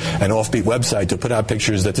took an offbeat website to put out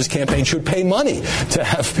pictures that this campaign should pay money to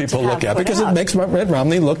have people look at, because it makes Mitt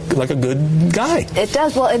Romney look like a good guy. It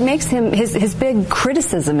does. Well, it makes him, his big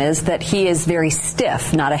criticism is that he is very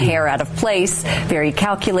stiff, not a hair out of place, very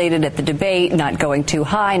calculated at the debate, not going too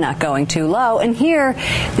high, not going too low. And here,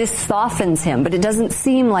 this softens him, but it doesn't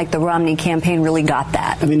seem like the Romney campaign really got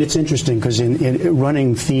that. I mean, it's interesting because in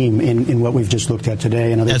running theme in what we've just looked at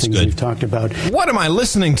today and other things we've talked about. What am I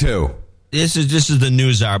listening to? This is the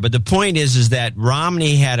NewsHour, but the point is that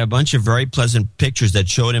Romney had a bunch of very pleasant pictures that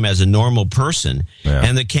showed him as a normal person,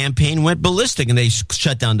 and the campaign went ballistic, and they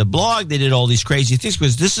shut down the blog. They did all these crazy things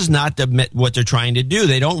because this is not what they're trying to do.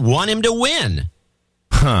 They don't want him to win.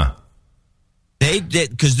 Huh. They did,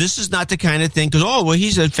 because this is not the kind of thing, because,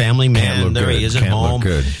 he's a family man. There he is at home.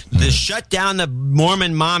 Shut down the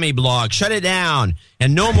Mormon Mommy blog. Shut it down.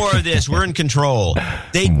 And no more of this. We're in control.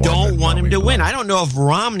 They don't want him to win. I don't know if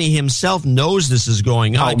Romney himself knows this is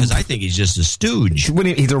going on, because I think he's just a stooge.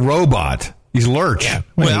 He's a robot. He's Lurch. Yeah.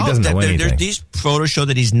 He doesn't know anything. These photos show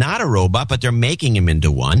that he's not a robot, but they're making him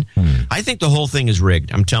into one. I think the whole thing is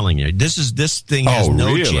rigged. I'm telling you. This thing has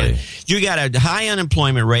no chance. You got a high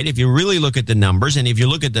unemployment rate if you really look at the numbers, and if you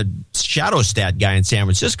look at the shadow stat guy in San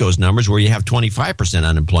Francisco's numbers, where you have 25%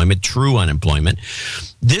 unemployment, true unemployment.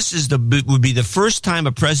 This would be the first time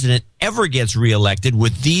a president ever gets reelected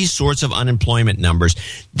with these sorts of unemployment numbers.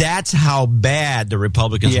 That's how bad the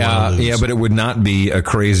Republicans want to lose. Yeah, but it would not be a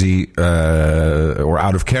crazy or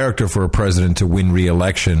out of character for a president to win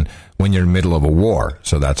reelection when you're in the middle of a war.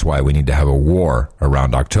 So that's why we need to have a war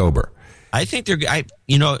around October. I think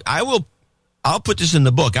I'll put this in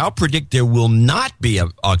the book. I'll predict there will not be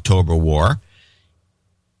an October war.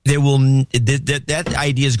 That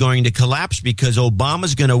idea is going to collapse because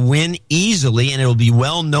Obama's going to win easily, and it'll be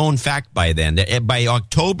well-known fact by then. By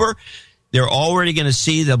October, they're already going to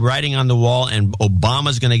see the writing on the wall, and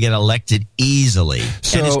Obama's going to get elected easily.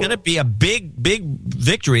 And it's going to be a big, big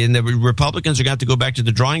victory, and the Republicans are going to have to go back to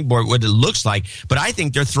the drawing board, what it looks like. But I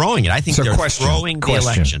think they're throwing it. I think they're throwing the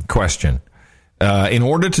election. In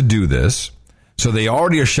order to do this, so they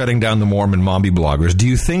already are shutting down the Mormon Mommy bloggers. Do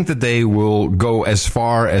you think that they will go as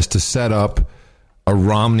far as to set up a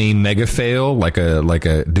Romney mega fail, like a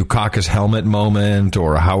Dukakis helmet moment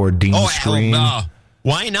or a Howard Dean scream?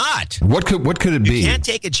 Why not? What could it be? You can't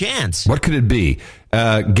take a chance. What could it be?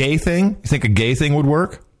 Gay thing? You think a gay thing would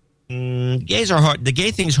work? Gays are hard. The gay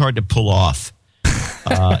thing's hard to pull off.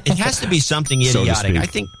 It has to be something idiotic.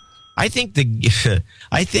 What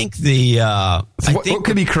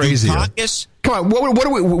could be crazier? Dukakis, come on, what do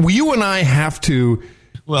we? You and I have to.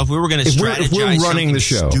 Well, if we were going to strategize, if we're running the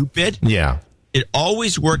show, stupid. Yeah. It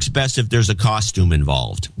always works best if there's a costume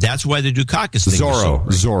involved. That's why the Dukakis thing.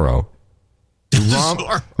 Zorro.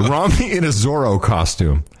 Romney in a Zorro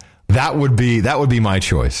costume. That would be my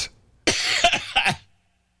choice.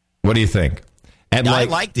 What do you think? I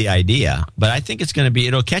like the idea, but I think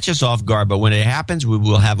it'll catch us off guard. But when it happens, we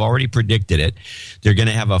will have already predicted it. They're going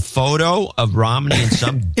to have a photo of Romney in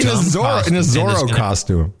some in a Zorro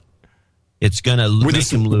costume. It's going to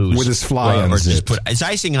make him lose. With his fly or just put it's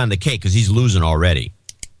icing on the cake because he's losing already.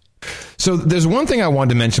 So there's one thing I wanted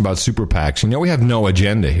to mention about super PACs. We have no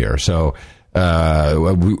agenda here. So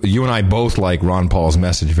you and I both like Ron Paul's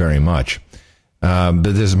message very much. But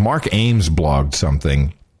there's Mark Ames blogged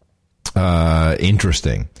something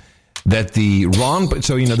interesting. That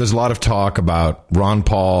there's a lot of talk about Ron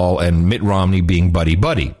Paul and Mitt Romney being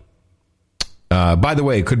buddy-buddy. By the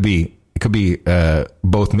way, it could be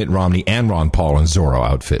both Mitt Romney and Ron Paul in Zorro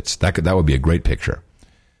outfits. That would be a great picture.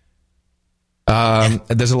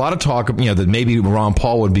 There's a lot of talk, that maybe Ron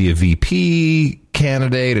Paul would be a VP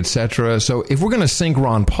candidate, etc. So if we're going to sink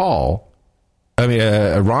Romney,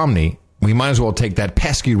 we might as well take that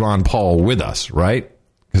pesky Ron Paul with us, right?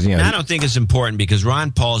 I don't think it's important because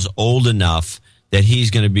Ron Paul's old enough that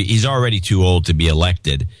he's already too old to be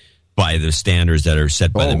elected by the standards that are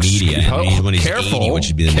set by the media. And when he's 80, which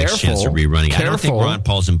would be the next chance to be running. I don't think Ron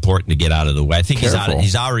Paul's important to get out of the way. I think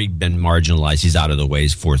he's already been marginalized. He's out of the way.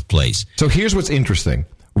 He's fourth place. So here's what's interesting.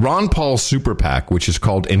 Ron Paul's super PAC, which is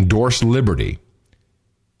called Endorse Liberty,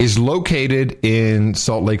 is located in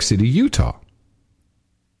Salt Lake City, Utah.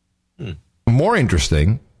 More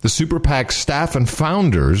interesting, the super PAC staff and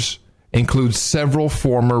founders include several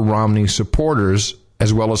former Romney supporters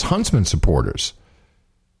as well as Huntsman supporters.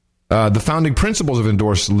 The founding principals of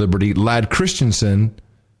Endorse Liberty, Ladd Christensen,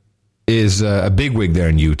 is a bigwig there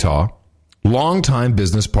in Utah, longtime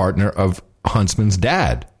business partner of Huntsman's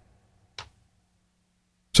dad.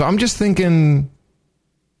 So I'm just thinking,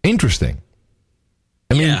 interesting.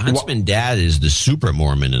 Huntsman's dad is the super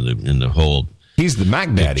Mormon in the whole. He's the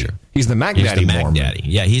Mac Daddy. Picture. He's the Mac Daddy Mormon. Daddy.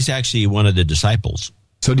 Yeah, he's actually one of the disciples.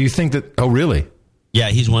 So do you think that? Oh, really? Yeah,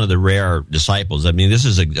 he's one of the rare disciples. I mean, this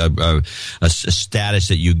is a status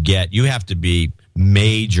that you get. You have to be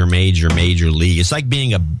major league. It's like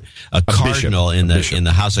being a cardinal bishop in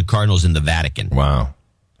the House of Cardinals in the Vatican. Wow.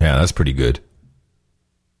 Yeah, that's pretty good.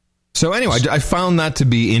 So anyway, I found that to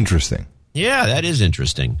be interesting. Yeah, that is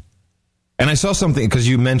interesting. And I saw something, because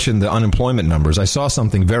you mentioned the unemployment numbers, I saw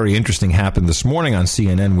something very interesting happen this morning on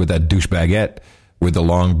CNN with that douchebagette with the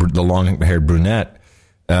long-haired brunette.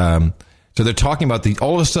 So they're talking about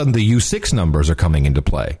all of a sudden the U6 numbers are coming into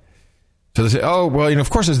play. So they say, oh, well, of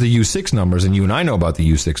course there's the U6 numbers, and you and I know about the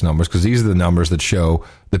U6 numbers because these are the numbers that show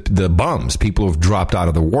the bums, people who've dropped out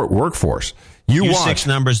of the workforce. U6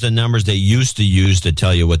 numbers, the numbers they used to use to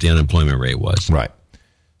tell you what the unemployment rate was. Right.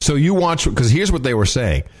 So you watch, because here's what they were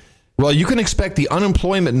saying. Well, you can expect the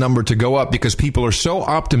unemployment number to go up because people are so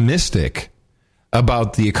optimistic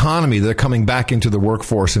about the economy, they're coming back into the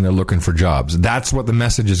workforce and they're looking for jobs. That's what the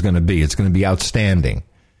message is going to be. It's going to be outstanding.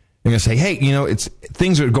 They're going to say, hey,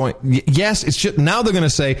 things are going, yes, it's just, now they're going to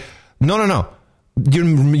say, no,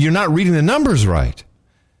 you're not reading the numbers right.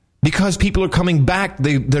 Because people are coming back,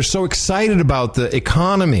 they're so excited about the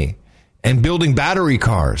economy and building battery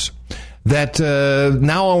cars that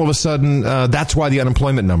now all of a sudden, that's why the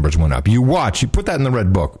unemployment numbers went up. You watch, you put that in the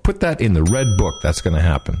red book. Put that in the red book. That's going to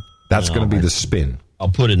happen. That's going to be the spin. I'll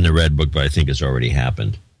put it in the red book, but I think it's already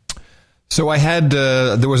happened. So I had,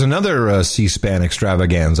 there was another C-SPAN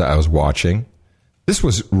extravaganza I was watching. This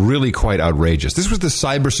was really quite outrageous. This was the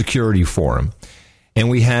Cybersecurity Forum. And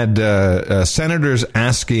we had senators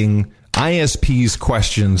asking ISPs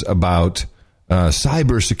questions about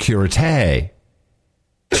cybersecurity.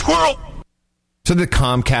 Squirrel! So the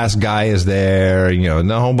Comcast guy is there, and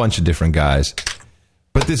a whole bunch of different guys.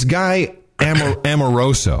 But this guy,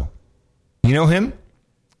 Amoroso, you know him?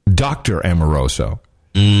 Dr. Amoroso.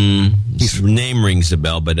 His name rings a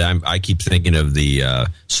bell, but I keep thinking of the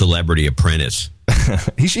Celebrity Apprentice.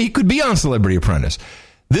 He could be on Celebrity Apprentice.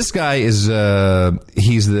 This guy is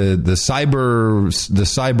he's the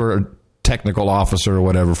cyber technical officer or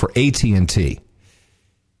whatever for AT&T.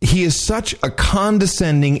 He is such a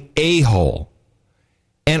condescending a-hole.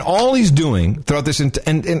 And all he's doing throughout this,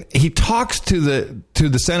 and he talks to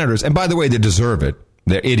the senators, and by the way, they deserve it.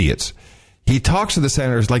 They're idiots. He talks to the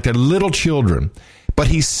senators like they're little children, but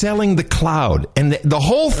he's selling the cloud. And the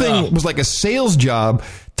whole thing was like a sales job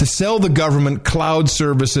to sell the government cloud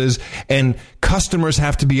services, and customers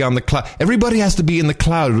have to be on the cloud. Everybody has to be in the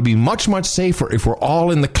cloud. It'll be much, much safer if we're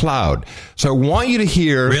all in the cloud. So I want you to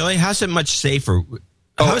hear... Really? How's it much safer?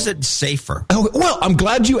 How is it safer? Oh, well, I'm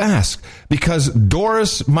glad you asked, because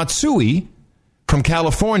Doris Matsui from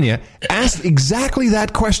California asked exactly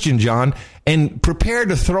that question, John, and prepare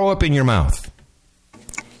to throw up in your mouth.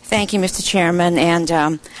 Thank you, Mr. Chairman.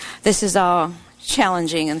 And this is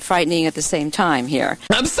challenging and frightening at the same time here.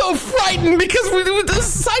 I'm so frightened because the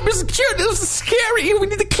cybersecurity is scary. We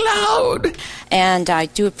need the cloud. And I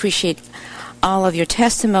do appreciate all of your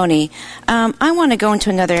testimony. I want to go into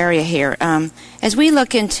another area here. As we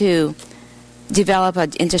look into develop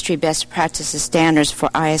industry best practices standards for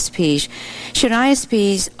ISPs, should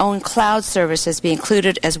ISPs' own cloud services be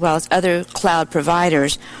included as well as other cloud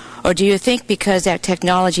providers? Or do you think because that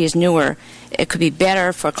technology is newer, it could be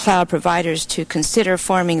better for cloud providers to consider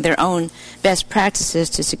forming their own best practices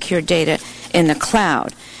to secure data in the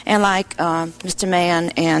cloud? And like Mr.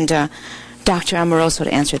 Mann and Dr. Amoroso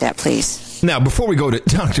to answer that, please. Now, before we go to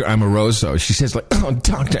Dr. Amoroso, she says, like, oh,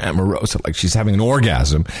 Dr. Amoroso, like she's having an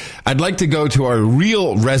orgasm. I'd like to go to our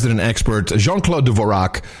real resident expert, Jean-Claude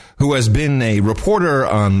Dvorak, who has been a reporter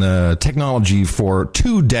on technology for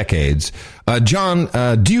 2 decades. John,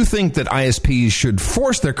 do you think that ISPs should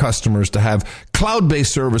force their customers to have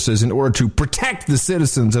cloud-based services in order to protect the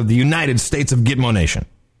citizens of the United States of Gitmo Nation?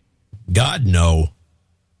 God, no.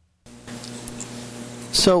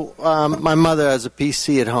 So my mother has a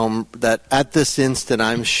PC at home that at this instant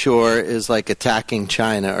I'm sure is like attacking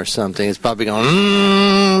China or something. It's probably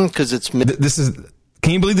going, because it's... This is...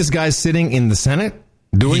 Can you believe this guy's sitting in the Senate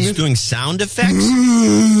doing He's doing sound effects?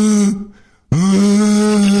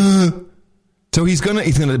 So he's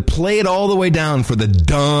gonna play it all the way down for the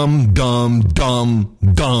dumb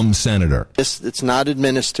senator. It's not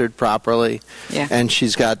administered properly, yeah. And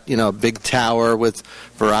she's got a big tower with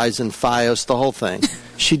Verizon, FiOS, the whole thing.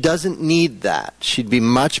 She doesn't need that. She'd be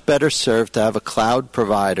much better served to have a cloud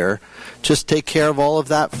provider just take care of all of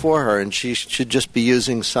that for her, and she should just be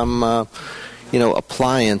using some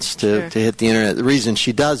appliance to hit the internet. The reason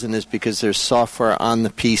she doesn't is because there's software on the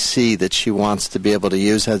PC that she wants to be able to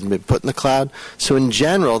use, hasn't been put in the cloud. So in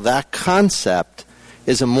general, that concept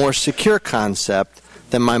is a more secure concept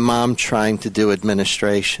than my mom trying to do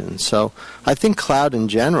administration. So I think cloud in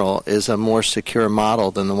general is a more secure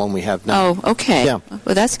model than the one we have now. Oh, okay. Yeah.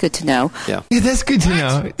 Well, that's good to know. Yeah, that's good to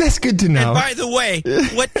know. That's good to know. And by the way,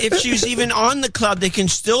 what if she's even on the cloud?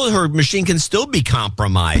 Her machine can still be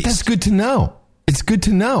compromised. But that's good to know. It's good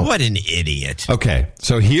to know. What an idiot. Okay,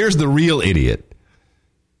 so here's the real idiot.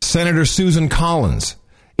 Senator Susan Collins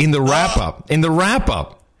in the wrap-up.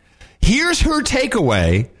 Here's her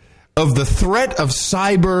takeaway of the threat of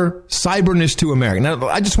cyberness to America. Now,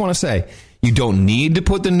 I just want to say, you don't need to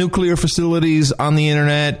put the nuclear facilities on the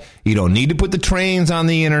internet. You don't need to put the trains on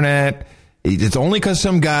the internet. It's only because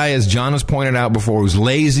some guy, as John has pointed out before, who's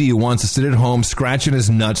lazy, who wants to sit at home scratching his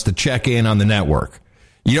nuts to check in on the network.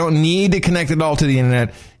 You don't need to connect it all to the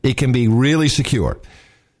internet. It can be really secure.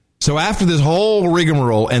 So after this whole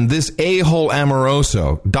rigmarole and this a-hole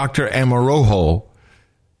Amoroso, Dr. Amoroso,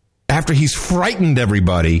 after he's frightened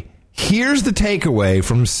everybody, here's the takeaway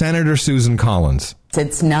from Senator Susan Collins.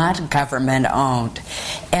 It's not government owned.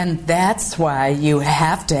 And that's why you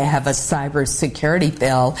have to have a cybersecurity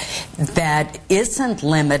bill that isn't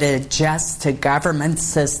limited just to government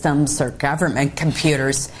systems or government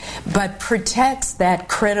computers, but protects that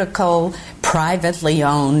critical privately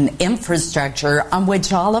owned infrastructure on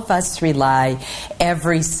which all of us rely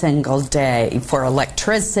every single day for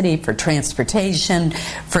electricity, for transportation,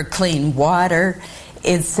 for clean water.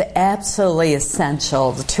 It's absolutely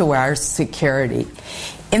essential to our security.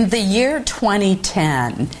 In the year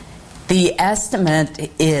 2010, the estimate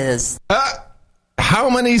is... How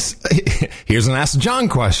many... Here's an Ask John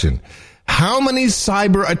question. How many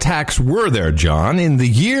cyber attacks were there, John, in the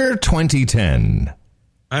year 2010?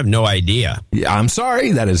 I have no idea. I'm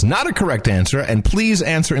sorry, that is not a correct answer, and please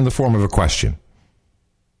answer in the form of a question.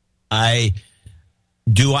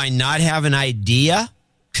 Do I not have an idea?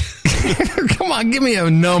 Come on, give me a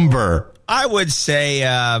number. I would say,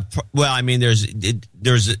 there's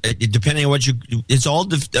depending on what it's all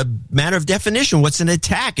a matter of definition. What's an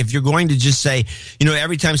attack? If you're going to just say,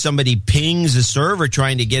 every time somebody pings a server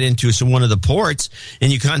trying to get into one of the ports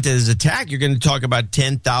and you count it as attack, you're going to talk about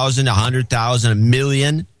 10,000, 100,000, 1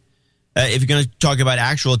 million. If you're going to talk about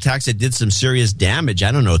actual attacks that did some serious damage,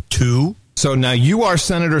 I don't know, 2. So now you are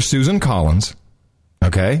Senator Susan Collins,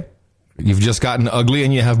 okay? You've just gotten ugly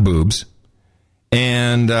and you have boobs.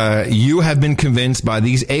 And you have been convinced by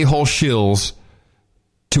these a-hole shills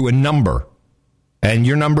to a number. And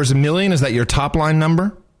your number is 1 million? Is that your top line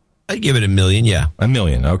number? I'd give it 1 million, yeah. 1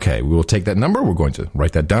 million, okay. We will take that number. We're going to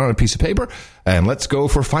write that down on a piece of paper. And let's go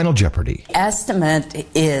for Final Jeopardy. Estimate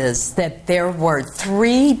is that there were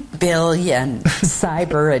 3 billion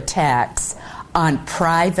cyber attacks on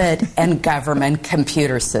private and government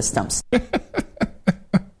computer systems.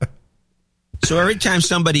 So every time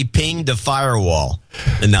somebody pinged a firewall,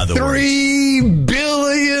 in other words. 3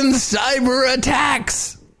 billion cyber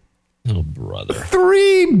attacks. Oh, brother.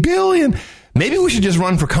 3 billion. Maybe we should just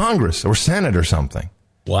run for Congress or Senate or something.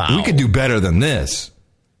 Wow. We could do better than this.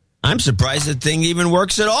 I'm surprised the thing even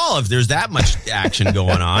works at all if there's that much action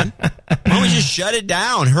going on. Why don't we just shut it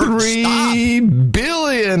down? 3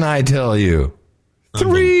 billion, I tell you.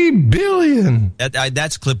 3 billion.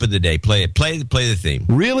 That's clip of the day. Play it. Play the theme.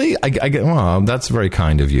 Really? I get. Well, that's very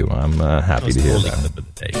kind of you. I'm happy to hear that. Clip of the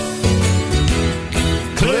day.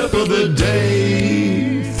 Clip of the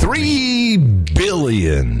day. 3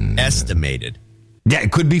 billion. Estimated. Yeah,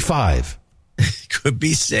 it could be 5. Could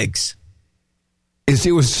be 6.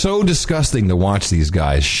 It was so disgusting to watch these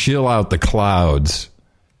guys shill out the clouds.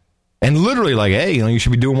 And literally like, hey, you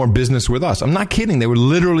should be doing more business with us. I'm not kidding. They were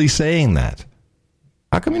literally saying that.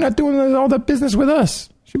 How come you're not doing all that business with us?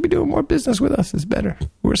 Should be doing more business with us. It's better.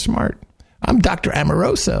 We're smart. I'm Dr.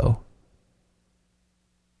 Amoroso.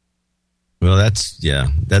 Well, that's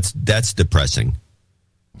depressing.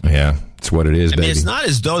 Yeah, it's what it is, baby. I mean, it's not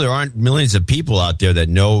as though there aren't millions of people out there that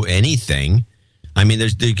know anything. I mean,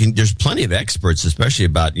 there's plenty of experts, especially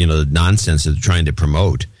about, the nonsense that they're trying to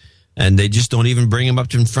promote. And they just don't even bring them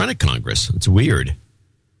up in front of Congress. It's weird.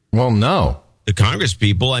 Well, no. The Congress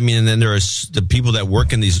people, I mean, and then there are the people that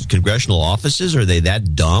work in these congressional offices. Are they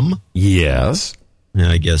that dumb? Yes.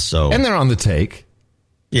 Yeah, I guess so. And they're on the take.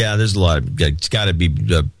 Yeah, there's a lot. It's got to be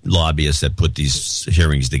the lobbyists that put these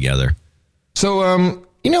hearings together. So,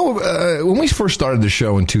 when we first started the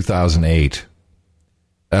show in 2008,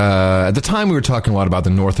 at the time we were talking a lot about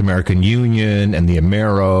the North American Union and the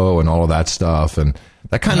Amero and all of that stuff, and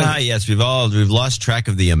that kind of. Yes, we've lost track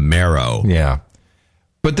of the Amero. Yeah,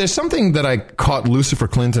 but there's something that I caught Lucifer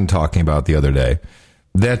Clinton talking about the other day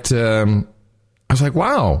that I was like,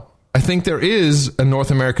 wow, I think there is a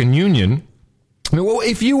North American Union. I mean, well,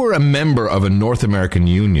 if you were a member of a North American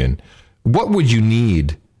Union, what would you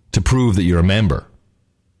need to prove that you're a member?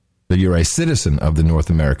 That you're a citizen of the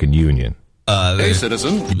North American Union? A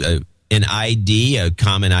citizen? An ID, a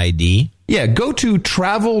common ID? Yeah, go to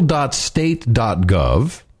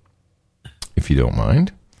travel.state.gov, if you don't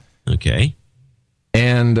mind. Okay.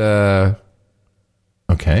 And,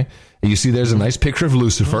 okay. You see there's a nice picture of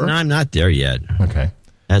Lucifer. No, I'm not there yet. Okay.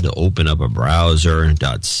 I had to open up a browser,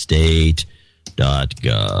 .state.gov.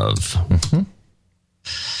 Mm-hmm.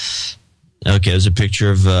 Okay, there's a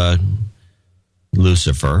picture of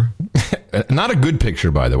Lucifer. Not a good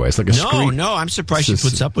picture, by the way. It's like a screen. No, I'm surprised she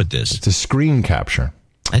puts up with this. It's a screen capture.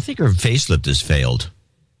 I think her facelift has failed.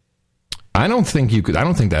 I don't think you could. I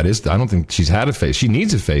don't think that is. I don't think she's had a face. She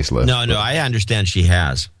needs a facelift. No, I understand she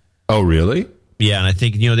has. Oh, really? Yeah, and I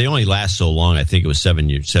think they only last so long. I think it was 7,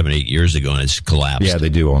 8 years ago, and it's collapsed. Yeah, they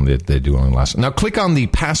do only last. Now click on the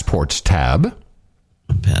passports tab.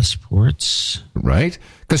 Passports, right?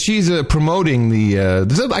 Because she's promoting the.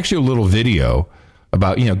 There's actually a little video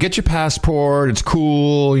about get your passport. It's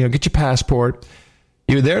cool. Get your passport.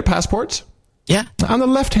 You're there at passports. Yeah. On the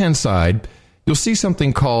left-hand side, you'll see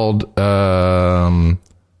something called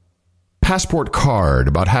passport card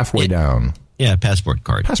about halfway down. Yeah, passport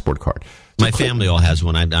card. Passport card. So my family all has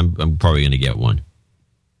one. I'm probably going to get one.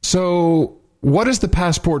 So what is the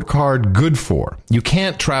passport card good for? You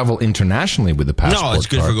can't travel internationally with the passport card. No, it's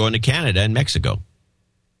good for going to Canada and Mexico,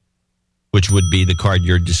 which would be the card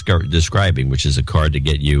you're describing, which is a card to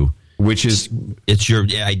get you. It's your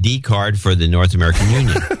ID card for the North American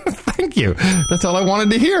Union. Thank you. That's all I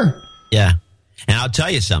wanted to hear. Yeah. And I'll tell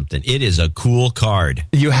you something. It is a cool card.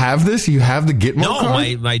 You have this? You have the Gitmo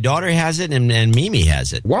card? No, my daughter has it and Mimi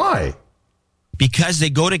has it. Why? Because they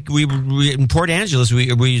go to we in Port Angeles.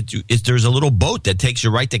 There's a little boat that takes you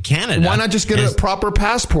right to Canada. Why not just get a proper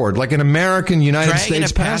passport, like an American United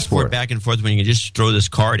States passport? Back and forth when you can just throw this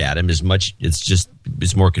card at him it's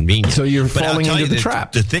more convenient. So you're falling into the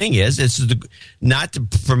trap. The thing is, it's not to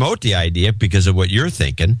promote the idea because of what you're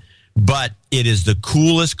thinking, but it is the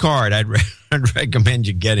coolest card. I'd recommend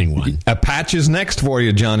you getting one. A patch is next for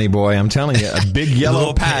you, Johnny boy. I'm telling you, a big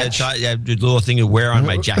yellow patch. A little thing to wear on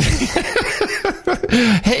my jacket.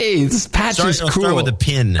 Hey, this patch is cool. Start with a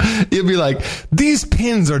pin. You'll be like, these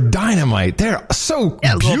pins are dynamite. They're so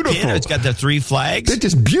beautiful. Pin. It's got the 3 flags. They're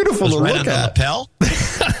just beautiful to look at. Lapel.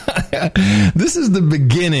 This is the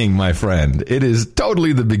beginning, my friend. It is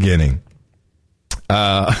totally the beginning.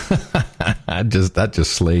 That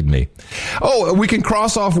just slayed me. Oh, we can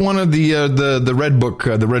cross off one of the red book,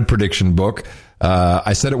 the red prediction book.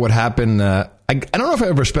 I said it would happen. I don't know if I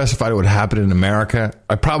ever specified it would happen in America.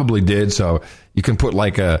 I probably did. So you can put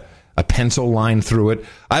like a pencil line through it.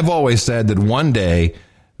 I've always said that one day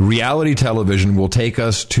reality television will take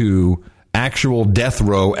us to actual death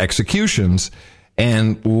row executions.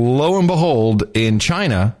 And lo and behold, in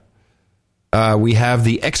China, we have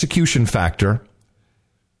the execution factor,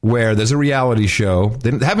 where there's a reality show.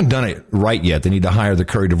 They haven't done it right yet. They need to hire the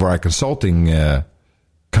Curry DeVry Consulting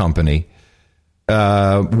company,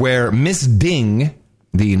 where Miss Ding,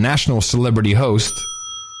 the national celebrity host,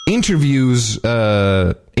 interviews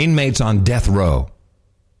inmates on death row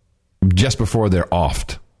just before they're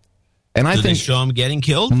offed. And I think they show them getting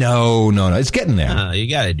killed? No. It's getting there. You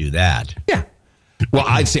got to do that. Yeah. Well,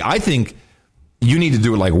 I think you need to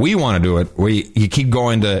do it like we want to do it, where you keep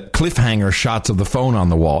going to cliffhanger shots of the phone on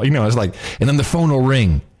the wall. It's like, and then the phone will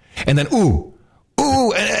ring, and then ooh,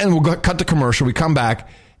 and we'll cut to commercial. We come back,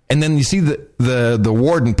 and then you see the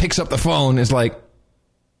warden picks up the phone. It's like,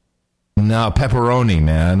 no, pepperoni,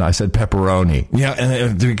 man. I said pepperoni. Yeah,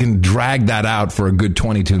 and we can drag that out for a good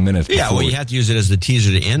 22 minutes. Yeah, well, you have to use it as the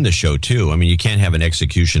teaser to end the show, too. I mean, you can't have an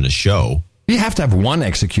execution a show. You have to have one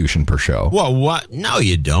execution per show. Well, what? No,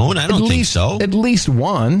 you don't. I don't think so. At least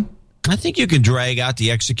one. I think you can drag out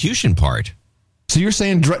the execution part. So you're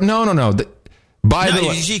saying no.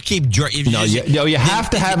 You keep you have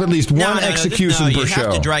to have at least one execution per show. You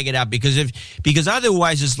have to drag it out because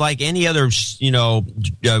otherwise it's like any other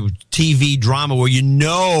TV drama where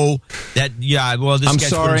that this guy's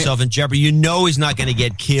put himself in jeopardy. He's not going to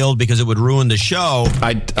get killed because it would ruin the show.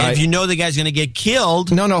 If you know the guy's going to get killed,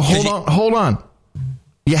 hold on.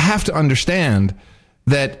 You have to understand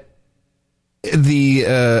that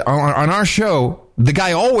on our show the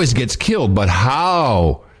guy always gets killed, but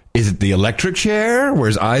how? Is it the electric chair where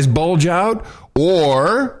his eyes bulge out?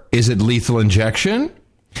 Or is it lethal injection?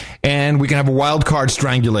 And we can have a wild card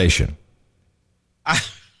strangulation. How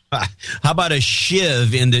about a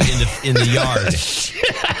shiv in the yard?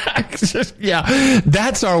 Yeah,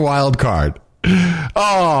 that's our wild card.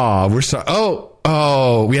 Oh, we're sorry.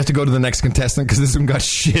 Oh, we have to go to the next contestant because this one got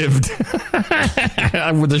shivved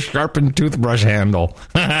with a sharpened toothbrush handle.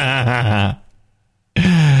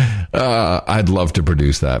 I'd love to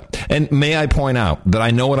produce that. And may I point out that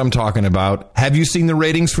I know what I'm talking about. Have you seen the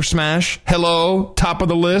ratings for Smash? Hello? Top of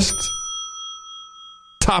the list?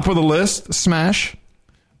 Smash?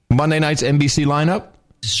 Monday night's NBC lineup?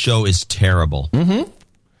 This show is terrible. Mm-hmm.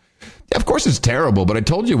 Yeah, of course it's terrible, but I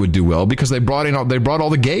told you it would do well because they brought all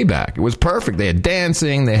the gay back. It was perfect. They had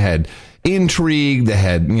dancing, they had intrigue, they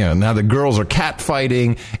had, now the girls are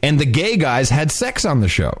catfighting, and the gay guys had sex on the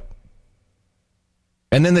show.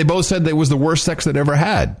 And then they both said that it was the worst sex they'd ever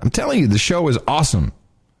had. I'm telling you, the show is awesome.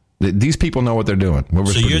 These people know what they're doing.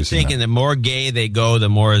 So you're thinking the more gay they go, the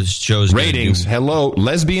more shows ratings. Hello,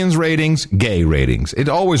 lesbians ratings, gay ratings. It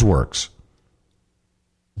always works.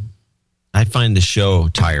 I find the show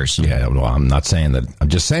tiresome. Yeah, well, I'm not saying that. I'm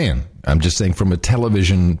just saying from a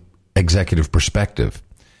television executive perspective.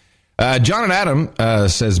 John and Adam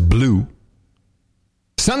says blue.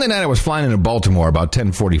 Sunday night, I was flying into Baltimore about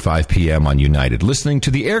 10:45 p.m. on United, listening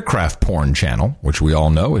to the aircraft porn channel, which we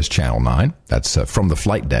all know is Channel 9. That's from the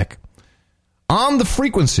flight deck. On the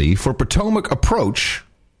frequency for Potomac Approach,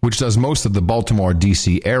 which does most of the Baltimore,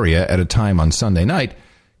 D.C. area at a time on Sunday night,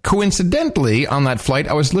 coincidentally, on that flight,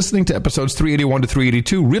 I was listening to episodes 381 to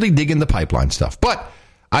 382, really digging the pipeline stuff. But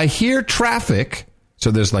I hear traffic,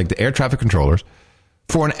 so there's like the air traffic controllers,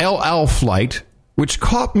 for an El Al flight, which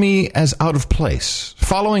caught me as out of place.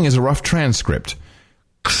 Following is a rough transcript.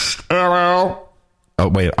 El Al. Oh,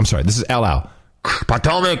 wait, I'm sorry. This is El Al.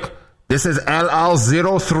 Potomac, this is El Al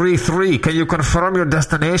 033. Can you confirm your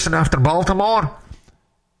destination after Baltimore?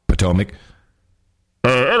 Potomac.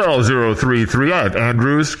 El Al 033. I have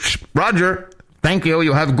Andrews. Roger. Thank you.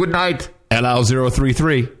 You have a good night. El Al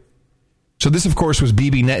 033. So this, of course, was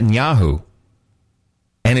Bibi Netanyahu.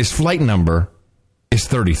 And his flight number is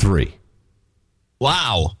 33.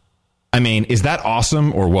 Wow. I mean, is that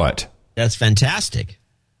awesome or what? That's fantastic.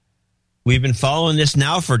 We've been following this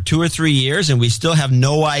now for 2 or 3 years, and we still have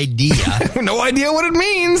no idea. No idea what it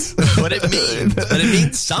means. But it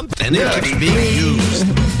means something. Yeah. It's being used.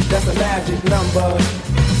 That's a magic number.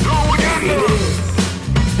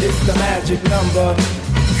 It's the magic number.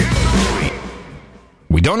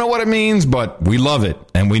 We don't know what it means, but we love it,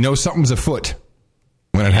 and we know something's afoot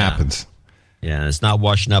when it happens. Yeah, it's not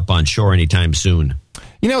washing up on shore anytime soon.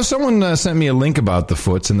 Someone sent me a link about the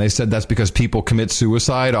foots, and they said that's because people commit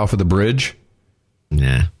suicide off of the bridge.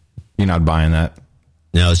 Nah. You're not buying that?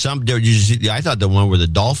 No, I thought the one where the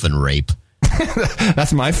dolphin rape.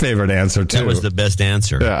 That's my favorite answer, too. That was the best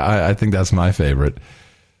answer. Yeah, I think that's my favorite.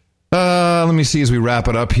 Let me see as we wrap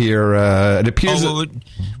it up here. It appears well,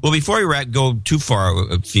 before we go too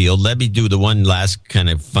far afield, let me do the one last kind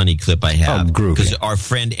of funny clip I have. Oh, groovy. Because our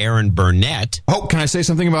friend Aaron Burnett. Oh, can I say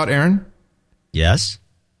something about Aaron? Yes.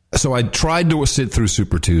 So I tried to sit through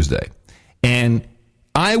Super Tuesday, and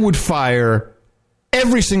I would fire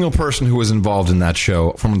every single person who was involved in that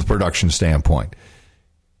show from the production standpoint.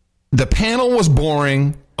 The panel was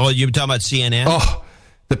boring. Oh, you were talking about CNN? Oh,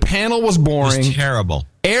 the panel was boring. It was terrible.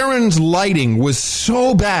 Aaron's lighting was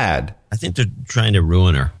so bad. I think they're trying to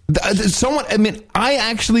ruin her. I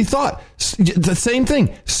actually thought the same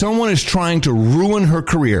thing. Someone is trying to ruin her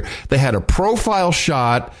career. They had a profile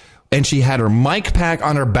shot, and she had her mic pack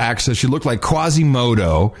on her back, so she looked like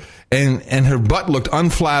Quasimodo, and her butt looked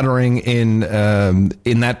unflattering in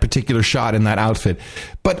that particular shot, in that outfit.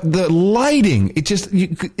 But the lighting,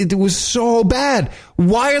 it was so bad.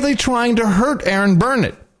 Why are they trying to hurt Aaron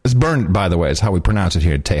Burnett? It's Burnett, by the way, is how we pronounce it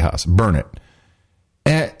here at Tejas. Burnett.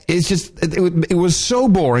 It's just, it was so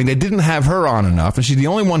boring. They didn't have her on enough, and she's the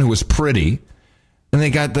only one who was pretty. And they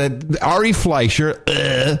got the Ari Fleischer,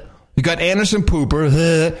 you got Anderson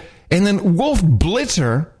Pooper, and then Wolf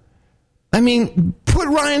Blitzer. I mean, put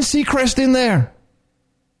Ryan Seacrest in there.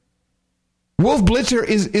 Wolf Blitzer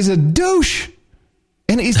is a douche.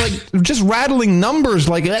 And he's like just rattling numbers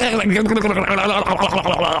like you've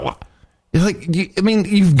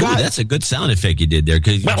got... Ooh, that's a good sound effect you did there,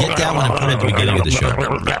 because you get that one and put it at the beginning of the show.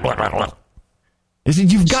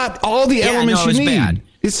 You've got all the elements you need. Bad.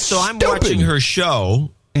 It's so stupid. I'm watching her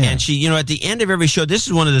show, and she, at the end of every show, this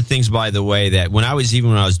is one of the things, by the way, that when I was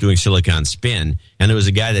doing Silicon Spin, and there was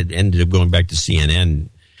a guy that ended up going back to CNN,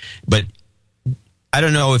 but I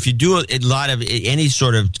don't know, if you do a lot of any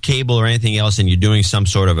sort of cable or anything else, and you're doing some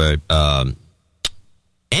sort of a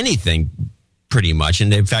anything, pretty much.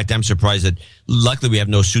 And in fact, I'm surprised that luckily we have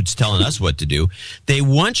no suits telling us what to do. They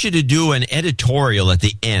want you to do an editorial at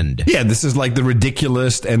the end. Yeah, this is like the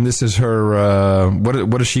ridiculous, and this is her,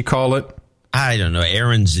 what does she call it? I don't know.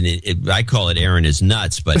 I call it Aaron is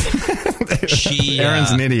nuts, but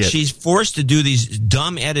Aaron's an idiot. She's forced to do these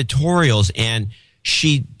dumb editorials, and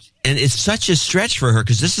it's such a stretch for her,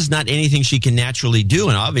 because this is not anything she can naturally do,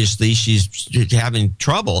 and obviously she's having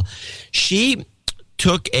trouble. She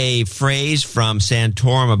took a phrase from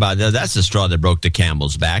Santorum about that's the straw that broke the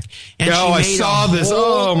camel's back. And I saw this.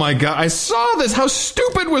 Oh, my God. I saw this. How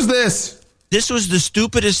stupid was this? This was the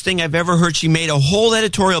stupidest thing I've ever heard. She made a whole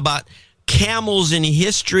editorial about camels in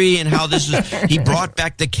history and how this was, he brought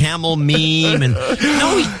back the camel meme. And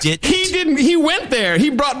no, he didn't. He didn't. He went there. He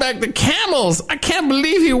brought back the camels. I can't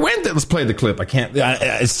believe he went there. Let's play the clip. I can't.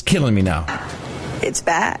 It's killing me now. It's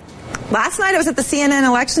bad. Last night I was at the CNN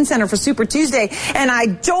Election Center for Super Tuesday, and I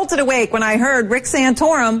jolted awake when I heard Rick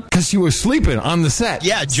Santorum. Because you were sleeping on the set.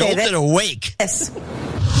 Yeah, jolted awake. Yes.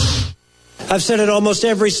 I've said it almost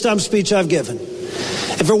every stump speech I've given.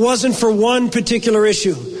 If it wasn't for one particular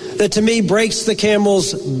issue that to me breaks the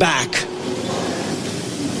camel's back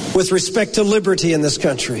with respect to liberty in this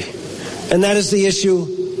country, and that is the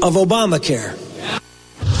issue of Obamacare.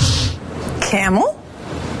 Camel?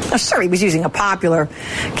 Oh, sure, he was using a popular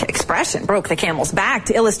expression, broke the camel's back,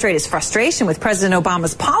 to illustrate his frustration with President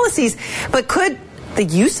Obama's policies. But could the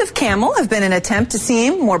use of camel have been an attempt to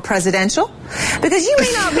seem more presidential? Because you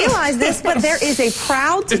may not realize this, but there is a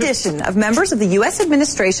proud tradition of members of the U.S.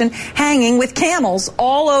 administration hanging with camels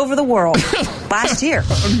all over the world. Last year,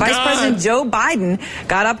 Vice President Joe Biden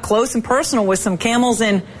got up close and personal with some camels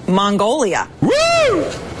in Mongolia. Woo!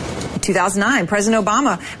 In 2009, President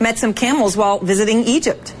Obama met some camels while visiting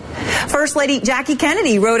Egypt. First Lady Jackie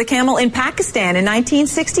Kennedy rode a camel in Pakistan in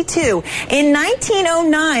 1962. In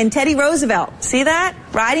 1909, Teddy Roosevelt, see that?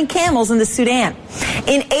 Riding camels in the Sudan.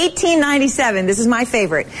 In 1897, this is my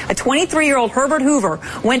favorite, a 23-year-old Herbert Hoover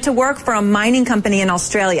went to work for a mining company in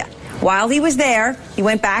Australia. While he was there, he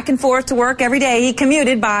went back and forth to work every day. He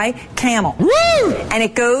commuted by camel. Woo! And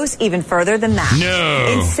it goes even further than that.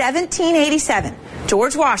 No. In 1787,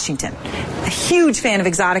 George Washington, a huge fan of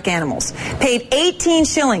exotic animals, paid 18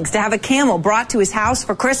 shillings to have a camel brought to his house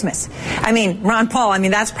for Christmas. I mean, Ron Paul,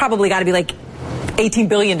 that's probably got to be like $18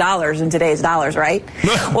 billion in today's dollars, right?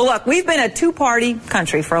 Well, look, we've been a two-party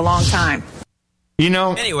country for a long time.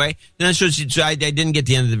 Anyway, so I didn't get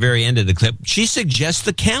the very end of the clip. She suggests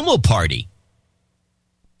the camel party.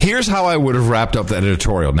 Here's how I would have wrapped up that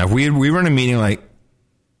editorial. Now, if we were in a meeting like,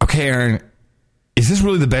 okay, Aaron, is this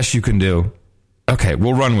really the best you can do? Okay,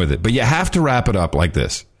 we'll run with it. But you have to wrap it up like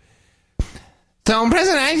this. So,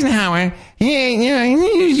 President Eisenhower,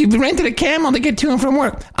 you rented a camel to get to and from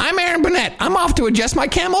work. I'm Aaron Burnett. I'm off to adjust my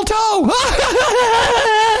camel toe.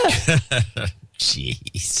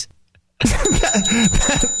 Jeez.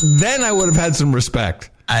 Then I would have had some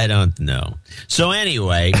respect. I don't know. So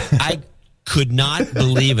anyway, I could not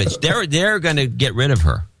believe it. They're going to get rid of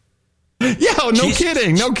her. Yeah, no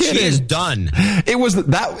kidding. She is done. It was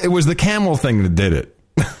the camel thing that did it.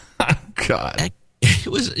 God.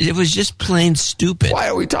 It was just plain stupid. Why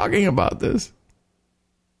are we talking about this?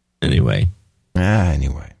 Anyway.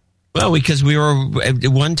 Well, because we were at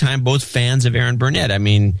one time both fans of Erin Burnett. I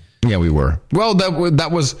mean, yeah, we were. Well, those were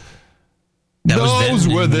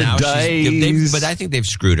the days. But I think they've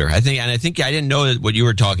screwed her. I didn't know what you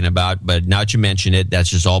were talking about, but now that you mention it, that's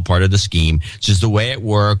just all part of the scheme. It's just the way it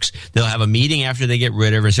works. They'll have a meeting after they get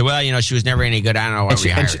rid of her and say, well, she was never any good. I don't know why we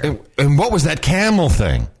hired her. And what was that camel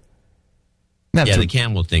thing? The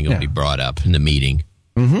camel thing will be brought up in the meeting.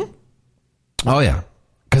 Mm-hmm. Oh, yeah.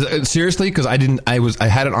 Because I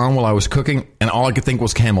had it on while I was cooking, and all I could think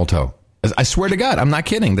was camel toe. I swear to God, I'm not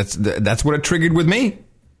kidding. That's what it triggered with me.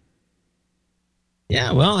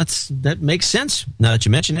 Yeah, well, that makes sense now that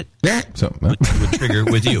you mention it. Yeah, so would trigger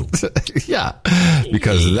with you. Yeah,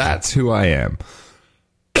 because that's who I am.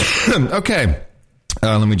 Okay,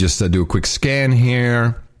 let me just do a quick scan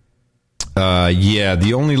here.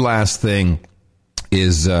 The only last thing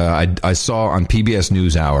is I saw on PBS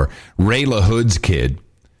NewsHour Ray LaHood's kid.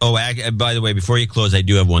 Oh, by the way, before you close, I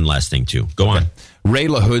do have one last thing, too. Go on. Ray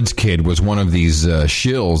LaHood's kid was one of these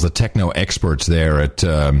shills, the techno experts there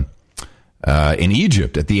in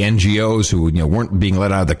Egypt, at the NGOs who weren't being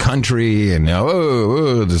let out of the country, and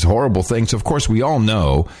this horrible thing. So, of course, we all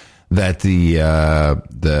know that the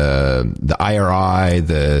IRI,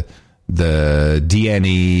 the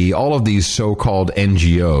DNE, all of these so-called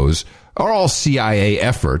NGOs are all CIA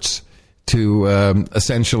efforts to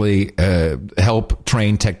essentially help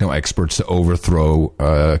train techno experts to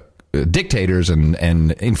overthrow dictators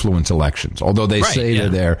and influence elections. Although they say they're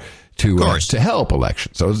there to help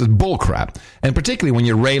elections. So it's bull crap. And particularly when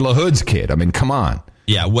you're Ray LaHood's kid. I mean, come on.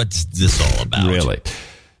 Yeah, what's this all about? Really?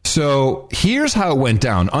 So here's how it went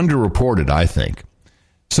down. Underreported, I think.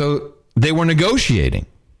 So they were negotiating,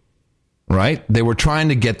 right? They were trying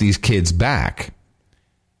to get these kids back.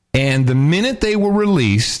 And the minute they were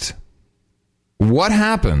released, what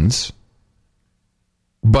happens?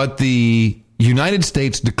 But the United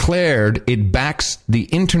States declared it backs the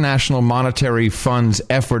International Monetary Fund's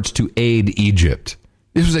efforts to aid Egypt.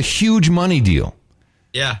 This was a huge money deal.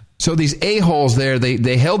 Yeah. So these a-holes there,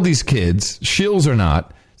 they held these kids, shills or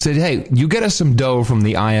not, said, hey, you get us some dough from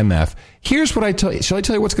the IMF. Here's what I tell you. Shall I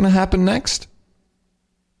tell you what's going to happen next?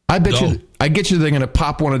 I get you they're going to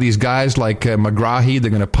pop one of these guys like Megrahi.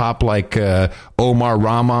 They're going to pop like Omar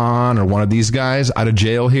Rahman or one of these guys out of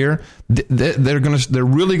jail here. They're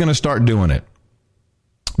really going to start doing it.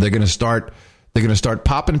 They're going to start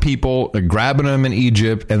popping people, grabbing them in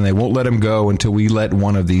Egypt, and they won't let them go until we let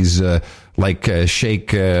one of these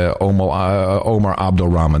Sheikh Omar Abdul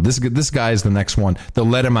Rahman. This guy is the next one. They'll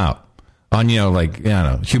let him out on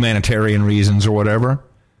humanitarian reasons or whatever.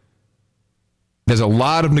 There's a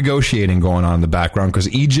lot of negotiating going on in the background because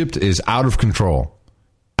Egypt is out of control.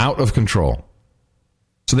 Out of control.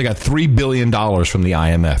 So they got $3 billion from the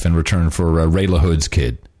IMF in return for Ray LaHood's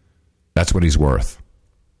kid. That's what he's worth.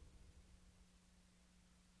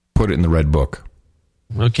 Put it in the red book.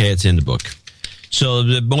 Okay, it's in the book. So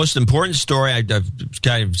the most important story, I've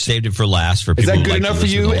kind of saved it for last. For people is that good enough for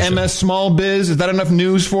you, MS Small Biz? Is that enough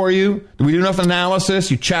news for you? Do we do enough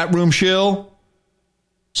analysis? You chat room shill?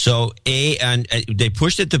 So and they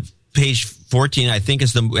pushed it to page 14. I think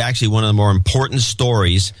it's actually one of the more important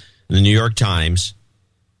stories in the New York Times,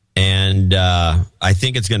 and I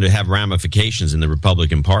think it's going to have ramifications in the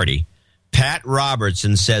Republican Party. Pat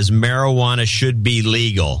Robertson says marijuana should be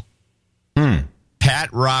legal.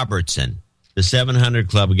 Pat Robertson, the 700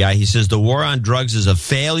 Club guy, he says the war on drugs is a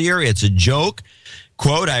failure. It's a joke.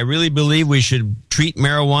 Quote, I really believe we should treat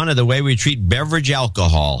marijuana the way we treat beverage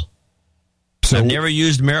alcohol. So, I've never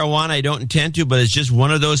used marijuana. I don't intend to, but it's just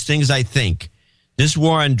one of those things I think. This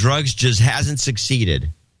war on drugs just hasn't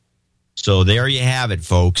succeeded. So there you have it,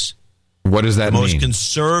 folks. What does that mean? The most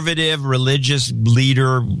conservative religious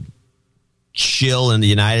leader shill in the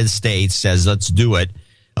United States says, let's do it.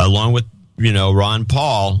 Along with, Ron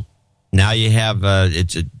Paul. Now you have,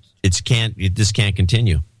 this can't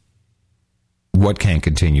continue. What can't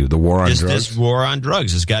continue? The war on drugs? This war on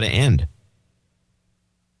drugs has got to end.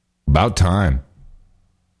 About time.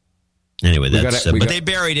 Anyway, but they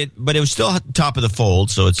buried it, but it was still top of the fold,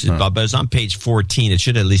 so but it was on page 14. It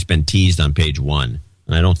should have at least been teased on page 1,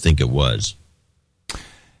 and I don't think it was.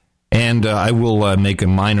 And I will make a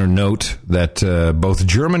minor note that both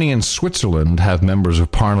Germany and Switzerland have members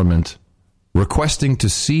of parliament requesting to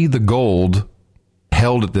see the gold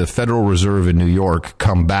held at the Federal Reserve in New York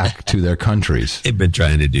come back to their countries. They've been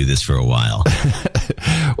trying to do this for a while.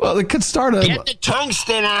 Well, Well, it could start a... Get the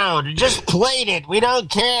tungsten out. Just plate it. We don't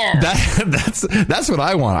care. That's what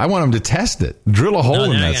I want. I want them to test it. Drill a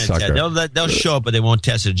hole in that sucker. They'll show up, but they won't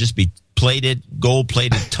test it. Just be plated,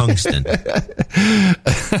 gold-plated tungsten.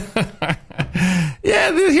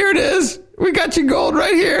 Yeah, here it is. We got you gold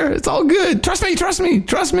right here. It's all good. Trust me.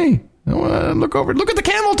 Look over. Look at the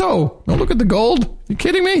camel toe. Don't look at the gold. You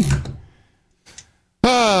kidding me?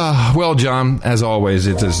 Well, John, as always,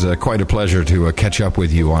 it is quite a pleasure to catch up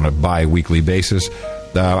with you on a bi-weekly basis.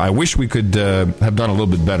 I wish we could have done a little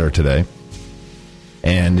bit better today.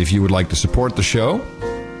 And if you would like to support the show,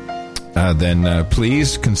 then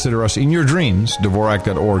please consider us in your dreams,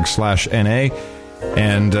 Dvorak.org/NA.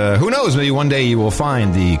 And who knows, maybe one day you will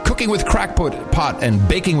find the Cooking with Crackpot and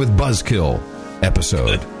Baking with Buzzkill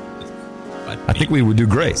episode. I think we would do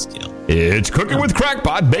great. It's Cooking with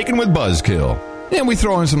Crackpot, Baking with Buzzkill. And we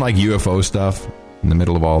throw in some like UFO stuff in the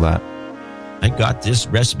middle of all that. I got this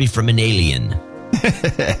recipe from an alien.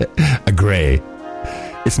 A gray.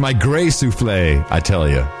 It's my gray souffle, I tell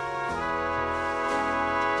you.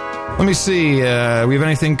 Let me see. We have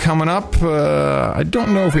anything coming up? I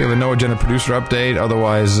don't know if we have a No Agenda producer update.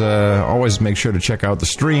 Otherwise, always make sure to check out the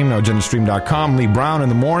stream, noagendastream.com. Lee Brown in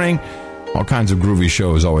the morning. All kinds of groovy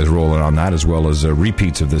shows always rolling on that, as well as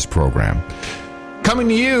repeats of this program. Coming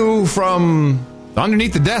to you from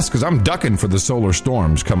underneath the desk, because I'm ducking for the solar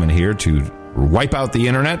storms coming here to wipe out the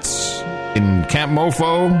internets in Camp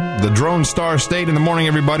Mofo, the Drone Star State. In the morning,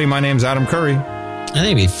 everybody. My name's Adam Curry. I think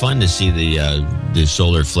it'd be fun to see the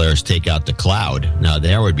solar flares take out the cloud. Now,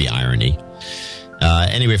 there would be irony.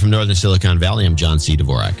 Anyway, from Northern Silicon Valley, I'm John C.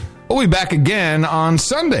 Dvorak. We'll be back again on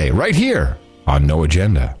Sunday, right here on No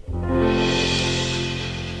Agenda.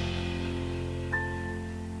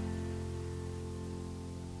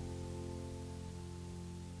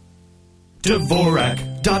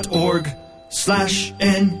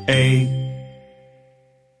 Dvorak.org/NA